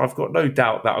mean, I've got no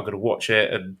doubt that I'm going to watch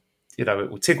it, and it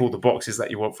will tick all the boxes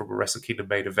that you want from a Wrestle Kingdom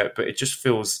main event. But it just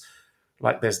feels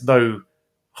like there's no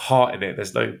heart in it.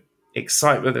 There's no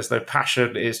excitement. There's no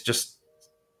passion.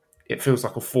 It feels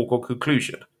like a foregone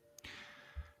conclusion.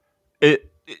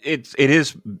 It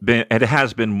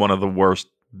has been one of the worst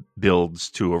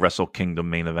builds to a Wrestle Kingdom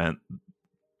main event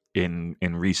in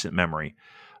recent memory.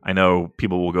 I know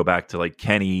people will go back to like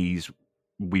Kenny's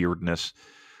weirdness.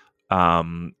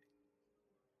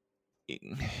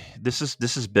 This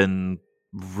has been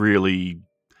really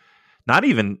not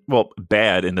even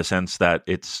bad in the sense that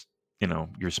it's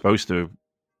you're supposed to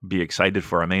be excited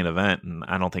for a main event, and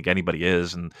I don't think anybody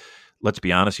is. And let's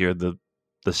be honest here, the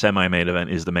semi-main event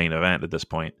is the main event at this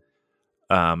point,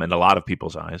 in a lot of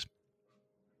people's eyes.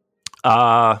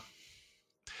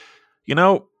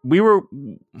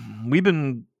 We've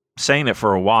been saying it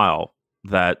for a while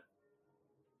that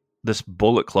this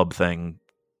Bullet Club thing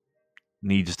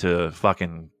needs to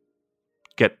fucking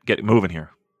get moving here.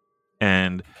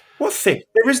 And what thing?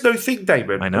 There is no thing,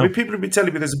 Damon. I know. People have been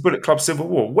telling me there's a Bullet Club Civil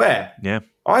War. Where? Yeah.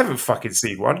 I haven't fucking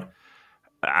seen one.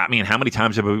 I mean, how many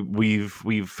times have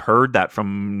we've heard that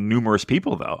from numerous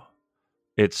people though?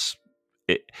 And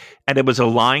it was a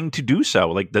line to do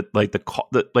so.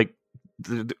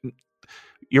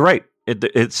 You're right.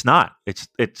 It's not. It's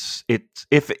if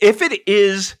it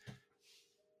is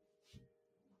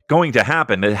going to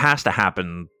happen, it has to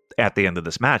happen at the end of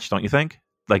this match, don't you think?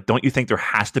 Like, don't you think there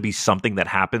has to be something that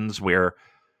happens where?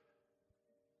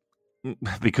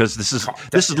 Because this is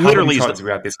literally. How many times have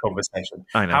we had this conversation?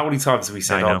 I know. How many times have we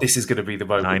said, this is going to be the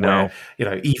moment I know.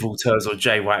 where, evil turns on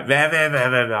Jay White.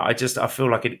 I feel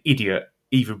like an idiot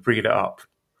even bringing it up.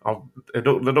 They're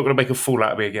not going to make a fool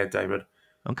out of me again, David.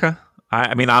 Okay.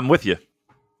 I mean, I'm with you.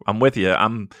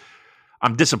 I'm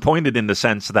disappointed in the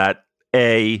sense that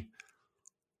it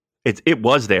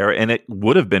was there and it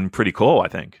would have been pretty cool, I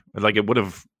think. Like, it would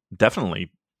have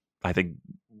definitely, I think,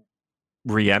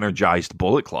 re-energized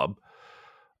Bullet Club.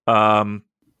 It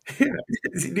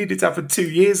needed to happen 2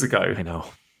 years ago.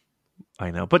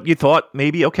 I know. But you thought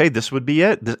maybe, okay, this would be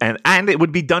it. And it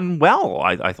would be done well,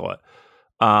 I thought.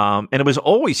 And it was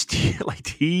always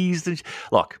teased.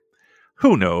 Look,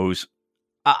 who knows?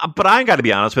 But I got to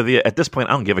be honest with you. At this point,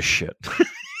 I don't give a shit.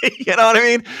 You know what I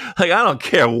mean? Like, I don't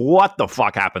care what the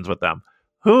fuck happens with them.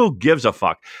 Who gives a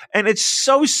fuck? And it's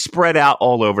so spread out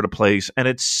all over the place, and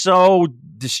it's so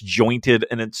disjointed,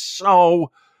 and it's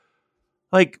so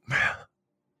like,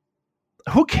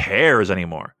 who cares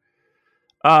anymore?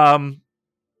 Yes,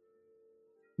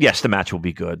 the match will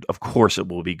be good. Of course, it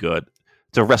will be good.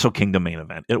 It's a Wrestle Kingdom main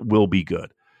event. It will be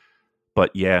good. But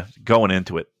yeah, going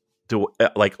into it,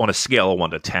 like on a scale of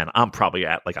 1 to 10, I'm probably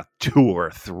at like a 2 or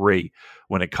a 3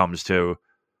 when it comes to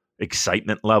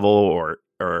excitement level or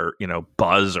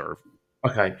buzz or.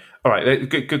 Okay, all right.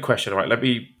 Good question. All right, let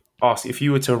me ask: if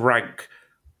you were to rank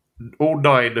all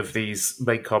 9 of these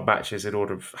main card matches in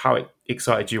order of how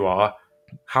excited you are,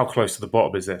 how close to the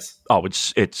bottom is this? Oh,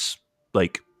 it's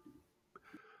like,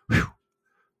 whew.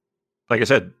 Like I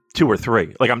said, 2 or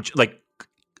 3. Like, I'm like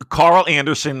Carl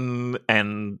Anderson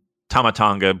and Tama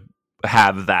Tonga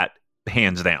have that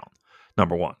hands down,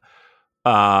 number 1.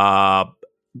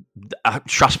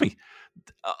 Trust me,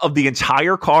 of the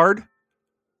entire card,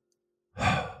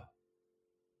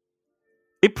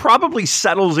 it probably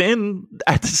settles in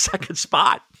at the second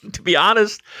spot, to be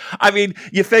honest. I mean,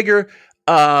 you figure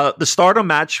the Stardom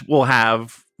match will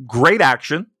have great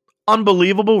action,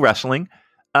 unbelievable wrestling,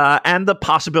 and the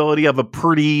possibility of a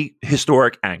pretty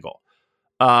historic angle.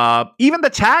 Even the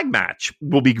tag match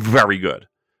will be very good.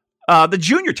 The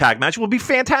junior tag match will be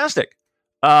fantastic.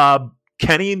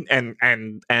 Kenny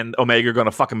and Omega are going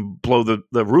to fucking blow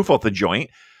the roof off the joint.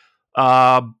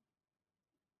 And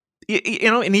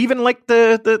even like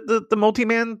the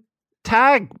multi-man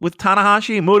tag with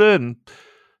Tanahashi and Muta, and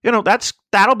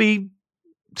that'll be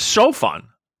so fun.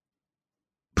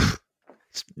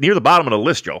 It's near the bottom of the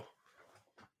list, Joe.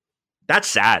 That's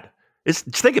sad. Just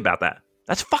think about that.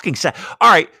 That's fucking sad.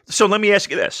 All right, so let me ask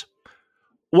you this.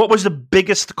 What was the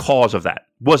biggest cause of that?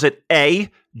 Was it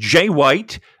A, Jay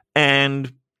White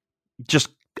and just,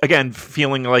 again,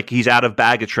 feeling like he's out of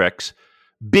bag of tricks?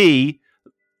 B,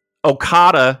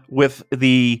 Okada with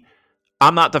the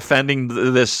I'm not defending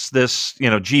this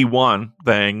G1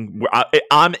 thing.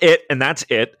 I'm it and that's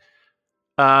it.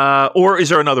 Or is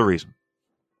there another reason?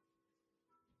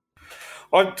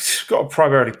 I've got to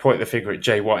primarily point the finger at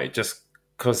Jay White just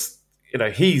because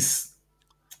he's.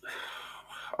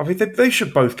 I mean, they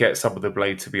should both get some of the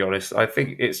blame. To be honest, I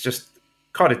think it's just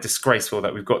kind of disgraceful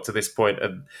that we've got to this point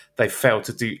and they failed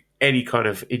to do any kind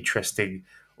of interesting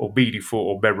or meaningful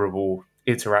or memorable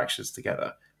interactions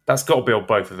together. That's got to be on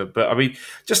both of them. But I mean,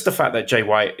 just the fact that Jay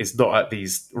White is not at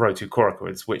these Road to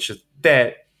Korakuens, which are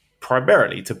there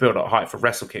primarily to build up hype for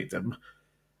Wrestle Kingdom,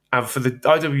 and for the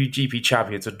IWGP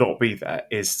champion to not be there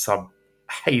is some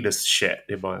heinous shit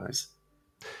in my eyes.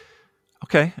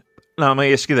 Okay. Now, let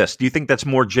me ask you this. Do you think that's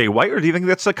more Jay White or do you think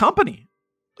that's the company?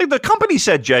 Like the company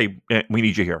said, Jay, we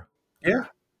need you here.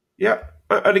 Yeah.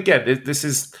 And again, this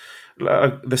is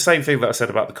the same thing that I said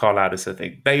about the Carl Anderson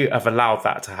thing. They have allowed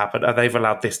that to happen and they've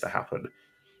allowed this to happen.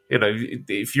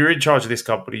 If you're in charge of this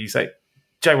company, you say,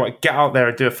 Jay White, get out there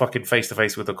and do a fucking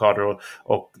face-to-face with Okada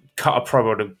or cut a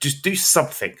promo on him. Just do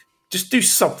something. Just do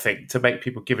something to make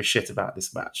people give a shit about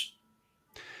this match.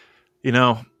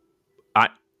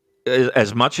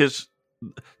 As much as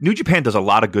New Japan does a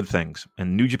lot of good things,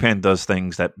 and New Japan does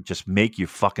things that just make you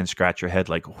fucking scratch your head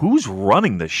like, who's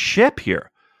running the ship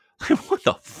here? What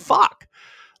the fuck?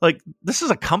 Like, this is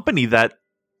a company that,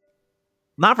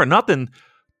 not for nothing,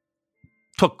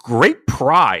 took great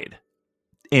pride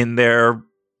in their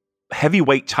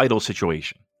heavyweight title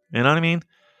situation. You know what I mean?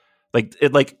 Like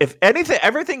if anything,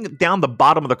 everything down the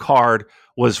bottom of the card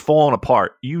was falling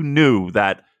apart, you knew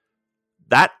that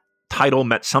title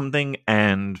meant something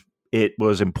and it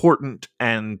was important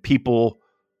and people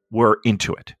were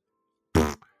into it.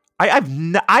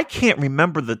 I can't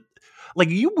remember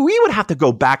we would have to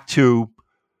go back to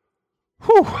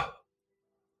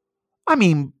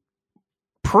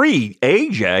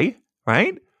pre-AJ,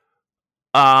 right?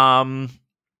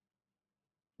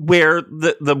 Where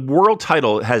the world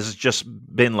title has just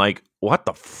been like, what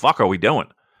the fuck are we doing?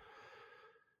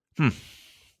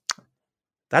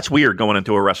 That's weird going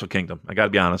into a Wrestle Kingdom. I got to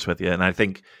be honest with you. And I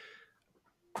think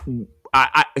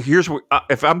here's where,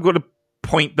 if I'm going to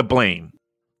point the blame,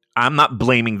 I'm not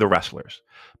blaming the wrestlers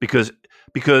because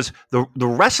the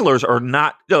wrestlers are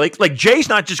not like Jay's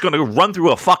not just going to run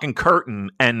through a fucking curtain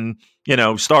and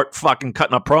start fucking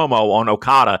cutting a promo on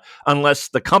Okada unless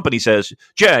the company says,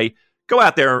 Jay, go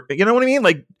out there. You know what I mean?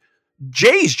 Like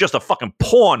Jay's just a fucking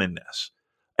pawn in this.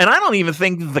 And I don't even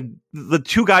think the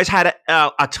two guys had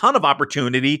a ton of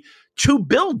opportunity to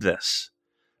build this.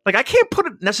 Like, I can't put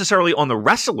it necessarily on the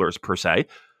wrestlers per se.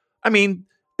 I mean,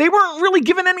 they weren't really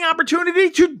given any opportunity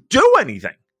to do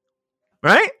anything,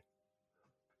 right?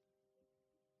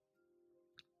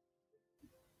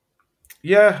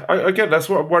 Yeah, again, that's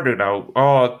what I'm wondering now.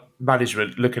 Are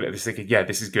management looking at this thinking, yeah,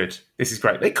 this is good. This is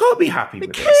great. They can't be happy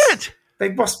with this. They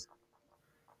must.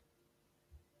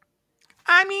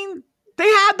 I mean, they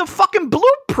had the fucking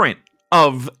blueprint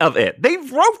of it. They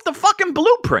wrote the fucking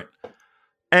blueprint.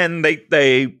 And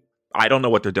they I don't know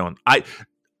what they're doing.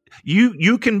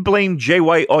 You can blame Jay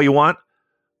White all you want.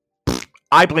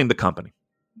 I blame the company.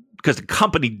 Because the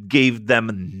company gave them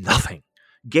nothing.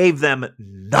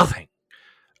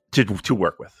 To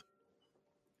work with.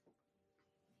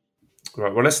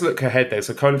 Right, well, let's look ahead then.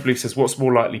 So Cola Blue says, what's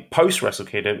more likely post-Wrestle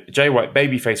Kingdom, Jay White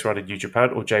babyface run in New Japan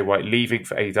or Jay White leaving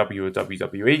for AEW or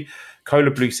WWE? Cola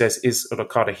Blue says, is an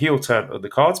Okada heel turn on the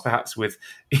cards, perhaps with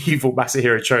evil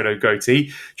Masahiro Chono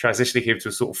goatee, transitioning him to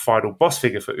a sort of final boss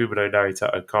figure for Umino,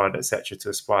 Narita, Okada, etc. to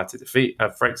aspire to defeat?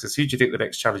 And Frank says, who do you think the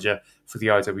next challenger for the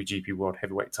IWGP World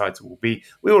Heavyweight title will be?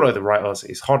 We all know the right answer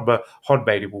is Honma.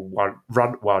 Honma will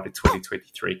run wild in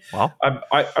 2023. Well,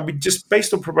 I mean, just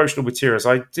based on promotional materials,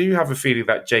 I do have a feeling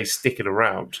that Jay's sticking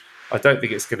around. I don't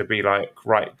think it's going to be like,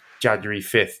 right, January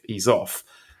 5th, he's off.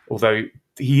 Although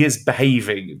he is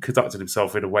behaving, conducting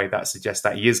himself in a way that suggests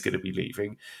that he is going to be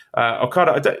leaving.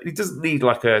 Okada, he doesn't need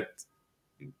like a,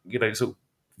 sort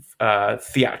of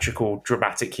theatrical,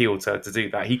 dramatic heel turn to do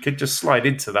that. He could just slide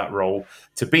into that role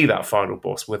to be that final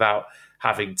boss without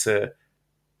having to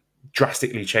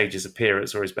drastically change his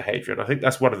appearance or his behavior. And I think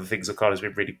that's one of the things Okada's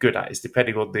been really good at, is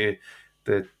depending on the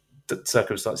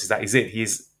circumstances that he's in,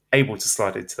 he's able to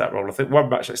slide into that role. I think one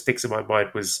match that sticks in my mind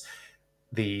was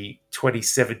the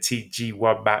 2017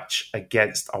 G1 match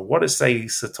against, I want to say,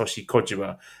 Satoshi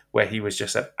Kojima, where he was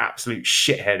just an absolute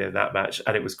shithead in that match,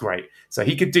 and it was great. So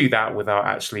he could do that without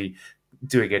actually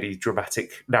doing any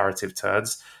dramatic narrative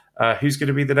turns. Who's going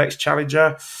to be the next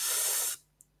challenger?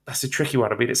 That's a tricky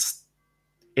one. I mean, it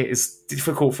is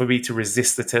difficult for me to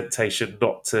resist the temptation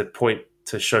not to point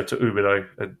to Shota Umino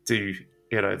and do,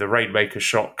 the Rainmaker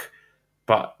shock,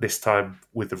 but this time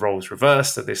with the roles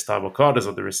reversed, and this time Okada's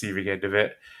on the receiving end of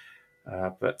it.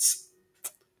 But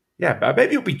yeah,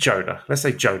 maybe it'll be Jonah. Let's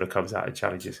say Jonah comes out and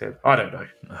challenges him. I don't know.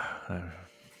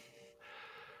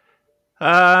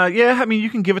 Yeah, I mean, you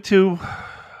can give it to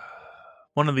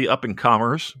one of the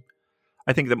up-and-comers.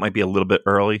 I think that might be a little bit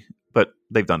early, but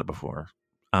they've done it before.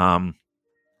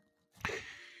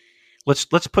 Let's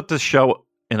put this show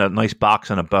in a nice box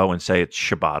and a bow and say it's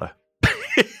Shibata.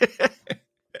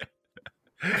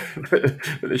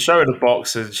 The show in a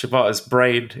box and Shibata's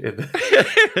brain in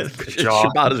the jar.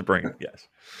 Shibata's brain, yes.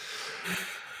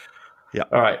 Yeah.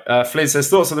 All right. Flynn says,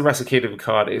 thoughts on the Wrestle Kingdom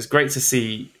card. It's great to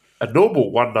see a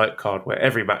normal one-night card where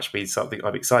every match means something.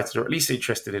 I'm excited or at least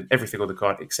interested in everything on the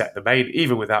card except the main.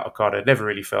 Even without a card, it never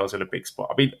really fails in a big spot.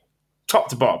 I mean, top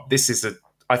to bottom,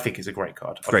 I think is a great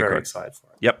card. I'm very excited for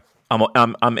it. Yep.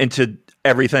 I'm into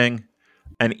everything.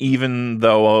 And even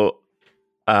though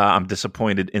I'm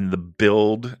disappointed in the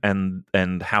build and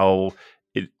how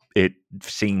it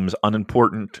seems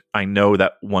unimportant, I know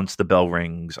that once the bell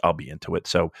rings, I'll be into it.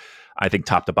 So I think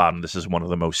top to bottom, this is one of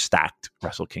the most stacked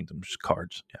Wrestle Kingdoms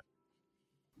cards. Yeah.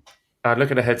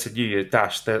 Looking ahead to New Year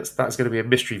Dash, that's going to be a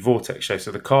mystery vortex show.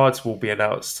 So the cards will be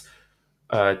announced,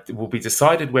 will be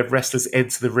decided when wrestlers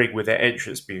enter the ring with their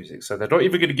entrance music. So they're not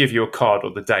even going to give you a card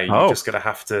on the day. You're just going to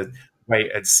have to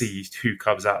wait and see who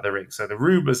comes out of the ring. So the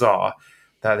rumors are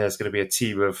that there's going to be a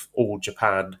team of All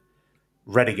Japan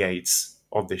Renegades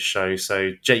on this show.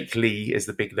 So Jake Lee is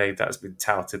the big name that has been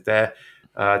touted there.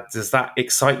 Does that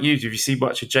excite you? Have you seen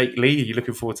much of Jake Lee? Are you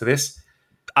looking forward to this?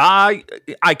 Yeah.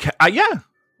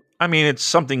 I mean, it's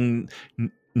something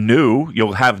new.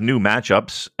 You'll have new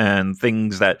matchups and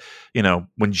things that,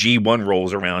 when G1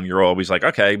 rolls around, you're always like,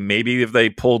 okay, maybe if they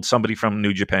pulled somebody from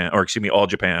New Japan, or excuse me, All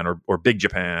Japan or Big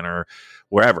Japan or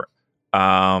wherever.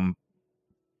 Yeah,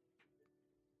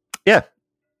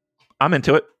 I'm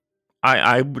into it.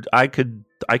 I could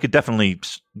definitely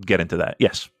get into that.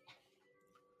 Yes.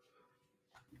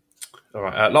 All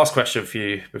right, last question for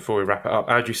you before we wrap it up.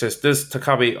 Andrew says, does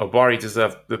Takami Obari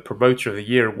deserve the Promoter of the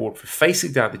Year award for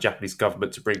facing down the Japanese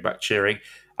government to bring back cheering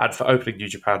and for opening New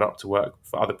Japan up to work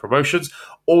for other promotions?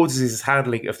 Or does his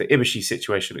handling of the Ibushi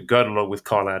situation and going along with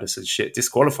Carl Anderson's shit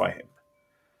disqualify him?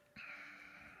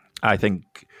 I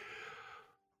think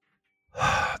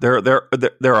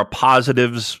there are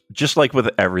positives, just like with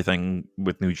everything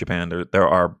with New Japan. There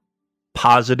are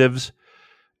positives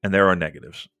and there are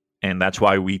negatives. And that's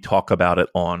why we talk about it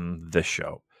on this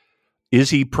show.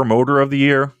 Is he Promoter of the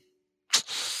Year?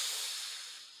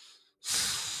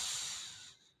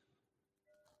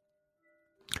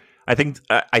 I think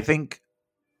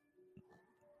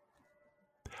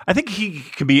he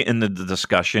can be in the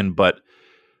discussion, but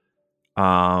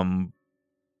look,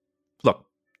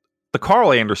 the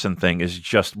Carl Anderson thing is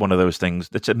just one of those things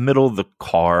that's a middle of the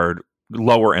card,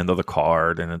 lower end of the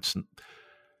card, and it's.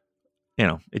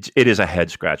 It is a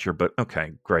head scratcher, but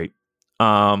okay, great.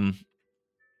 No,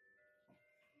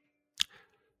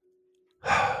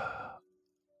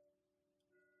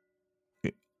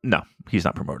 he's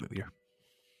not Promoter of the Year.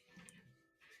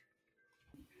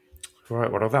 All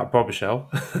right, well, on that bombshell,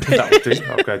 that will do.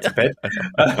 I'll go to bed.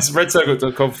 It's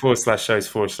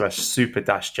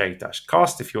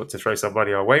redcircle.com/shows/super-j-cast. If you want to throw some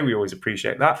money our way, we always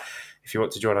appreciate that. If you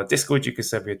want to join our Discord, you can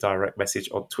send me a direct message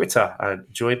on Twitter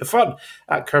and join the fun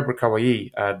at Cobra Kawaii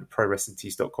and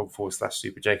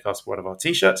prowrestlingtees.com/superjcast for one of our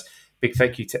t-shirts. Big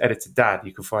thank you to editor Dan.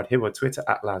 You can find him on Twitter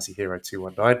at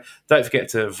LousyHero219. Don't forget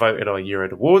to vote in our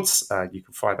year-end awards. You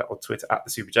can find that on Twitter at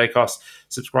the SuperJcast.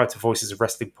 Subscribe to Voices of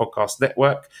Wrestling Podcast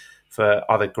Network for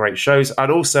other great shows.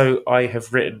 And also, I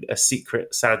have written a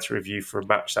secret Santa review for a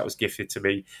match that was gifted to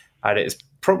me, and it's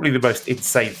probably the most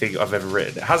insane thing I've ever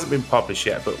written. It hasn't been published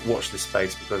yet, but watch this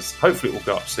space because hopefully it will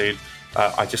go up soon.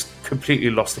 I just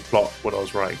completely lost the plot when I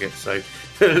was writing it, so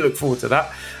look forward to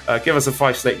that. Give us a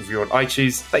 5-star review on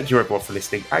iTunes. Thank you everyone for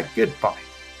listening, and goodbye.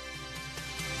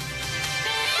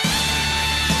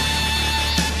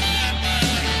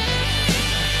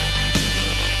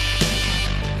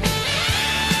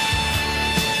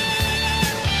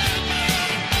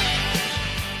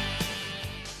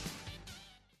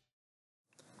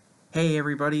 Hey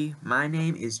everybody, my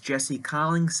name is Jesse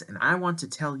Collins, and I want to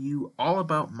tell you all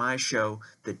about my show,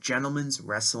 The Gentleman's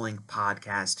Wrestling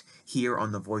Podcast, here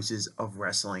on the Voices of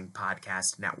Wrestling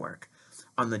Podcast Network.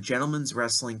 On the Gentleman's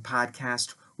Wrestling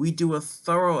Podcast, we do a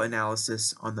thorough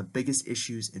analysis on the biggest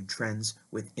issues and trends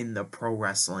within the pro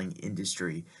wrestling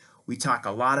industry. We talk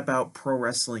a lot about pro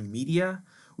wrestling media,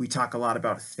 we talk a lot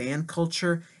about fan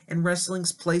culture and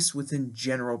wrestling's place within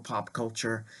general pop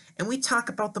culture, and we talk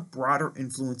about the broader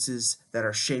influences that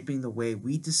are shaping the way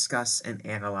we discuss and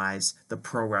analyze the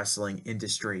pro wrestling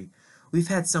industry. We've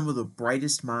had some of the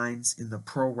brightest minds in the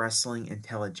pro wrestling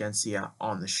intelligentsia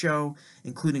on the show,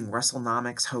 including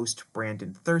WrestleNomics host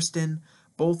Brandon Thurston,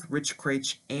 both Rich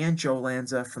Craich and Joe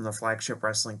Lanza from the Flagship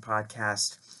Wrestling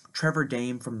Podcast, Trevor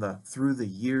Dame from the Through the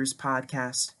Years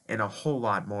podcast, and a whole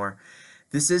lot more.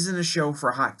 This isn't a show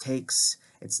for hot takes.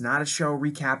 It's not a show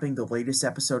recapping the latest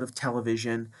episode of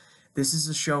television. This is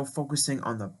a show focusing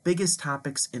on the biggest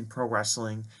topics in pro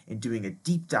wrestling and doing a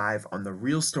deep dive on the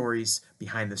real stories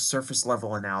behind the surface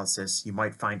level analysis you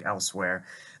might find elsewhere.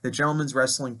 The Gentleman's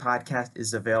Wrestling Podcast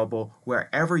is available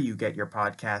wherever you get your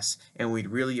podcasts, and we'd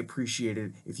really appreciate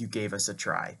it if you gave us a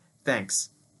try.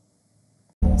 Thanks.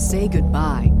 Say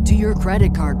goodbye to your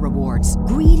credit card rewards.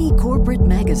 Greedy corporate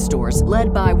mega stores,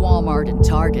 led by Walmart and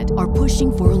Target, are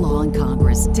pushing for a law in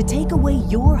Congress to take away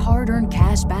your hard-earned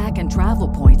cash back and travel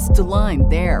points to line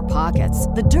their pockets.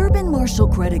 The Durbin-Marshall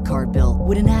credit card bill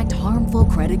would enact harmful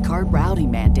credit card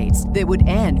routing mandates that would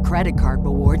end credit card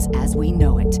rewards as we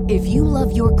know it. If you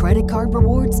love your credit card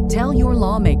rewards, tell your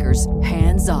lawmakers,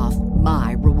 hands off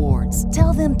my rewards.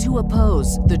 Tell them to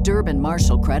oppose the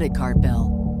Durbin-Marshall credit card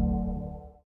bill.